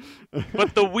meant?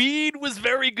 But the weed was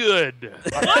very good.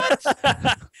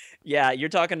 Yeah, you're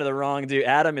talking to the wrong dude.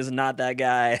 Adam is not that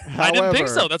guy. I didn't think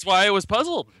However- so. That's why I was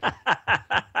puzzled.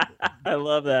 I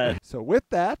love that. So with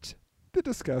that, the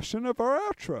discussion of our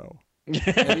outro.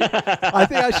 I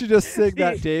think I should just sing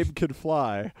that Dame Can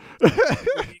Fly.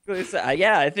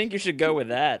 Yeah, I think you should go with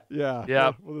that. Yeah.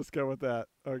 Yeah. We'll just go with that.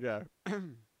 Okay.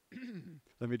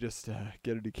 Let me just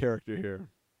get into character here.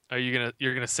 Are you're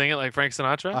gonna sing it like Frank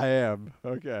Sinatra? I am.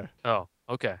 Okay. Oh,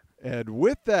 okay. And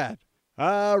with that,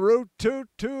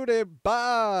 root-toot-tooty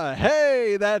bye.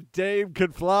 Hey, that dame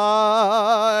can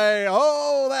fly.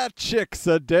 Oh, that chick's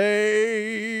a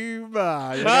dame. You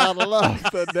gotta love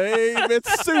the name. It's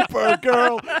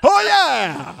Supergirl. Oh,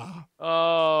 yeah.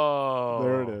 Oh.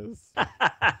 There it is.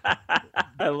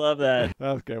 I love that.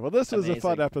 Okay. Well, this was a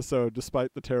fun Amazing. episode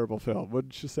despite the terrible film,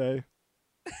 wouldn't you say?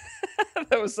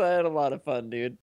 I had a lot of fun, dude.